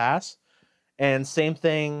technically a pass. And same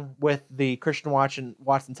thing with the Christian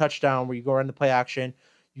Watson touchdown where you go into play action,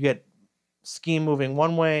 you get scheme moving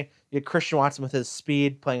one way, you get Christian Watson with his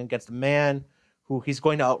speed playing against a man who he's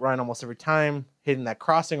going to outrun almost every time, hitting that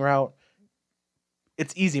crossing route.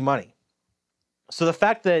 It's easy money. So the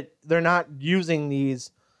fact that they're not using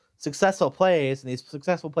these successful plays and these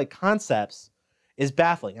successful play concepts is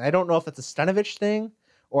baffling. And I don't know if it's a Stenovich thing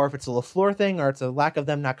or if it's a LaFleur thing or it's a lack of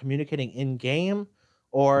them not communicating in game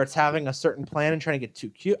or it's having a certain plan and trying to get too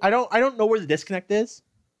cute. I don't know where the disconnect is,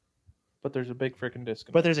 But there's a big freaking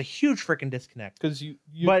disconnect. but there's a huge freaking disconnect. Because you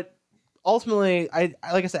But ultimately, I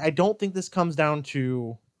like I said, I don't think this comes down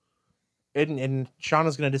to, and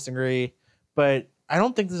Shawna's going to disagree, but I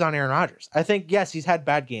don't think this is on Aaron Rodgers. I think, yes, he's had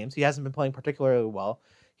bad games. He hasn't been playing particularly well.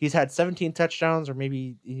 He's had 17 touchdowns, or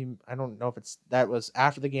maybe I don't know if that was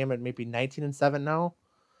after the game, at maybe 19-7 now.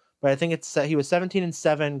 But I think he was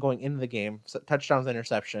 17-7 going into the game, so touchdowns,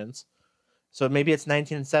 interceptions. So maybe it's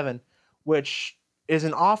 19-7, which is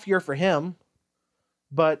an off year for him.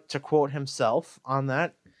 But to quote himself on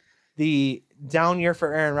that, the down year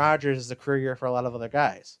for Aaron Rodgers is a career year for a lot of other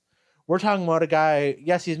guys. We're talking about a guy,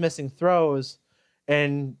 yes, he's missing throws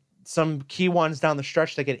and some key ones down the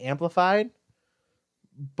stretch that get amplified.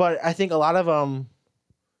 But I think a lot of them,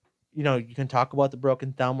 you can talk about the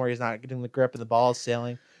broken thumb where he's not getting the grip and the ball is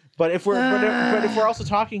sailing. But if we're also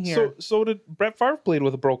talking here, so did Brett Favre played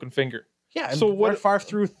with a broken finger? Yeah. And so Brett Favre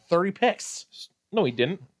threw 30 picks. No, he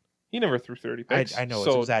didn't. He never threw 30 picks. I know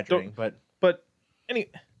it's exaggerating, but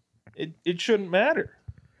it shouldn't matter.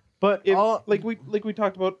 But like we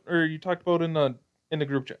talked about, or you talked about in the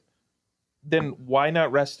group chat, then why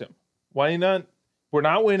not rest him? Why not? We're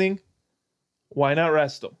not winning. Why not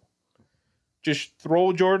rest him? Just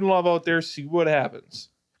throw Jordan Love out there, see what happens.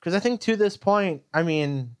 Because I think to this point, I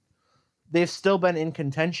mean, they've still been in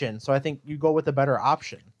contention, so I think you go with a better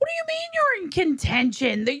option. What do you mean you're in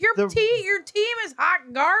contention? Your team is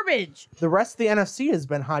hot garbage. The rest of the NFC has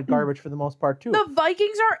been hot garbage for the most part too. The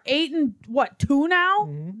Vikings are 8-2 now.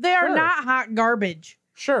 Mm-hmm. They are not hot garbage.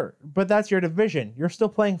 Sure, but that's your division. You're still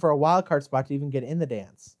playing for a wild card spot to even get in the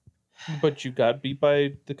dance. But you got beat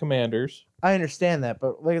by the Commanders. I understand that,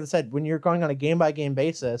 but like I said, when you're going on a game-by-game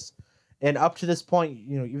basis, and up to this point,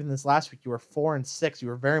 even this last week, you were 4-6. You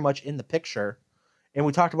were very much in the picture. And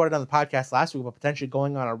we talked about it on the podcast last week about potentially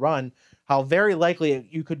going on a run, how very likely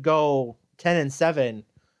you could go 10-7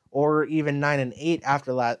 or even 9-8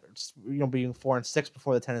 after being 4-6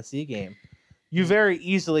 before the Tennessee game. You very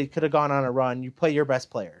easily could have gone on a run. You play your best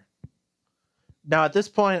player. Now, at this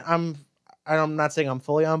point, I'm not saying I'm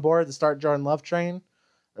fully on board the start Jordan Love train,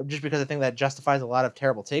 just because I think that justifies a lot of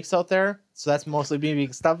terrible takes out there. So that's mostly me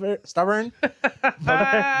being stubborn.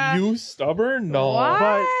 You stubborn? No.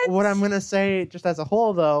 But what I'm going to say, just as a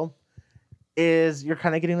whole, though, is you're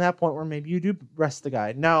kind of getting to that point where maybe you do rest the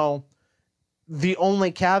guy. Now, the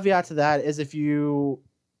only caveat to that is if you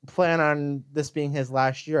plan on this being his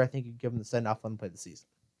last year, I think you give him the send-off and play the season.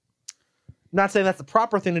 Not saying that's the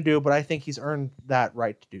proper thing to do, but I think he's earned that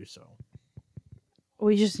right to do so.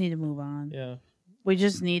 We just need to move on. Yeah. We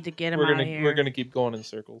just need to get him out of here. We're going to keep going in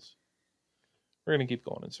circles.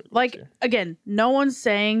 Like, again, no one's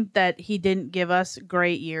saying that he didn't give us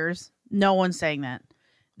great years. No one's saying that.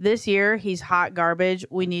 This year, he's hot garbage.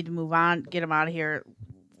 We need to move on, get him out of here.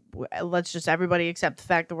 Let's just everybody accept the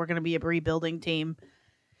fact that we're going to be a rebuilding team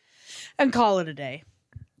and call it a day.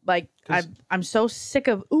 Like, I'm so sick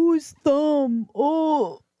of, his thumb.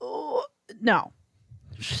 No.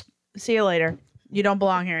 See you later. You don't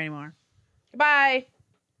belong here anymore. Goodbye.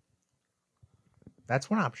 That's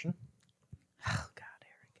one option. Oh,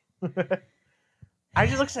 God, Eric. I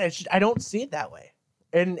just look at it. I don't see it that way.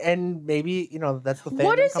 And maybe, that's the thing.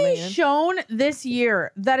 What has he shown this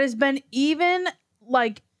year that has been even,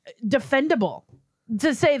 like, defendable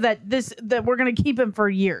to say that we're going to keep him for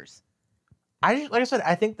years? Like I said,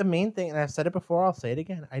 I think the main thing, and I've said it before, I'll say it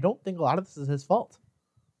again, I don't think a lot of this is his fault.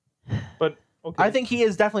 But okay. I think he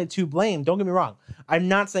is definitely to blame. Don't get me wrong. I'm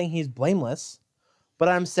not saying he's blameless, but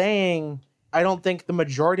I'm saying I don't think the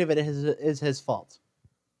majority of it is his fault.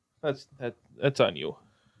 That's on you.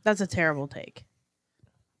 That's a terrible take.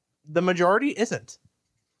 The majority isn't.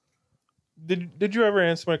 Did you ever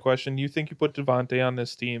answer my question? You think you put Devontae on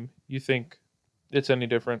this team? You think it's any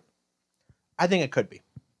different? I think it could be.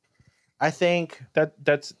 I think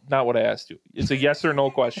that's not what I asked you. It's a yes or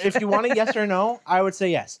no question. If you want a yes or no, I would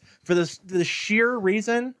say yes. For the sheer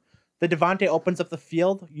reason that Devontae opens up the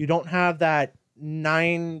field, you don't have that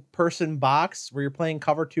 9-person box where you're playing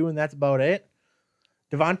cover 2 and that's about it.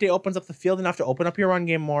 Devontae opens up the field enough to open up your run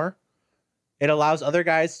game more. It allows other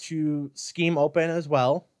guys to scheme open as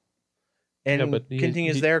well and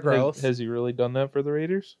continues their growth. Has he really done that for the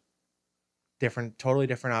Raiders? Totally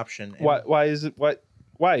different option. Why is it?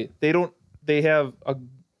 Why they have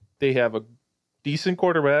a decent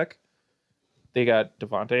quarterback. They got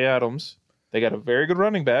Devontae Adams. They got a very good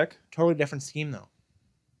running back. Totally different scheme though.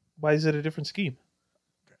 Why is it a different scheme?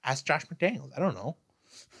 Ask Josh McDaniels. I don't know.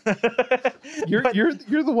 You're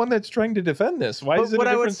the one that's trying to defend this. Why is it? What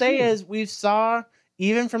I would say is we saw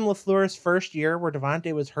even from LaFleur's first year where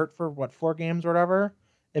Devontae was hurt for 4 games or whatever.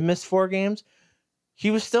 and missed 4 games,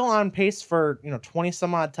 he was still on pace for 20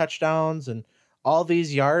 some odd touchdowns and all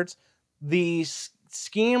these yards. The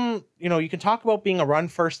scheme, you can talk about being a run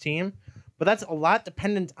first team, but that's a lot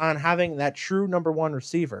dependent on having that true number 1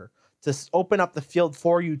 receiver to open up the field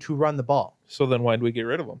for you to run the ball. So then why did we get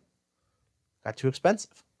rid of him? Got too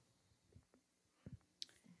expensive.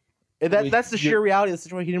 That's the sheer reality of the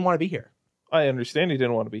situation. He didn't want to be here. I understand he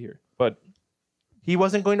didn't want to be here, but he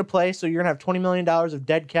wasn't going to play, so you're going to have $20 million of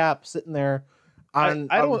dead cap sitting there on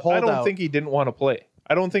I don't think he didn't want to play.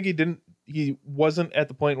 I don't think he wasn't at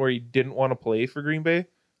the point where he didn't want to play for Green Bay.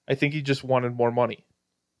 I think he just wanted more money.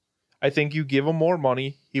 I think you give him more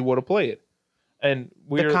money, he would have played. And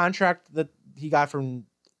the contract that he got from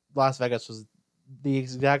Las Vegas was the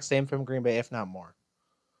exact same from Green Bay, if not more.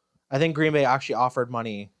 I think Green Bay actually offered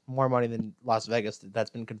more money than Las Vegas. That's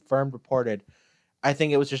been confirmed, reported. I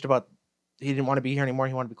think it was just about he didn't want to be here anymore.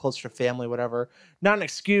 He wanted to be closer to family, whatever. Not an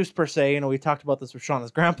excuse per se. We talked about this with Shawna's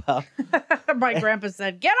grandpa. My grandpa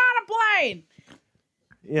said, "Get on a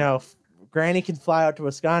plane." Granny can fly out to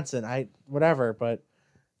Wisconsin. Whatever, but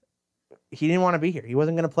he didn't want to be here. He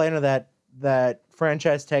wasn't going to play under that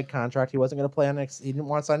franchise tag contract. He wasn't going to play he didn't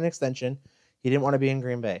want to sign an extension. He didn't want to be in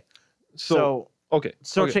Green Bay. Okay.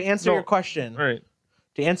 To answer your question, all right.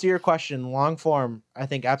 To answer your question, long form, I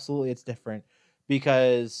think absolutely it's different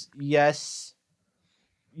because yes,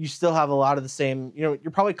 you still have a lot of the same. You're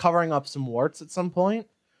probably covering up some warts at some point,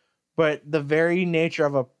 but the very nature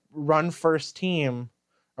of a run first team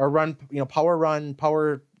or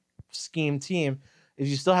power scheme team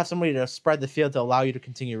is you still have somebody to spread the field to allow you to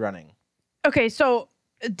continue running. Okay, so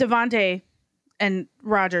Devontae and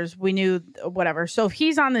Rodgers, we knew whatever. So if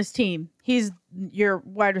he's on this team, he's your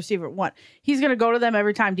wide receiver 1. He's going to go to them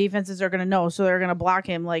every time. Defenses are going to know, so they're going to block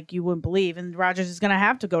him like you wouldn't believe. And Rodgers is going to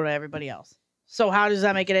have to go to everybody else. So how does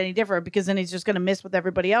that make it any different? Because then he's just going to miss with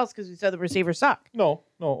everybody else because we said the receivers suck. No,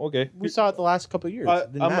 okay. We saw it the last couple of years.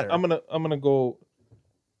 It didn't matter. I'm gonna go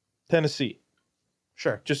Tennessee.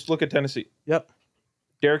 Sure. Just look at Tennessee. Yep.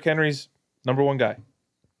 Derrick Henry's number 1 guy.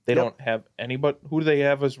 They don't have anybody. Who do they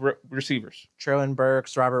have as receivers? Traylon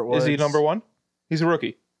Burks, Robert Woods. Is he number 1? He's a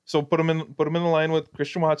rookie. So put him in the line with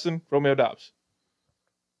Christian Watson, Romeo Doubs.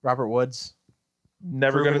 Robert Woods.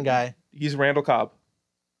 Never gonna guy. He's Randall Cobb.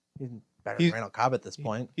 He's better than Randall Cobb at this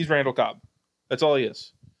point. He's Randall Cobb. That's all he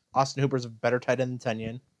is. Austin Hooper's a better tight end than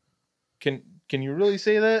Tenyon. Can you really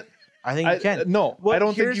say that? I think you can. No, I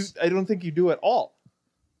don't think you do at all.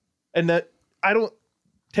 And that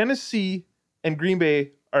Tennessee and Green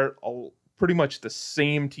Bay are all pretty much the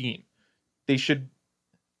same team. They should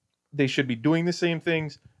be doing the same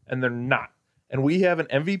things, and they're not. And we have an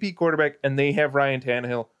MVP quarterback, and they have Ryan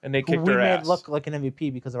Tannehill, and they kicked their ass. We made look like an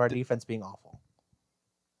MVP because of our defense being awful.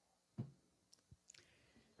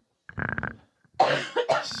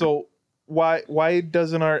 So why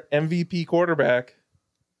doesn't our MVP quarterback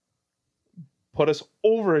put us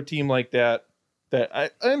over a team like that? That I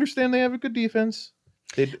understand they have a good defense.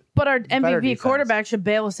 But our MVP quarterback should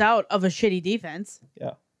bail us out of a shitty defense.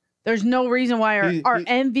 Yeah. There's no reason why our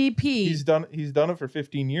MVP... He's done it for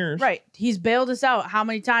 15 years. Right. He's bailed us out how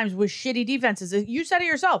many times with shitty defenses? You said it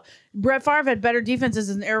yourself. Brett Favre had better defenses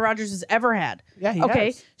than Aaron Rodgers has ever had. Yeah, he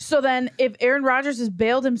has. So then if Aaron Rodgers has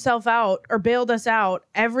bailed himself out or bailed us out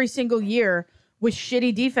every single year with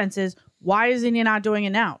shitty defenses, why is he not doing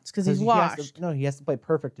it now? It's because he's washed. He has to play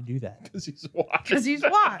perfect to do that. Because he's washed. Because he's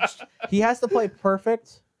washed. He has to play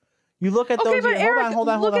perfect. You look at those. But Eric, hold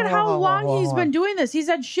on. Look at how long he's been doing this. He's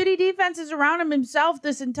had shitty defenses around him himself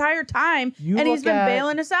this entire time, and he's been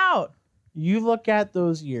bailing us out. You look at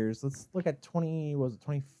those years. Let's look at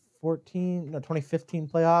 2015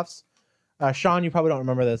 playoffs. Sean, you probably don't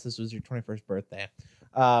remember this. This was your 21st birthday,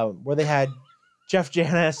 where they had Jeff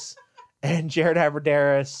Janis and Jared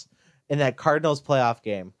Abbrederis in that Cardinals playoff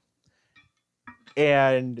game.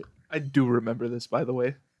 And I do remember this, by the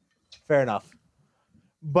way. Fair enough.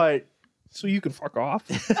 But so you can fuck off.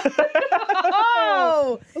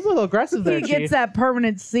 Oh, I was a little aggressive there. He gets that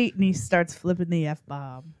permanent seat and he starts flipping the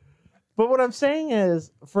F-bomb. But what I'm saying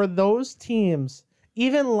is, for those teams,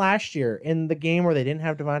 even last year in the game where they didn't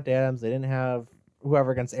have Devontae Adams, they didn't have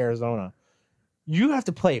whoever against Arizona, you have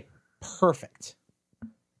to play perfect.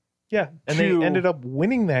 Yeah, and they ended up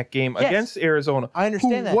winning that game against Arizona. I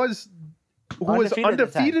understand who was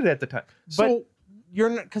undefeated at the time. So but you're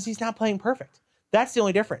not, because he's not playing perfect. That's the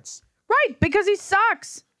only difference. Right, because he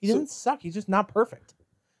sucks. He doesn't suck. He's just not perfect.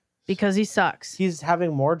 Because he sucks. He's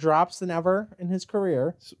having more drops than ever in his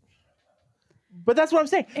career. But that's what I'm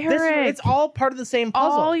saying. Eric, it's all part of the same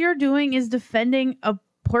puzzle. All you're doing is defending a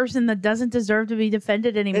person that doesn't deserve to be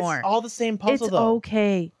defended anymore. It's all the same puzzle, it's though.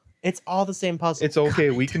 Okay. It's all the same puzzle. It's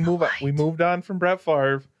okay. We can move on. We moved on from Brett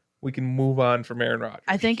Favre. We can move on from Aaron Rodgers.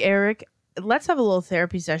 I think Eric, let's have a little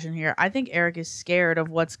therapy session here. I think Eric is scared of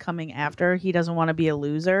what's coming after. He doesn't want to be a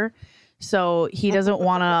loser. So he doesn't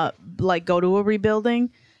want to like go to a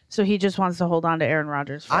rebuilding. So he just wants to hold on to Aaron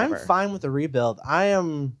Rodgers forever. I'm fine with the rebuild.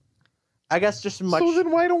 I guess just much. So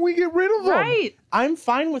then why don't we get rid of him? Right. I'm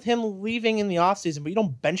fine with him leaving in the offseason, but you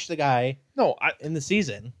don't bench the guy in the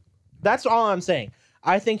season. That's all I'm saying.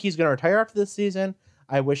 I think he's going to retire after this season.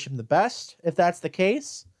 I wish him the best if that's the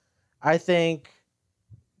case. I think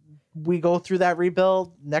we go through that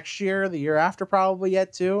rebuild next year, the year after probably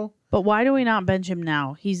yet too. But why do we not bench him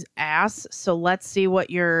now? He's ass. So let's see what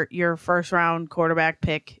your first round quarterback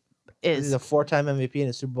pick is. He's a 4-time MVP and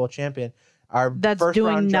a Super Bowl champion. That's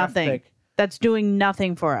doing nothing. That's doing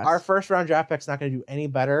nothing for us. Our first round draft pick's not going to do any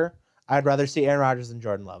better. I'd rather see Aaron Rodgers than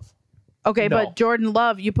Jordan Love. Okay, No. but Jordan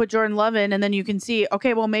Love, you put Jordan Love in, and then you can see,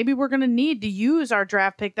 okay, well, maybe we're going to need to use our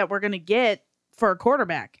draft pick that we're going to get for a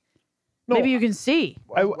quarterback. No, Maybe you can see.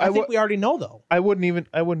 I think we already know though. I wouldn't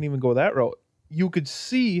even go that route. You could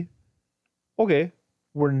see, okay,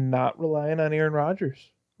 we're not relying on Aaron Rodgers.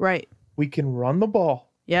 Right. We can run the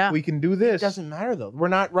ball. Yeah. We can do It this. doesn't matter though. We're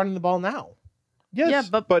not running the ball now. Yes, Yeah,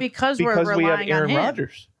 but because we're we have relying on Aaron him.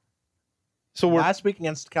 Rodgers. So we're Last week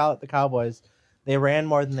against the Cowboys, they ran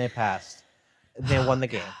more than they passed. They won the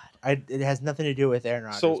game. It has nothing to do with Aaron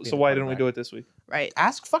Rodgers. so why didn't we do it this week? Right.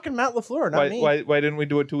 Ask fucking Matt LaFleur, not me. Why didn't we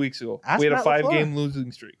do it 2 weeks ago? Ask We had a Matt 5-game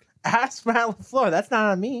losing streak. Ask Matt LaFleur. That's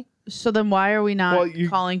not on me. So then why are we not Well,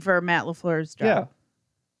 calling for Matt LaFleur's job? Yeah.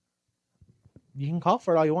 You can call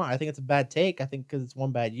for it all you want. I think it's a bad take. I think because it's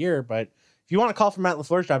one bad year. But if you want to call for Matt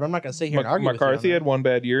LaFleur's job, I'm not going to sit here and argue McCarthy with you on had one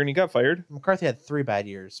bad year and he got fired. that. McCarthy had 3 bad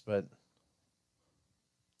years, but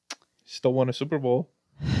Still won a Super Bowl.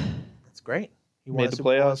 that's great. He won Made a the Super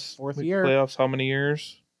Bowl his playoffs. fourth Made year. Playoffs how many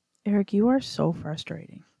years? Eric, you are so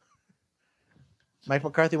frustrating. Mike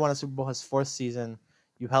McCarthy won a Super Bowl his 4th season.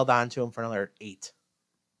 You held on to him for another 8.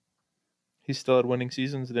 He still had winning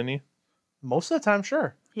seasons, didn't he? Most of the time,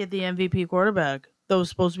 sure. He had the MVP quarterback that was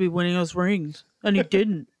supposed to be winning us rings, and he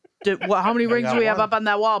didn't. How many They rings got do we have one. up on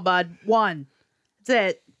that wall, bud? 1.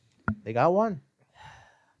 That's it. They got one.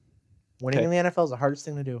 Winning Okay. in the NFL is the hardest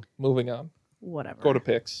thing to do. Moving on. Whatever. Go to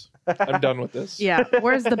picks. I'm done with this. Yeah.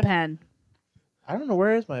 Where's the pen? I don't know,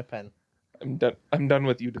 where is my pen? I'm done. I'm done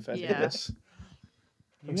with you defending Yeah. this.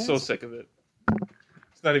 I'm Yes. so sick of it.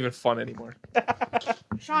 It's not even fun anymore.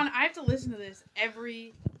 Sean, I have to listen to this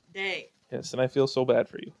every day. Yes, and I feel so bad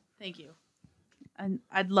for you. Thank you. And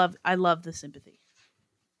I love the sympathy.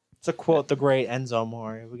 To quote the great Enzo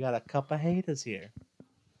Mori, we got a couple haters here.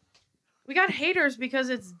 We got haters because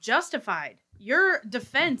it's justified. Your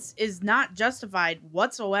defense is not justified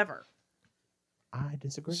whatsoever. I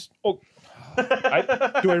disagree. Oh, do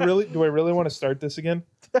I really want to start this again?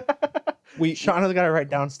 Shawna's got to write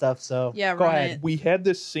down stuff, so Yeah, go run ahead. it. We had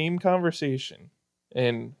this same conversation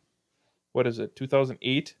in, what is it,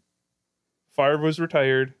 2008? Favre was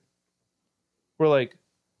retired. We're like,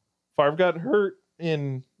 Favre got hurt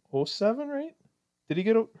in 07, right? Did he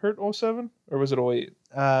get hurt in 07? Or was it 08?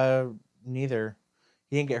 Neither.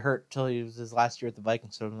 He didn't get hurt till he was his last year at the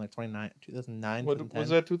Vikings, so in like 2009, What, 2010. was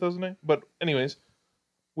that 2009? But anyways,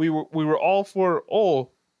 we were all for,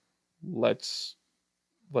 let's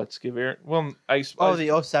give Aaron. Well,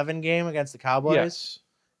 the 07 game against the Cowboys? yes.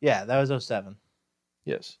 Yeah, that was 07.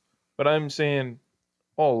 Yes. But I'm saying,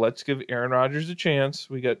 let's give Aaron Rodgers a chance.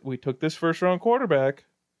 We took this first round quarterback,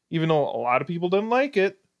 even though a lot of people didn't like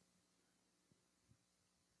it.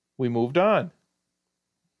 We moved on.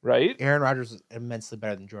 Right? Aaron Rodgers was immensely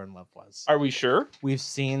better than Jordan Love was. Are we sure? We've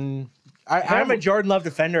seen... I'm a Jordan Love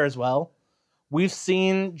defender as well. We've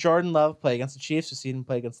seen Jordan Love play against the Chiefs. We've seen him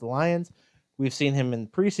play against the Lions. We've seen him in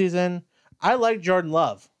preseason. I like Jordan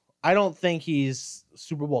Love. I don't think he's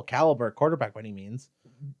Super Bowl caliber quarterback by any means.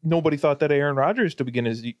 Nobody thought that Aaron Rodgers to begin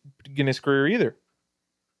his career either.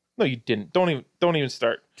 No, you didn't. Don't even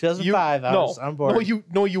start. 2005, I was on board.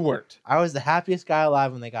 No, you weren't. I was the happiest guy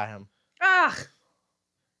alive when they got him. Ah,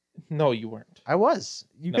 No, you weren't. I was.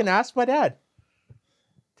 You No. can ask my dad.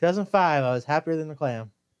 2005, I was happier than the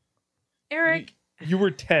clam. Eric. You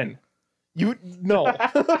were 10. No.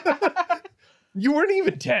 You weren't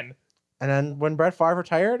even 10. And then when Brett Favre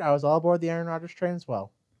retired, I was all aboard the Aaron Rodgers train as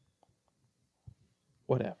well.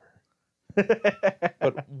 Whatever.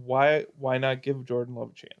 But why not give Jordan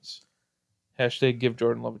Love a chance? Hashtag give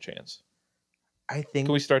Jordan Love a chance. I think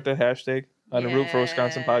Can we start that hashtag on the Root for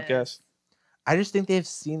Wisconsin podcast? I just think they've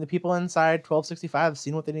seen the people inside 1265 have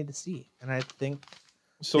seen what they need to see. And I think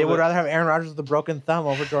So they would rather have Aaron Rodgers with a broken thumb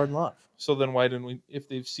over Jordan Love. So then why didn't we? If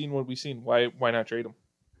they've seen what we've seen, why not trade him?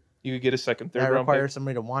 You could get a second, third That round requires pick.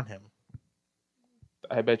 somebody to want him.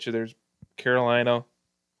 I bet you there's Carolina,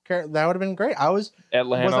 That would have been great. Was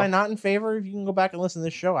Atlanta. I not in favor? If you can go back and listen to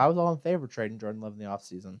this show, I was all in favor of trading Jordan Love in the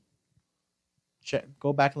offseason.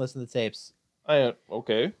 Go back and listen to the tapes.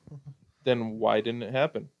 Okay. Then why didn't it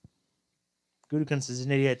happen? Gutekunst is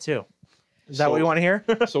an idiot too. Is that what you want to hear?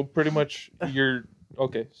 So pretty much you're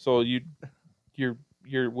okay. So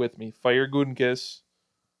you're with me. Fire Gutekunst.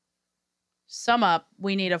 Sum up,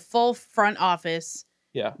 we need a full front office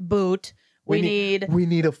Yeah. boot. We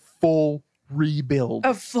need a full rebuild.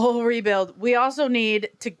 a full rebuild. We also need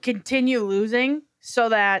to continue losing so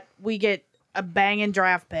that we get a banging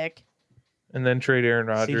draft pick. And then trade Aaron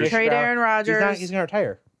Rodgers. Trade Aaron Rodgers. He's going to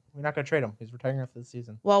retire. We're not going to trade him. He's retiring after the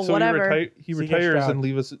season. Well, So whatever. he CJ retires Stroud. and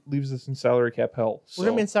leaves us in salary cap hell. We're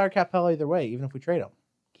going to be in salary cap hell either way, even if we trade him.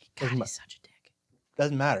 God, he's such a dick.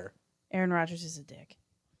 Doesn't matter. Aaron Rodgers is a dick.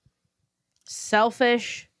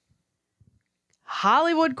 Selfish.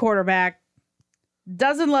 Hollywood quarterback.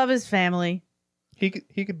 Doesn't love his family.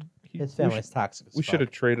 His family's toxic. We should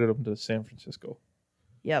have traded him to San Francisco.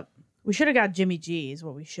 Yep. We should have got Jimmy G is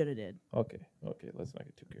what we should have did. Okay. Let's not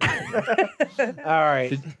get too careful. All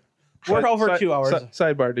right. We're over 2 hours.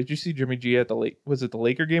 Sidebar. Did you see Jimmy G at was it the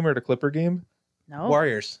Laker game or the Clipper game? No.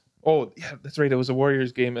 Warriors. Oh, yeah, that's right. It was a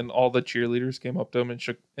Warriors game, and all the cheerleaders came up to him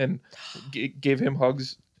and gave him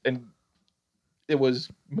hugs. And it was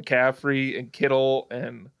McCaffrey and Kittle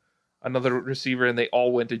and another receiver, and they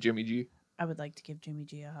all went to Jimmy G. I would like to give Jimmy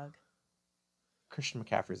G a hug. Christian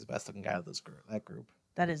McCaffrey is the best looking guy of that group.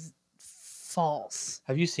 That is false.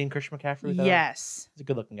 Have you seen Christian McCaffrey? Yes. He's a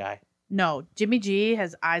good looking guy. No, Jimmy G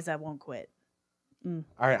has eyes that won't quit. All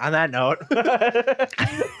right, on that note.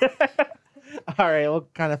 All right, we'll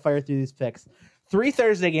kind of fire through these picks. 3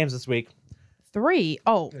 Thursday games this week. 3.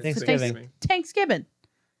 Oh, Thanksgiving. Thanksgiving.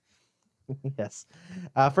 Yes.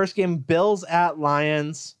 First game, Bills at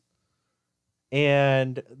Lions.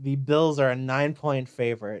 And the Bills are a 9-point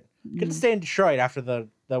favorite. Good to stay in Detroit after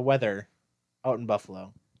the weather out in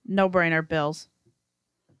Buffalo. No brainer, Bills.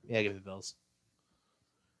 Yeah, give me the Bills.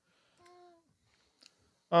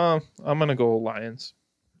 I'm gonna go Lions.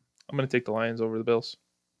 I'm gonna take the Lions over the Bills.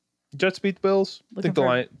 Jets beat the Bills. Think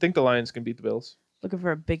the Lions can beat the Bills. Looking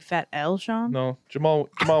for a big fat L, Sean? No, Jamal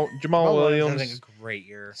Williams Williams. having a great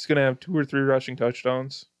year. He's gonna have 2 or 3 rushing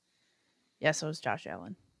touchdowns. Yeah, so is Josh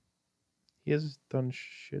Allen. He has done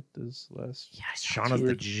shit this last. Yes, Shawna's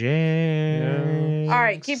the Jinx. All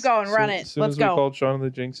right, keep going. Run it. As soon Let's as go. we called Shawna the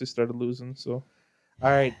Jinx, they started losing. So All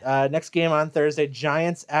right, next game on Thursday,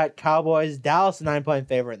 Giants at Cowboys. Dallas, a 9-point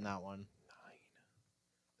favorite in that one.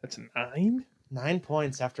 that's 9. 9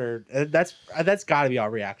 points after that's got to be all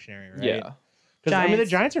reactionary, right? Yeah, Because I mean the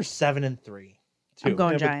Giants. Giants are 7-3. I'm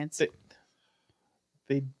going Yeah, but Giants.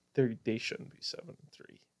 they shouldn't be 7-3.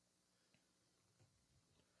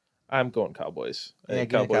 I'm going Cowboys. I Yeah,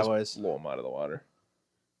 think give me Cowboys Cowboys. blow them out of the water.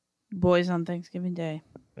 Boys on Thanksgiving Day.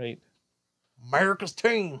 Right, America's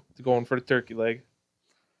team. they're going for the turkey leg.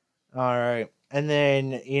 All right. And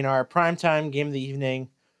then in our primetime game of the evening,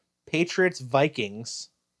 Patriots Vikings.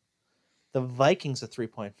 The Vikings a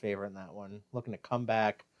 3-point favorite in that one. Looking to come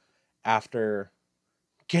back after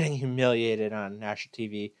getting humiliated on national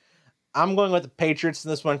TV. I'm going with the Patriots in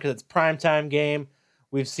this one because it's primetime game.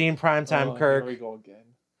 We've seen primetime Kirk. Here we go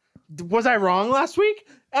again. Was I wrong last week?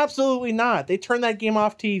 Absolutely not. They turned that game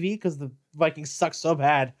off TV because the Vikings suck so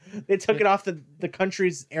bad. They took it off the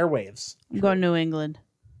country's airwaves. I'm going New England.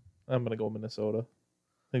 I'm gonna go Minnesota.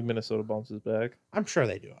 I think Minnesota bounces back. I'm sure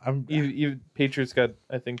they do. You Patriots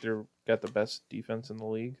I think they're got the best defense in the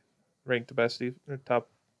league, ranked the best top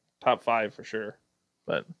 5 for sure.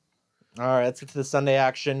 But All right, let's get to the Sunday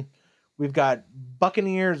action. We've got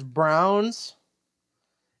Buccaneers Browns,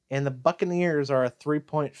 and the Buccaneers are a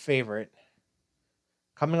 3-point favorite.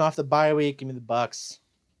 Coming off the bye week, give me the Bucks.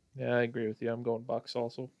 yeah, I agree with you. I'm going Bucks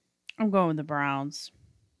also. I'm going with the Browns.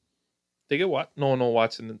 They get what? No,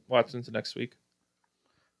 Watson's next week.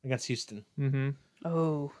 Against Houston. Mm-hmm.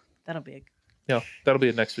 Oh, that'll be Yeah, that'll be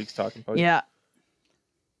a next week's talking point. Yeah.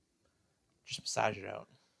 Just massage it out.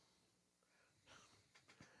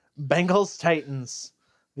 Bengals Titans.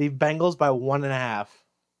 The Bengals by 1.5.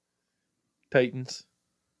 Titans.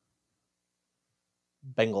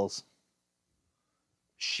 Bengals.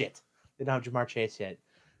 Shit. They don't have Jamar Chase yet.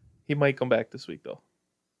 He might come back this week though.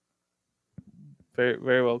 Very,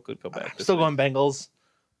 very well could come back. I'm This still week. going Bengals.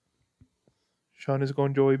 Sean is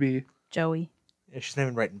going Joey B. Joey. Yeah, she's not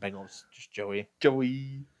even writing Bengals. Just Joey.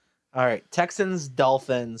 Joey. All right. Texans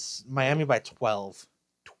Dolphins. Miami by 12.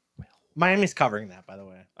 Miami's covering that, by the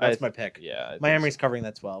way. That's my pick. Yeah. I think Miami's covering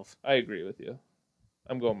that 12. I agree with you.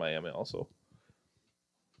 I'm going Miami also.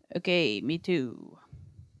 Okay, me too.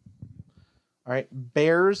 All right,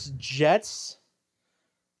 Bears, Jets.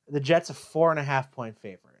 The Jets a 4.5-point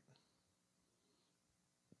favorite.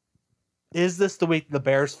 Is this the week the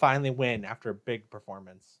Bears finally win after a big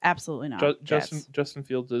performance? Absolutely not. Justin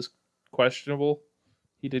Fields is questionable.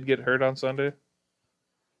 He did get hurt on Sunday.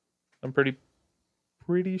 I'm pretty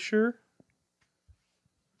sure.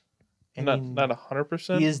 Not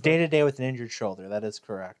 100%. He is day to day with an injured shoulder. That is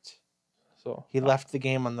correct. So he left the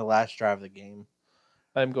game on the last drive of the game.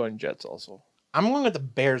 I'm going Jets also. I'm going with the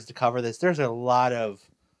Bears to cover this. There's a lot of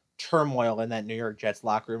turmoil in that New York Jets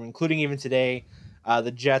locker room, including even today.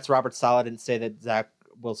 The Jets, Robert Saleh didn't say that Zach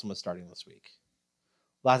Wilson was starting this week.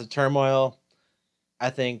 Lots of turmoil. I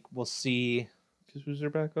think we'll see. Because who's their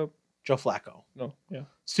backup? Joe Flacco. No, yeah.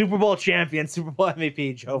 Super Bowl champion, Super Bowl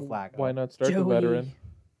MVP, Joe Flacco. Why not start the veteran?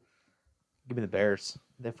 Give me the Bears.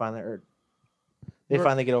 They finally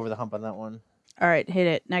get over the hump on that one. All right, hit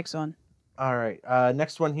it. Next one. All right.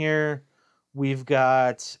 Next one here. We've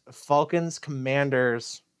got Falcons,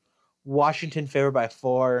 Commanders. Washington favored by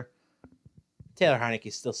 4. Taylor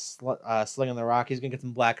Heineke's still slinging the rock. He's going to get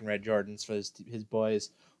some black and red Jordans for his boys.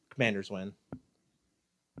 Commanders win.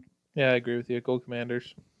 Yeah, I agree with you. Go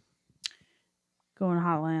Commanders. Going to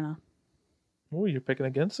Atlanta. Oh, you're picking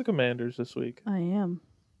against the Commanders this week. I am.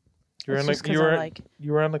 You were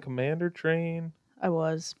on the Commander train. I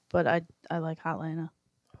was, but I like Atlanta.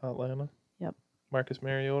 Atlanta. Yep. Marcus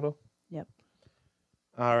Mariota. Yep.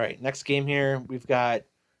 All right. Next game here. We've got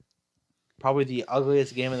probably the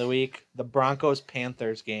ugliest game of the week. The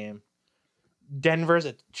Broncos-Panthers game. Denver's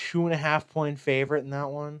a 2.5-point favorite in that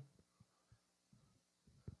one.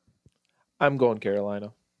 I'm going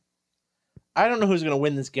Carolina. I don't know who's going to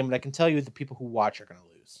win this game, but I can tell you the people who watch are going to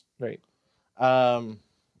lose. Right. I'm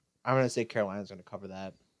going to say Carolina's going to cover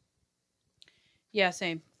that. Yeah,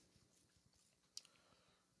 same.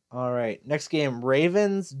 All right. Next game,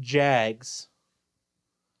 Ravens, Jags.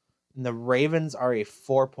 And the Ravens are a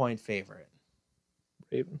 4-point favorite.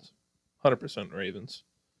 Ravens. 100% Ravens.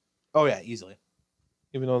 Oh, yeah, easily.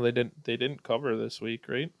 Even though they didn't cover this week,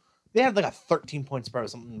 right? They had like a 13-point spread or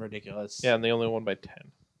something ridiculous. Yeah, and they only won by 10.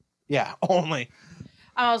 Yeah, only.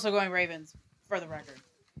 I'm also going Ravens, for the record.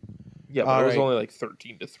 Yeah, but it was only like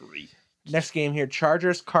 13-3. Next game here,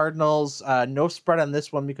 Chargers, Cardinals. No spread on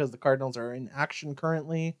this one because the Cardinals are in action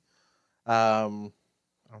currently. I don't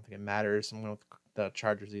think it matters. I'm going with the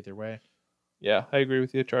Chargers either way. Yeah, I agree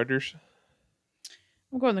with you, Chargers.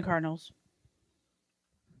 I'm going the Cardinals.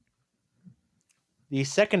 The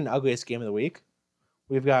second ugliest game of the week,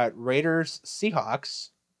 we've got Raiders,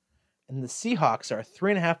 Seahawks. And the Seahawks are a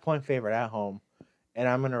 3.5-point favorite at home. And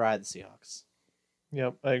I'm going to ride the Seahawks.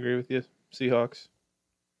 Yep, I agree with you. Seahawks.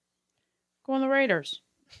 Going the Raiders.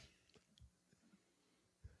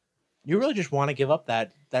 You really just want to give up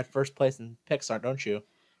that first place in Pixar, don't you?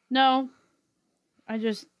 No. I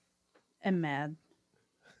just am mad.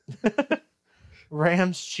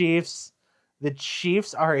 Rams, Chiefs. The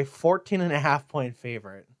Chiefs are a 14.5-point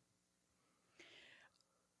favorite.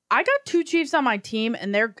 I got 2 Chiefs on my team,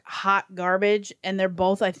 and they're hot garbage, and they're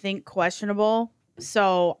both, I think, questionable.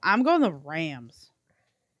 So I'm going the Rams.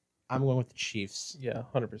 I'm going with the Chiefs. Yeah,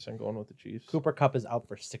 100% going with the Chiefs. Cooper Kupp is out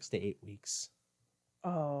for 6 to 8 weeks.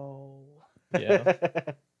 Oh. Yeah.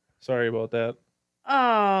 Sorry about that.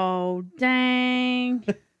 Oh, dang.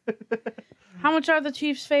 How much are the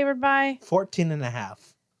Chiefs favored by? 14.5.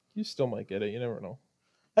 You still might get it. You never know.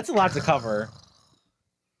 That's a lot to cover.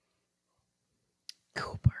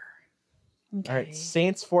 Cooper. Okay. All right,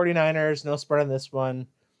 Saints, 49ers. No spread on this one.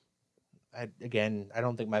 I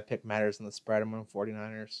don't think my pick matters in the spread. I'm on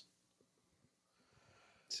 49ers.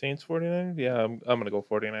 Saints, 49ers? Yeah, I'm going to go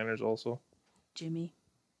 49ers also. Jimmy.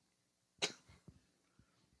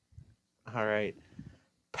 All right.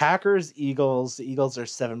 Packers, Eagles. The Eagles are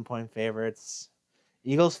 7-point favorites.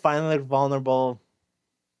 Eagles finally look vulnerable.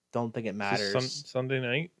 Don't think it matters. Sunday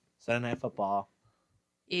night? Sunday Night Football.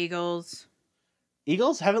 Eagles.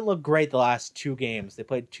 Eagles haven't looked great the last 2 games. They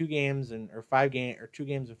played 2 games 2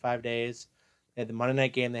 games in 5 days. They had the Monday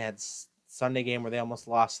night game. They had Sunday game where they almost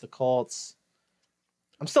lost the Colts.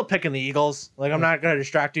 I'm still picking the Eagles. Like, I'm not going to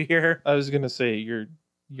distract you here. I was going to say, you're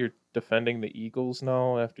defending the Eagles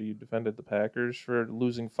now after you defended the Packers for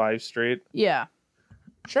losing 5 straight. Yeah.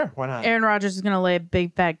 Sure, why not? Aaron Rodgers is going to lay a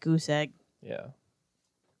big fat goose egg. Yeah.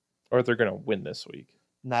 Or they're going to win this week.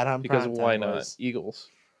 Not on because prime time, why not? boys. Eagles.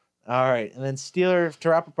 All right, and then Steelers, to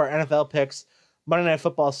wrap up our NFL picks, Monday Night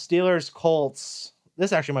Football, Steelers, Colts.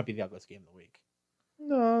 This actually might be the ugliest game of the week.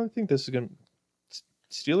 No, I think this is going to...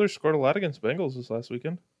 Steelers scored a lot against Bengals this last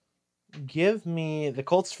weekend. Give me the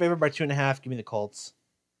Colts favored by 2.5. Give me the Colts.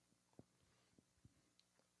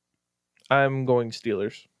 I'm going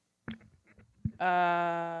Steelers.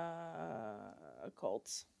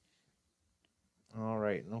 Colts. All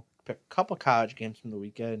right. I'll pick a couple college games from the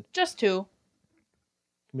weekend. Just 2.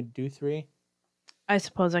 Can we do 3? I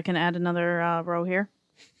suppose I can add another row here.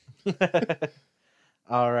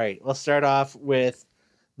 All right. Let's start off with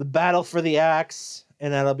the battle for the axe,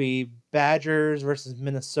 and that'll be Badgers versus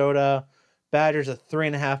Minnesota. Badgers a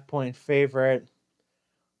 3.5-point favorite.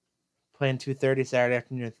 Playing 2:30 Saturday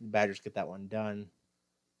afternoon. I think the Badgers get that one done.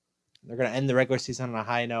 They're going to end the regular season on a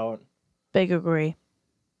high note. Big agree.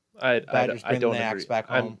 I don't the axe agree. back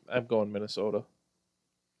home. I'm going Minnesota.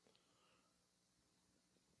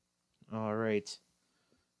 All right.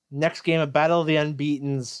 Next game, a battle of the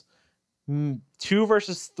unbeatens. 2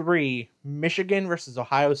 versus 3. Michigan versus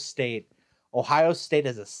Ohio State. Ohio State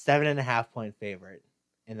is a 7.5-point favorite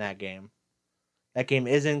in that game. That game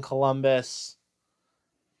is in Columbus.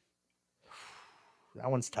 That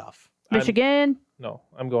one's tough. Michigan.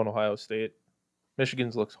 I'm going Ohio State.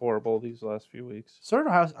 Michigan's looks horrible these last few weeks. So did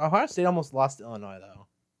Ohio State almost lost to Illinois, though.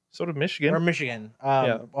 So did Michigan. Or Michigan.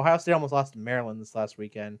 Yeah. Ohio State almost lost to Maryland this last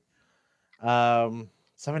weekend.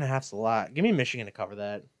 7.5's a lot. Give me Michigan to cover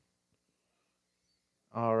that.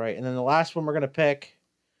 All right. And then the last one we're going to pick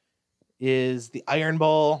is the Iron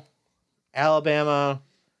Bowl. Alabama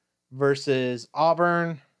versus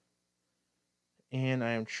Auburn. And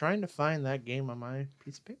I am trying to find that game on my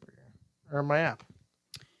piece of paper here. Or my app.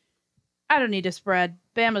 I don't need a spread.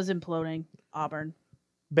 Bama's imploding. Auburn.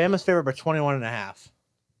 Bama's favored by 21.5.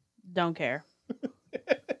 Don't care.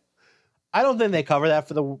 I don't think they cover that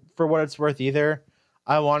for what it's worth either.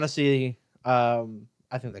 I want to see. I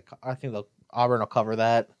think the Auburn will cover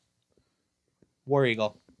that. War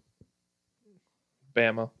Eagle.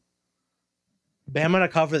 Bama to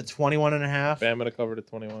cover the 21.5. Bama to cover the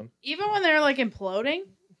 21. Even when they're like imploding?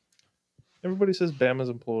 Everybody says Bama's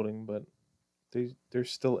imploding, but they're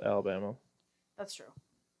still Alabama. That's true.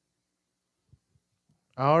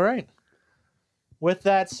 All right. With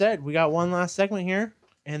that said, we got one last segment here,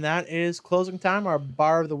 and that is closing time, our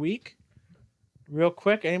bar of the week. Real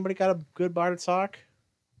quick, anybody got a good bar to talk?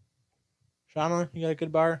 Shawna, you got a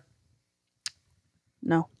good bar?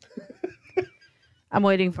 No. I'm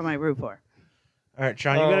waiting for my root pour. All right,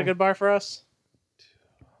 Sean, you got a good bar for us?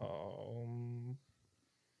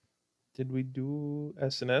 Did we do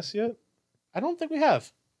SNS yet? I don't think we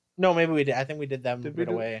have. No, maybe we did. I think we did them right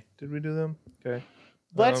away. Did we do them? Okay.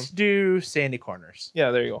 Let's do Sandy Corners.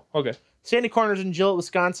 Yeah, there you go. Okay. Sandy Corners in Gillette,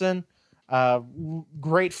 Wisconsin.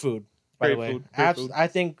 Great food, by the way. Great food. I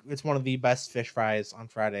think it's one of the best fish fries on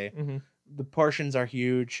Friday. Mm-hmm. The portions are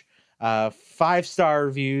huge. 5-star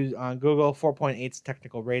reviews on Google. 4.8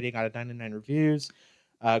 technical rating out of 99 reviews.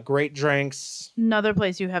 Great drinks. Another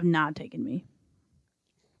place you have not taken me.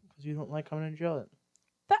 Because you don't like coming to Gillette.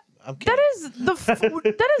 That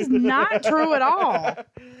is not true at all.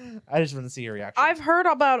 I just want to see your reaction. I've heard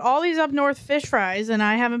about all these up north fish fries, and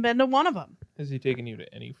I haven't been to one of them. Has he taken you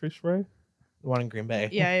to any fish fry? The one in Green Bay.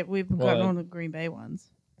 Yeah, we've been going to the Green Bay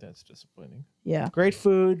ones. That's disappointing. Yeah. Great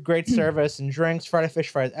food, great service, and drinks. Friday fish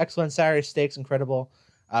fries, excellent. Saturday steaks, incredible.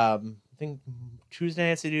 I think Tuesday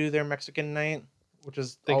nights they do their Mexican night, which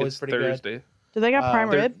is always pretty Thursday. good. Do they got prime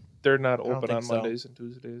rib? They're not open on so. Mondays and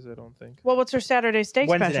Tuesdays, I don't think. Well, what's their Saturday steak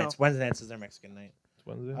special? Wednesday nights is their Mexican night. It's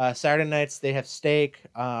Wednesday. Saturday nights they have steak.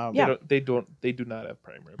 Yeah. They do not have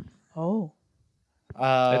prime rib. Oh.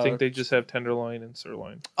 I think they just have tenderloin and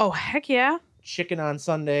sirloin. Oh, heck yeah. Chicken on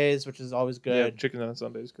Sundays, which is always good. Yeah, chicken on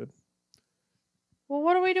Sunday is good. Well,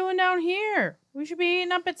 what are we doing down here? We should be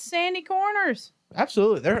eating up at Sandy Corners.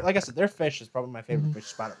 Absolutely. Like I said, their fish is probably my favorite fish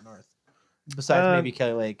spot up north. Besides maybe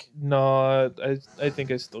Kelly Lake. No, I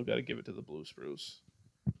think I still got to give it to the Blue Spruce.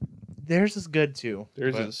 Theirs is good too.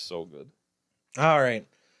 Theirs is so good. All right.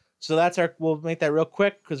 So we'll make that real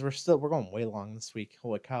quick because we're going way long this week.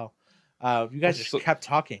 Holy cow. You guys just kept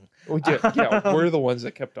talking. Oh, yeah, we're the ones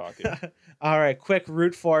that kept talking. All right, quick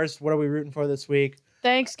root for us. What are we rooting for this week?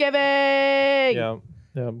 Thanksgiving. Yeah,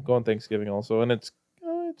 I'm going Thanksgiving also, and it's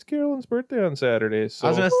Carolyn's birthday on Saturday. So I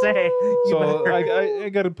was gonna say. So I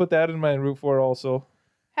got to put that in my root for also.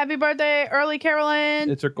 Happy birthday, early Carolyn.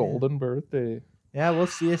 It's her golden birthday. Yeah, we'll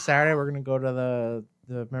see you Saturday. We're gonna go to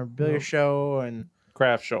the memorabilia show and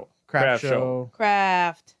craft show.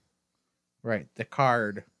 Craft. Right, the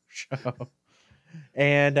card show.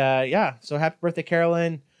 And so happy birthday,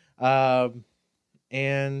 Carolyn.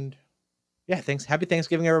 And yeah, thanks. Happy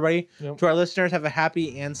Thanksgiving, everybody. Yep. To our listeners, have a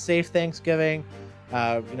happy and safe Thanksgiving.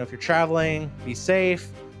 If you're traveling, be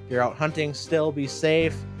safe. If you're out hunting, still be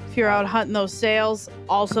safe. If you're out hunting those sales,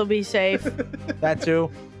 also be safe. That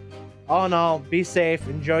too. All in all, be safe.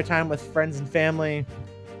 Enjoy time with friends and family.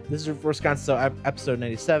 This is Wisconsin So episode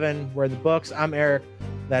 97. We're in the books. I'm Eric.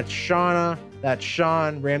 That's Shawna. That's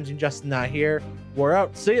Sean. Ramsey and Justin not here. We're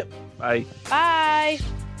out. See ya. Bye. Bye.